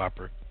Slink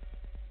Proper.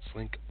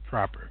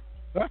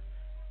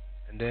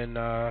 And then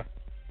we're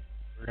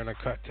going to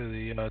cut to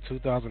the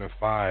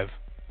 2005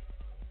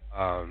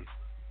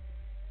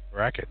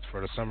 brackets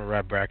for the summer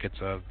rap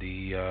brackets of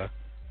the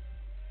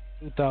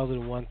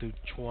 2001 through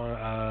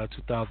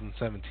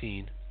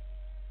 2017.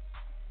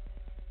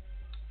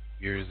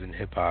 years in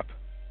hip hop,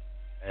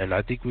 and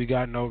I think we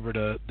gotten over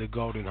the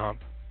golden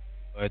hump.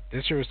 But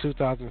this year was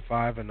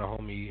 2005, and the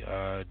homie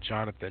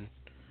Jonathan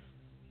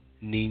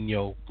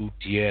Nino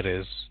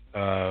Gutierrez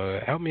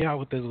helped me out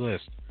with this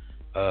list.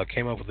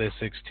 Came up with this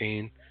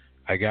 16.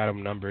 I got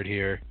them numbered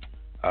here.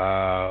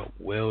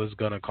 Will is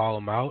gonna call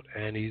them out,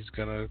 and he's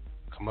gonna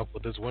come up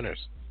with his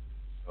winners.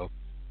 So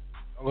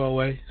don't go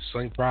away.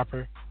 Sling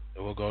proper,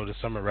 and we'll go to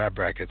summer rap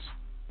brackets.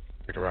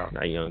 Stick around.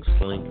 Not young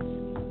Sling.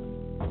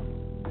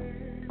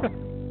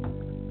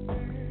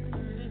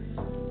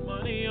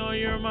 Money on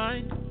your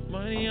mind,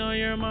 money on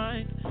your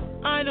mind.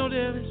 I know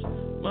there is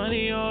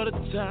money all the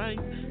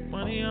time.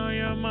 Money on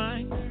your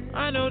mind.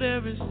 I know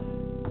there is.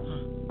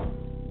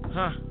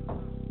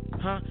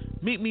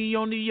 Meet me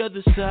on the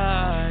other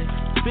side.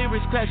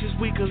 Spirits clashes,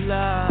 we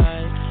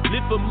collide.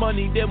 Live for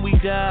money, then we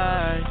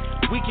die.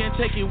 We can't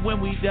take it when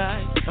we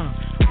die.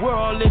 We're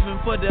all living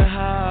for the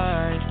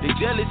high. They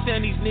jealous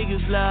and these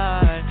niggas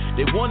lie.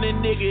 They want a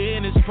nigga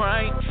in his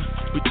prime.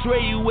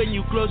 Betray you when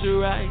you close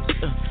your eyes.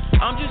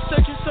 I'm just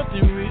searching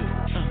something real.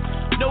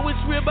 Know it's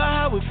real by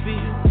how it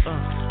feels.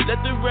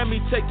 Let the Remy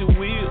take the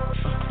wheel.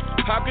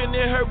 How can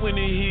it hurt when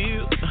it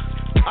heals?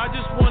 I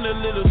just want a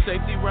little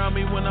safety around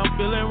me when I'm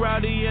feeling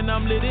rowdy and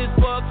I'm lit as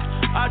fuck.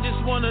 I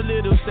just want a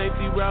little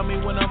safety around me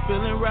when I'm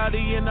feeling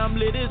rowdy and I'm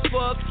lit as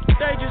fuck.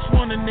 They just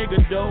want a nigga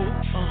dope.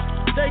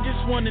 They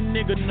just want a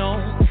nigga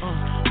known.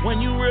 When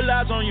you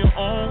realize on your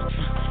own,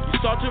 you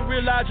start to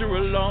realize you're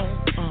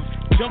alone.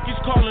 Junkies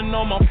calling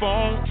on my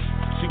phone.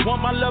 She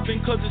want my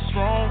loving cause it's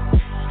strong.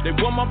 They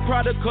want my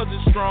product cause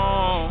it's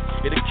strong.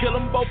 It'll kill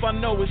them both, I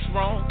know it's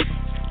wrong.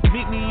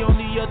 Meet me on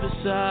the other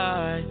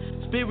side.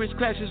 Spirits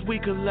clashes, we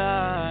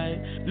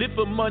collide. Live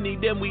for money,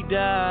 then we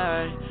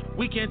die.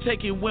 We can't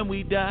take it when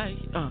we die.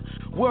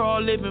 We're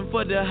all living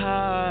for the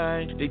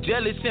high. They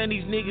jealous and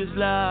these niggas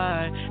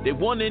lie. They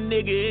want a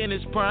nigga in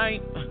his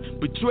prime.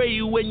 Betray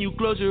you when you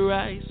close your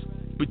eyes.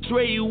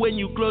 Betray you when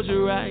you close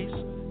your eyes.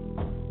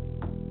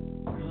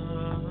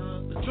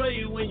 Betray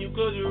you when you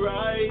close your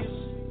eyes.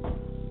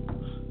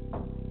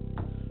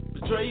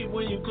 Betray you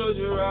when you close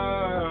your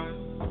eyes.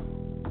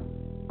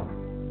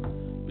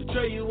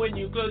 Betray you when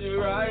you close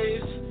your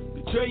eyes.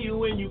 Betray you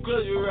when you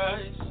close your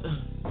eyes.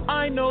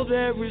 I know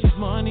there is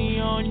money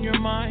on your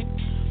mind.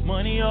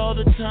 Money all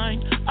the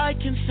time. I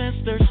can sense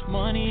there's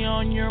money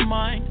on your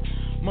mind.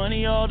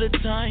 Money all the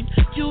time.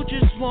 You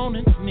just want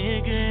a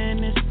nigga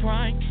in his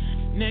prime.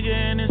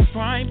 Nigga in his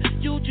prime.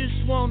 You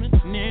just want a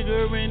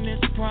nigga in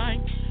his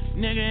prime.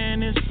 Nigga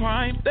in his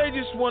prime. They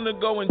just wanna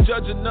go and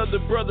judge another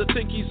brother.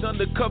 Think he's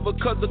undercover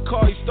cause the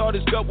car he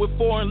started gut with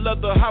foreign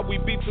leather. How we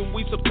beat them,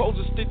 we supposed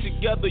to stick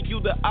together.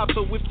 You the op,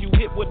 so if you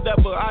hit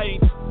whatever, I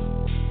ain't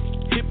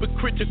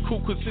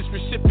hypocritical cause it's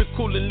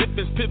reciprocal and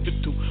living's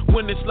pivotal.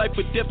 When it's life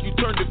or death, you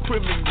turn to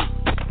criminal.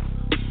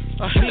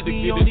 I had to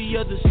get on the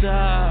other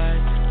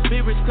side.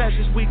 Spirits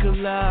clashes, we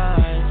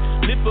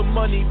collide. Live for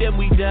money, then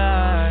we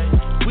die.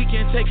 We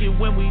can't take it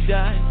when we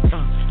die.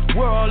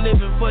 We're all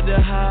living for the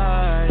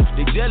high.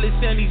 They jealous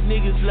and these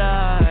niggas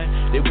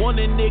lie. They want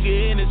a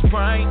nigga in his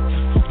prime.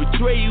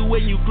 Betray you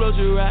when you close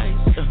your eyes.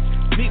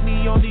 Meet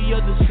me on the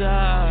other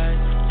side.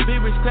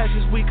 Spirits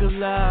clashes, we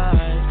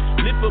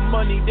collide. Live for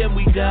money, then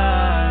we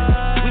die.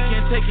 We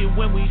can't take it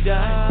when we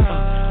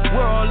die.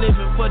 We're all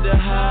living for the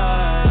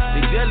high.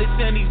 They jealous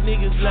and these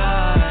niggas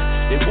lie.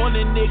 They want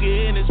a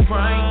nigga in his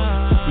prime.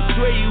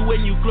 Betray you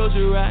when you close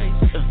your eyes.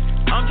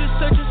 I'm just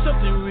searching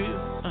something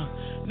real.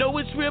 Know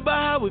it's real by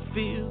how it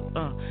feel.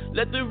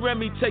 Let the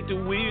Remy take the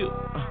wheel.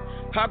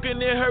 How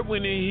can it hurt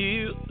when it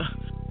heals?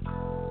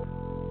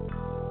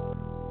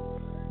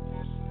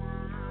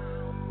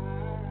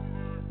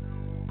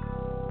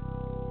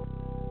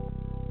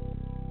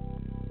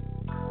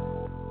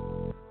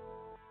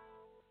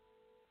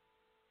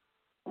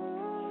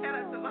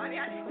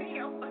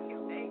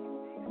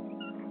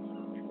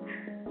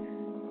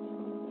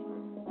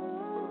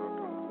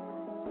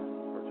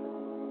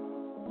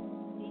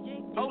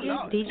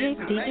 DJ. I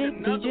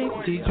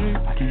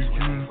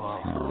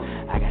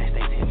gotta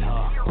stay 10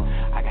 tall.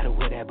 I gotta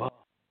wear that ball.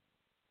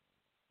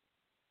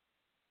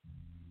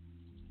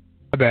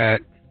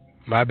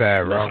 My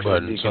bad. Wrong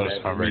button. So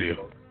it's on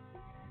radio.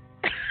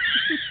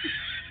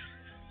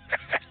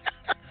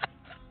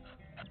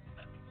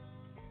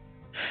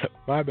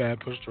 My bad.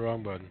 Pushed the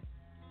wrong button.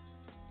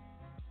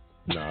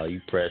 No,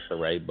 you pressed the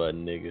right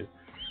button, nigga.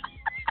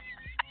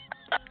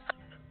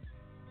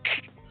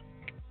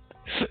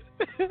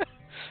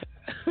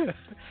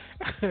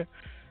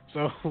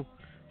 So,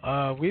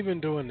 we've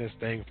been doing this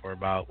thing for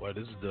about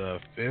this is the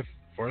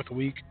fourth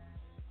week,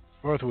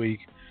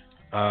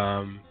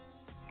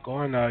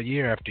 going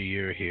year after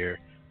year here,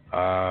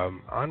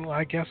 on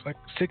I guess like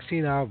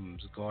 16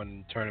 albums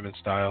going tournament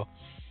style,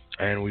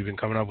 and we've been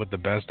coming up with the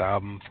best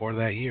album for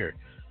that year.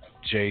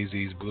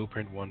 Jay-Z's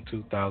Blueprint won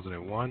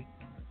 2001,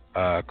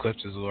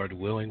 Clips' Lord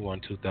Willing won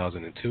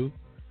 2002,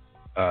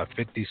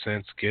 50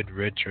 Cent's Get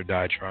Rich or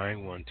Die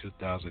Trying won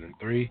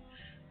 2003.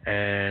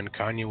 And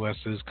Kanye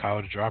West's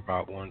College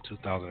Dropout won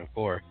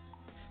 2004.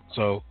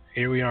 So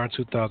here we are in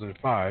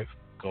 2005.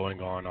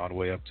 going on all the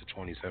way up to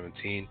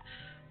 2017.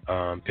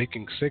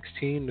 Picking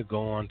 16 to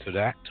go on to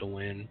that to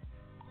win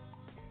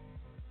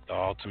the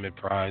ultimate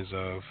prize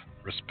of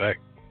respect,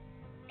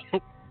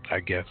 I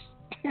guess.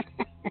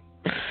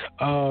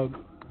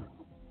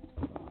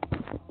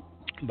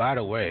 By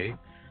the way,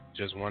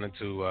 just wanted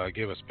to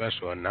give a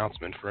special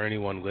announcement for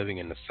anyone living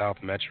in the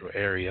South Metro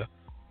area,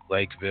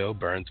 Lakeville,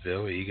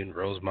 Burnsville, Eagan,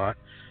 Rosemont,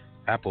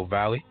 Apple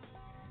Valley.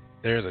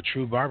 There's a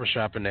true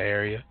barbershop in the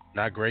area,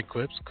 not great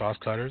clips, cost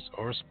cutters,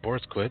 or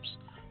sports clips.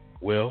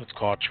 It's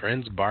called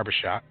Trends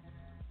Barbershop.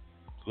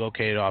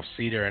 Located off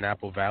Cedar and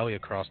Apple Valley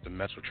across the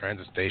Metro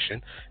Transit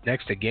Station,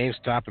 next to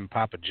GameStop and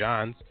Papa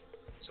John's.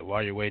 So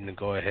while you're waiting to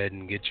go ahead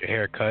and get your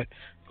hair cut,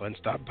 go ahead and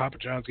stop at Papa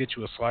John's, get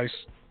you a slice,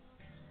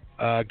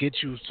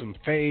 get you some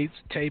fades,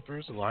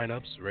 tapers,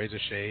 lineups, razor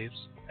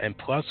shaves, and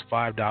plus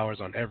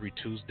 $5 on every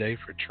Tuesday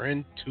for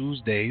Trend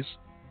Tuesdays.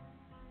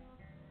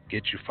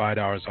 Get you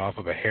 $5 off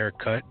of a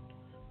haircut.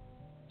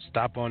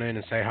 Stop on in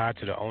and say hi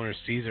to the owners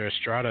Cesar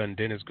Estrada and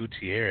Dennis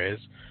Gutierrez.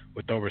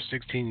 With over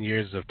 16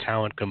 years of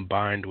talent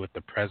combined with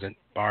the present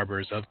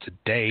barbers of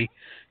today,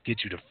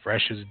 get you the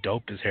freshest,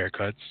 dopest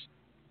haircuts.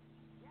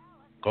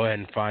 Go ahead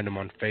and find them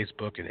on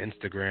Facebook and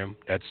Instagram.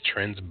 That's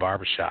Trends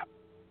Barbershop.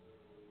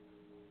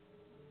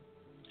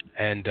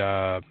 And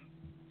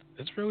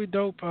it's really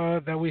dope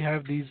that we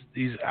have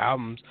these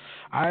albums.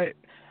 I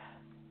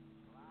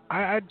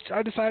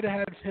decided to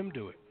have him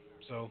do it,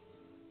 so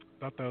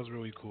thought that was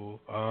really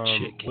cool.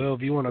 Will,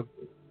 if you want to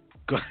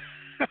go.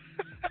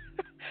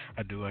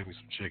 I do like me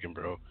some chicken,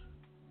 bro.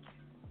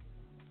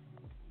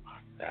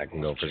 I can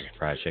go for some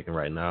fried chicken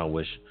right now. I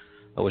wish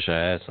I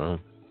had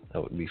some.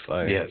 That would be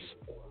fire.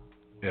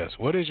 Yes.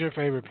 What is your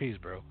favorite piece,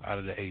 bro, out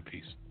of the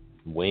 8-piece?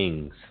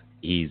 Wings.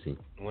 Easy.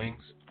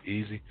 Wings?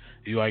 Easy.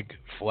 You like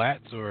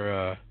flats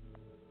or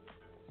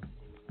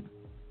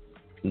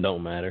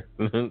Don't matter.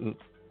 Don't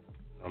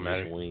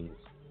matter. Just wings.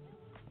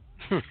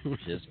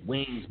 Just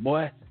wings,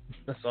 boy.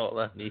 That's all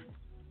I need.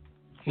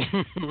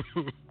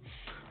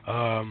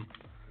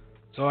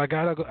 So I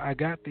got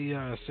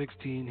the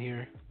 16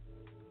 here.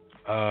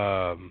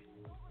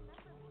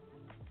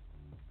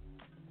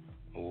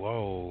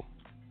 Whoa.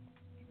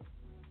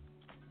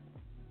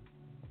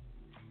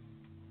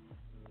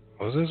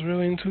 Was this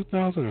really in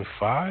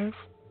 2005?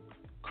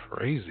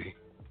 Crazy.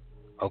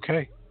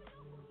 Okay.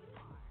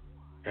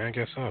 I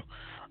guess so.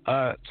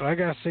 So I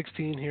got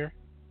 16 here.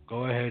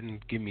 Go ahead and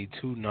give me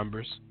two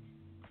numbers.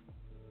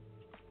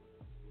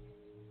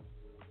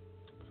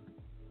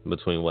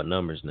 Between what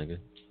numbers, nigga?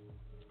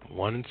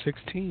 1 and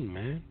 16,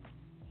 man.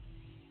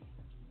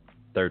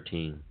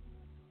 13.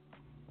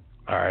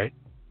 All right.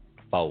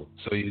 4.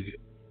 So you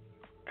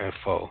and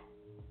 4.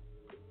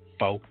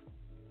 4.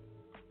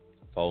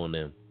 4 and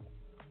them.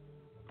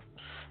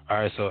 All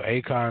right. So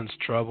Akon's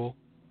Trouble,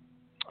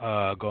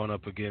 going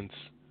up against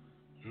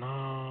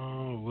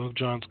Lil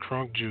Jon's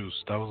Crunk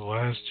Juice. That was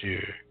last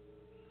year.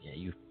 Yeah,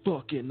 you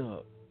fucking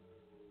up.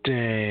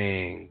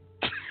 Dang.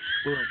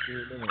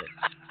 Fucking up.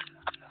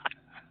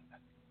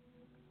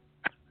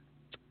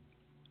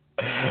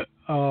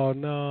 Oh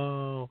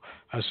no!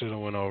 I should have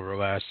went over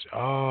last.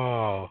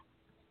 Oh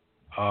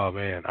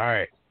man! All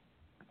right.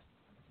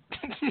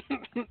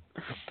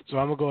 So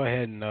I'm gonna go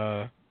ahead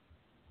and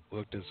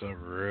look this up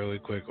really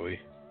quickly.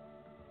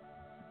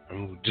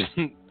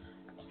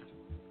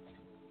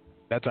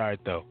 That's all right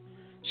though.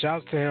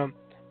 Shouts to him.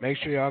 Make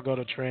sure y'all go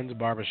to Trends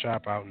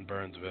Barbershop out in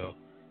Burnsville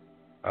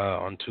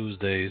on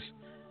Tuesdays.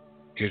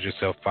 Get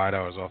yourself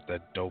 $5 off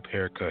that dope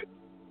haircut.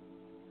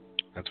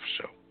 That's for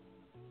sure.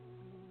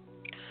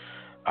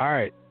 All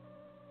right,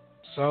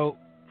 so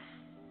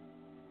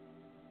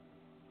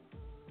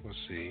let's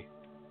see.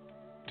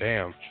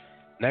 Damn,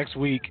 next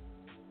week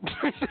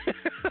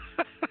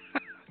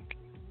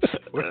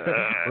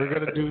we're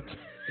gonna do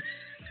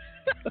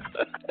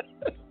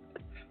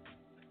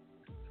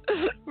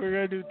we're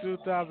gonna do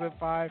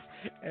 2005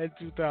 and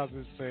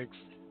 2006.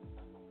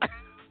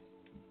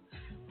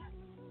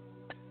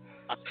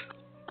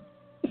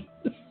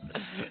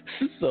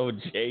 So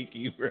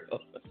janky, bro.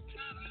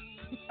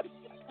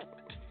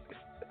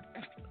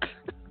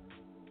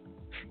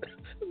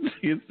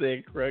 You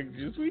said Crunk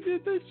Juice. We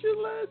did that shit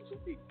last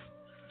week.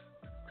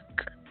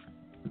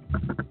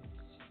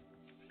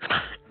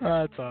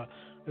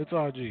 It's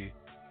all G.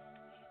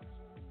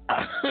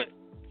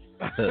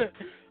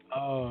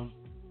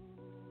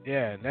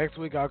 Yeah, next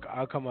week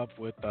I'll come up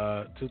with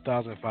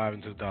 2005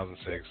 and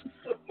 2006.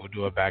 We'll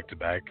do a back to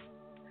back.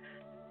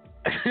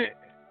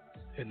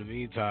 In the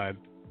meantime,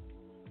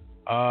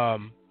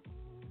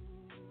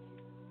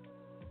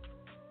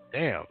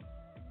 damn.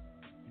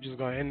 Just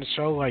gonna end the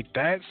show like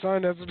that,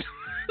 son? That's just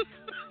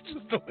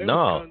the way we're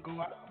gonna go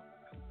out.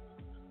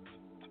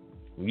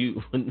 We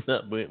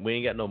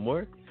ain't got no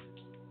more?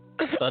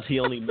 I thought he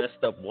only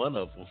messed up one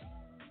of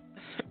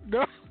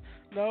them.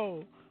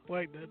 No.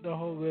 Like the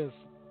whole list.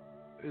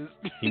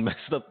 He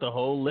messed up the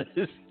whole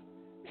list?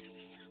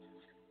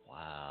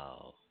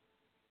 Wow.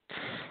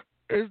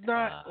 It's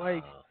not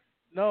like,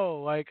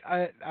 no, like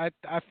I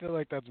feel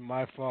like that's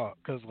my fault,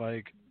 because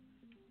like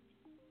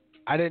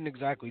I didn't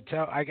exactly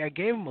tell. I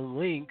gave him a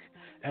link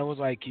and was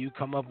like, "You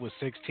come up with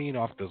 16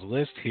 off this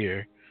list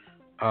here."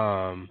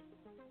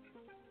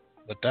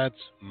 But that's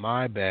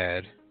my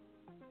bad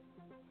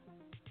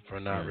for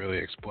not really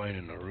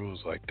explaining the rules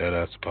like that,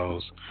 I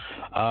suppose.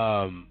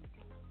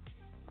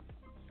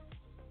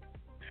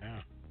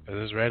 Yeah,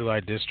 this is red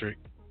light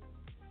district,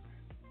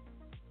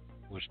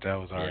 which that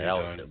was already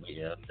done.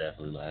 Yeah,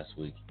 definitely last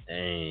week.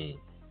 Dang,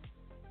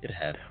 it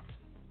happened.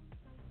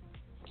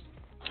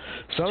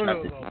 Some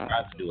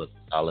tried to do a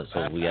solid,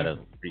 so we gotta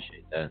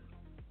appreciate that.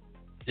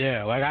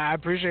 Yeah, like I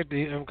appreciate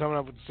him coming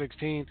up with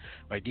 16.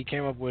 Like he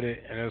came up with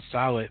it and it was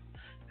solid,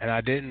 and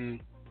I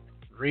didn't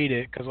read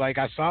it because like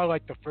I saw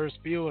like the first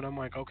few and I'm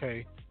like,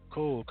 okay,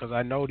 cool, because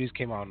I know these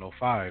came out in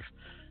 05,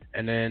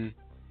 and then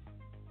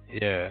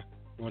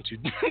once you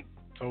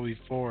told me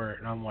 4,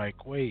 and I'm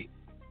like, wait,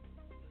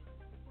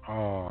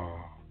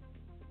 oh,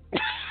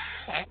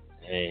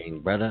 dang,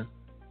 brother,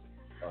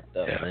 fucked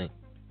up, man.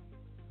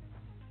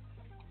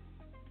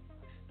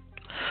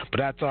 But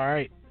that's all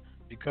right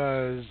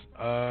because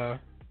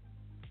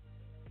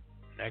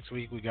next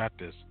week we got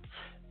this.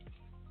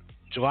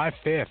 July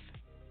 5th,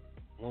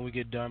 when we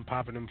get done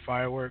popping them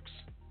fireworks,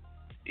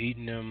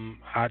 eating them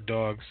hot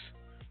dogs,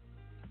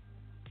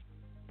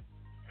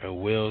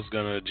 and Will's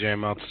gonna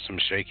jam out to some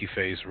Shaky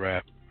Face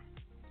rap.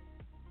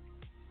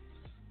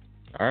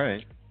 All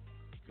right,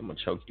 I'm gonna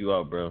choke you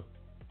out, bro.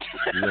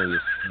 You know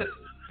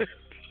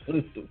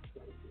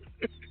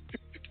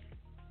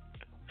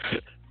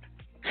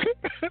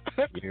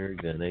you're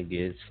gonna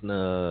get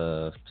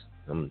snuffed.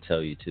 I'm gonna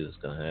tell you too. It's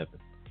gonna happen.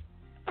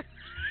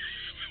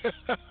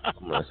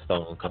 I'm gonna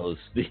Stone Cold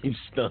Steve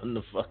stun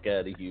the fuck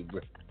out of you,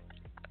 bro.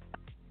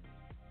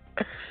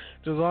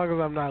 Just as long as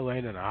I'm not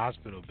laying in a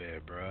hospital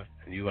bed, bro,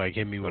 and you like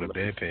hit me with a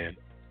bedpan.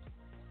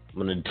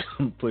 I'm gonna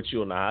put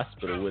you in the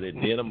hospital with it.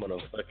 Then I'm gonna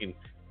fucking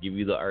give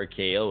you the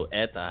RKO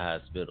at the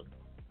hospital.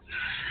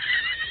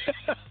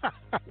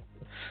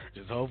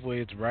 Just hopefully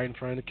it's right in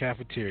front of the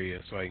cafeteria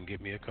so I can get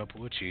me a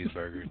couple of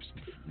cheeseburgers.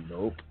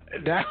 Nope.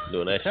 I'm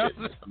doing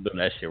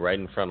that shit right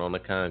in front on the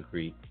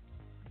concrete.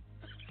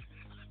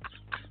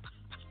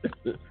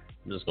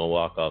 I'm just gonna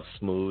walk off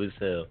smooth as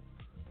hell.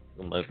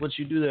 I'm like, what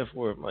you do that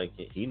for? I'm like,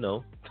 he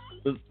know.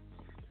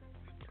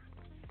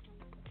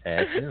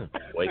 Ask him.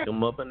 Wake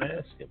him up and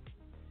ask him.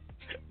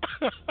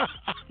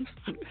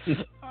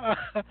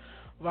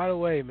 By the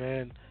way,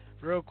 man,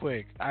 real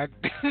quick, I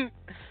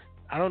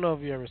don't know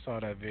if you ever saw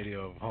that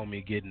video of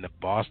homie getting the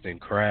Boston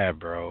Crab,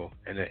 bro,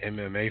 in an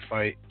MMA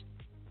fight.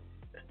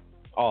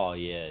 Oh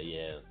yeah.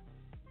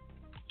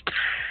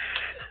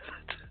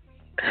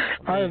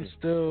 I am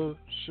still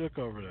shook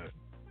over that.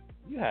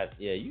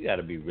 You got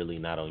to be really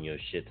not on your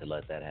shit to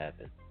let that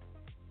happen.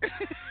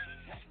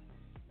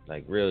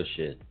 Like real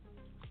shit.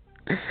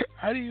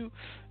 How do you?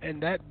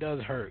 And that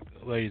does hurt,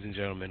 ladies and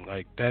gentlemen.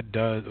 Like that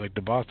does, like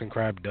the Boston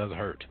Crab does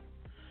hurt.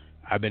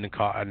 I've been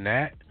caught in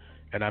that,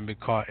 and I've been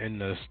caught in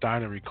the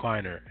Steiner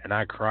recliner, and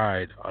I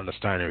cried on the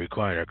Steiner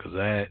recliner because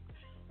that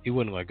he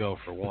wouldn't let go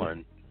for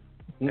one,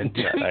 and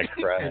I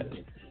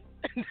cried,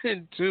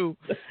 and two,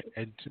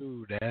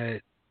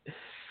 that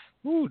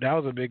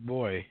was a big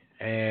boy,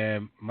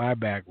 and my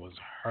back was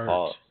hurt.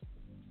 Oh.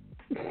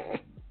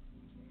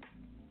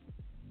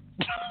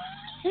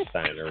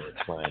 Steiner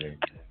recliner.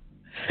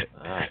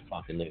 I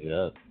fucking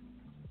nigga up.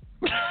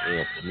 You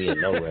don't put me in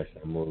no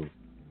wrestling move.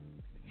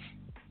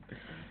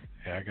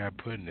 Yeah, I got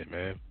put in it,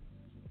 man.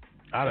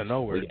 Out of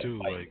nowhere too.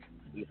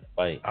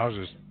 Fight. I was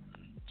just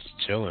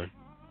chilling.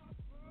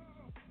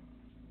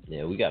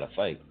 Yeah, we gotta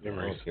fight. I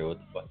don't care what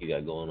the fuck you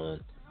got going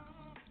on.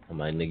 I'm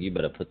like, nigga, you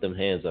better put them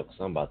hands up, 'cause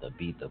I'm about to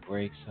beat the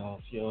brakes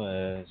off your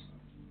ass.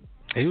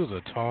 He was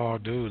a tall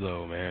dude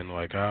though, man.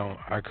 Like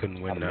I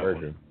couldn't win that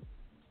one.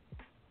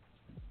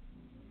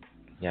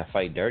 Yeah, I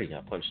fight dirty.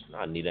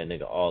 I need that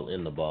nigga all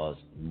in the balls.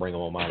 Bring him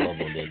on my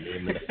level and then hit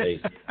him in the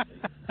face.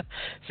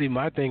 See,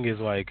 my thing is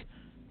like,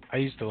 I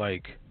used to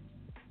like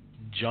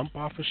jump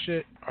off of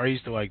shit, or I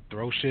used to like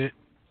throw shit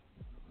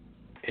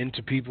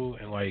into people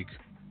and like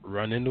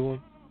run into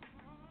them.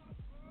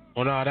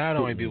 Well, no, that'd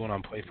only be when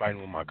I'm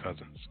fighting with my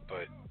cousins,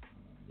 but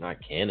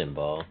not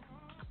cannonball.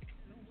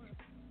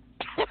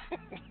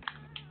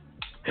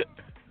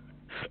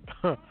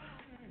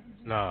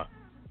 Nah.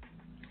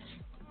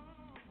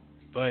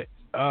 But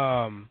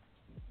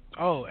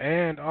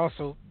and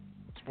also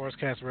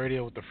Sportscast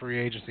Radio with the free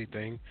agency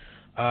thing.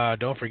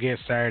 Don't forget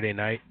Saturday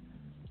night.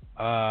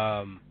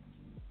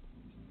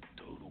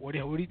 What do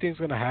you think is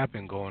gonna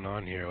happen going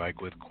on here,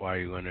 like with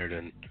Kawhi Leonard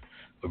and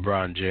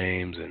LeBron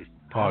James and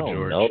Paul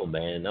George? I don't know,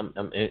 man.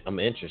 I'm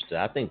interested.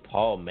 I think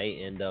Paul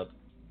may end up.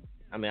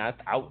 I mean, if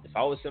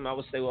I was him, I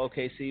would stay with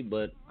OKC,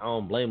 but I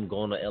don't blame him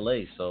going to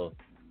LA. So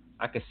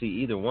I could see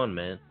either one,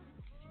 man.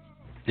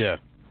 Yeah.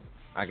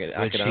 I could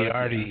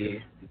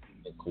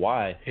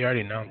Kawhi. He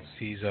already announced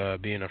he's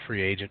being a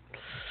free agent.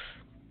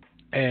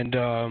 And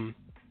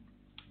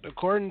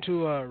according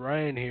to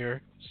Ryan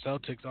here,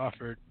 Celtics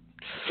offered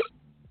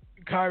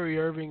Kyrie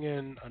Irving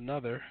and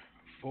another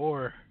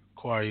for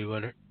Kawhi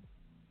Leonard.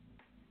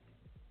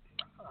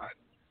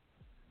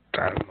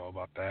 I don't know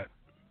about that,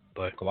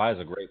 but Kawhi's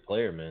a great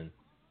player, man.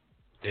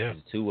 Yeah,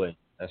 he's a two-way.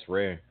 That's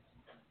rare.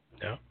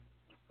 Yeah.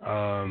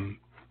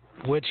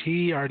 Which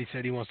he already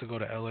said he wants to go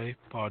to L.A.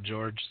 Paul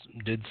George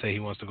did say he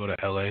wants to go to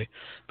L.A.,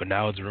 but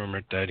now it's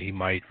rumored that he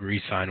might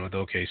re-sign with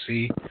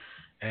OKC,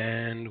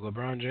 and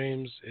LeBron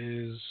James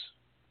is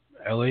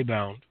L.A.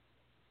 bound.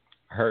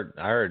 I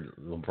heard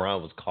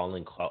LeBron was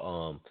calling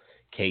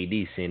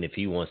KD saying if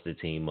he wants to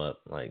team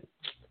up. Like,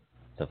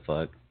 the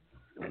fuck?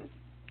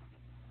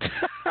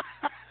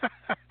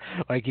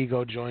 Like he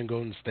go join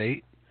Golden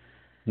State?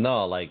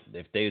 No, like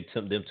if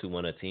them two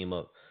want to team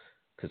up,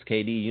 because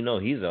KD, you know,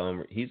 he's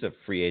a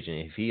free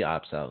agent if he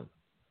opts out.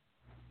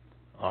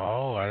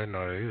 Oh, I didn't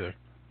know that either.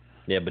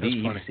 Yeah, but That's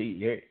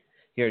he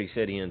already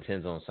said he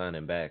intends on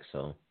signing back.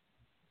 So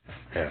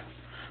yeah,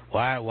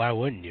 why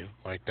wouldn't you?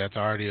 Like that's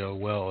already a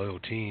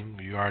well-oiled team.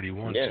 You already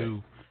won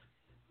two.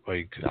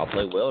 Like y'all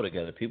play well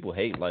together. People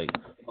hate like,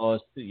 oh,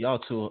 y'all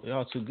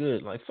too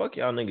good. Like fuck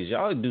y'all niggas.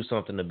 Y'all do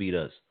something to beat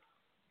us.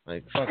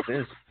 Like fuck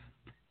this.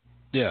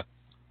 Yeah.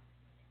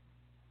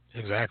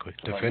 Exactly.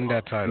 Defend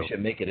that title. You should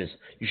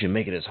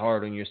make it as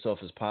hard on yourself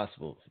as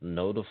possible.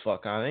 No, the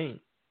fuck I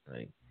ain't.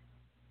 Like,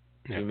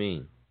 what do you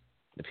mean?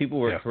 The people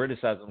were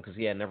criticizing him because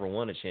he had never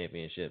won a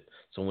championship.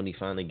 So when he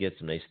finally gets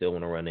them, they still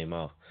want to run their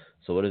mouth.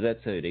 So what does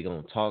that tell you? They're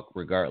gonna talk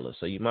regardless.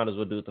 So you might as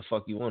well do what the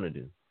fuck you want to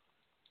do.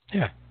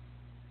 Yeah.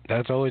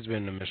 That's always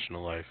been the mission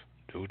of life.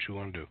 Do what you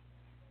want to do.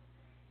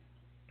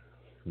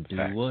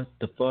 Do what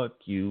the fuck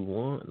you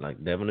want,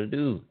 like Devin the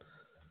Dude.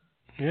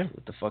 Yeah.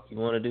 What the fuck you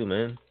want to do,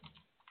 man?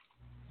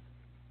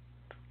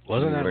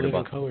 Wasn't that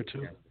Living Color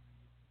too?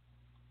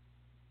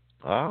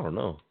 I don't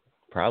know.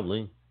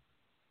 Probably.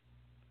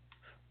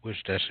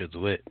 Wish that shit's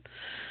lit.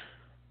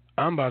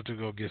 I'm about to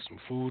go get some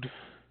food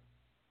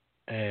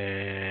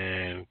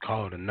and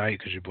call it a night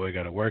because your boy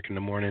got to work in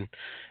the morning.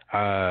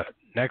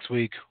 Next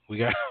week we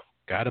got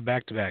a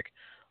back-to-back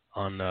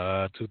on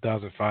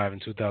 2005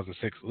 and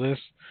 2006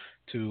 list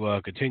to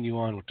continue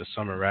on with the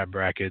summer rap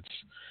brackets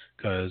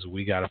because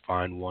we got to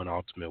find one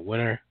ultimate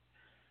winner.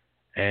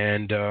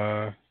 And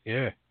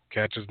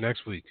catch us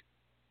next week.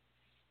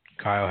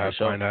 Kyle has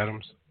Fine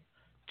Adams,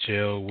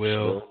 Chill,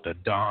 Will, the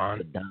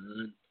Don.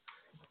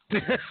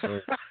 Yes,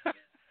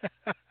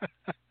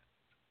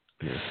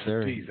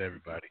 sir. Peace,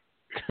 everybody.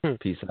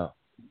 Peace out.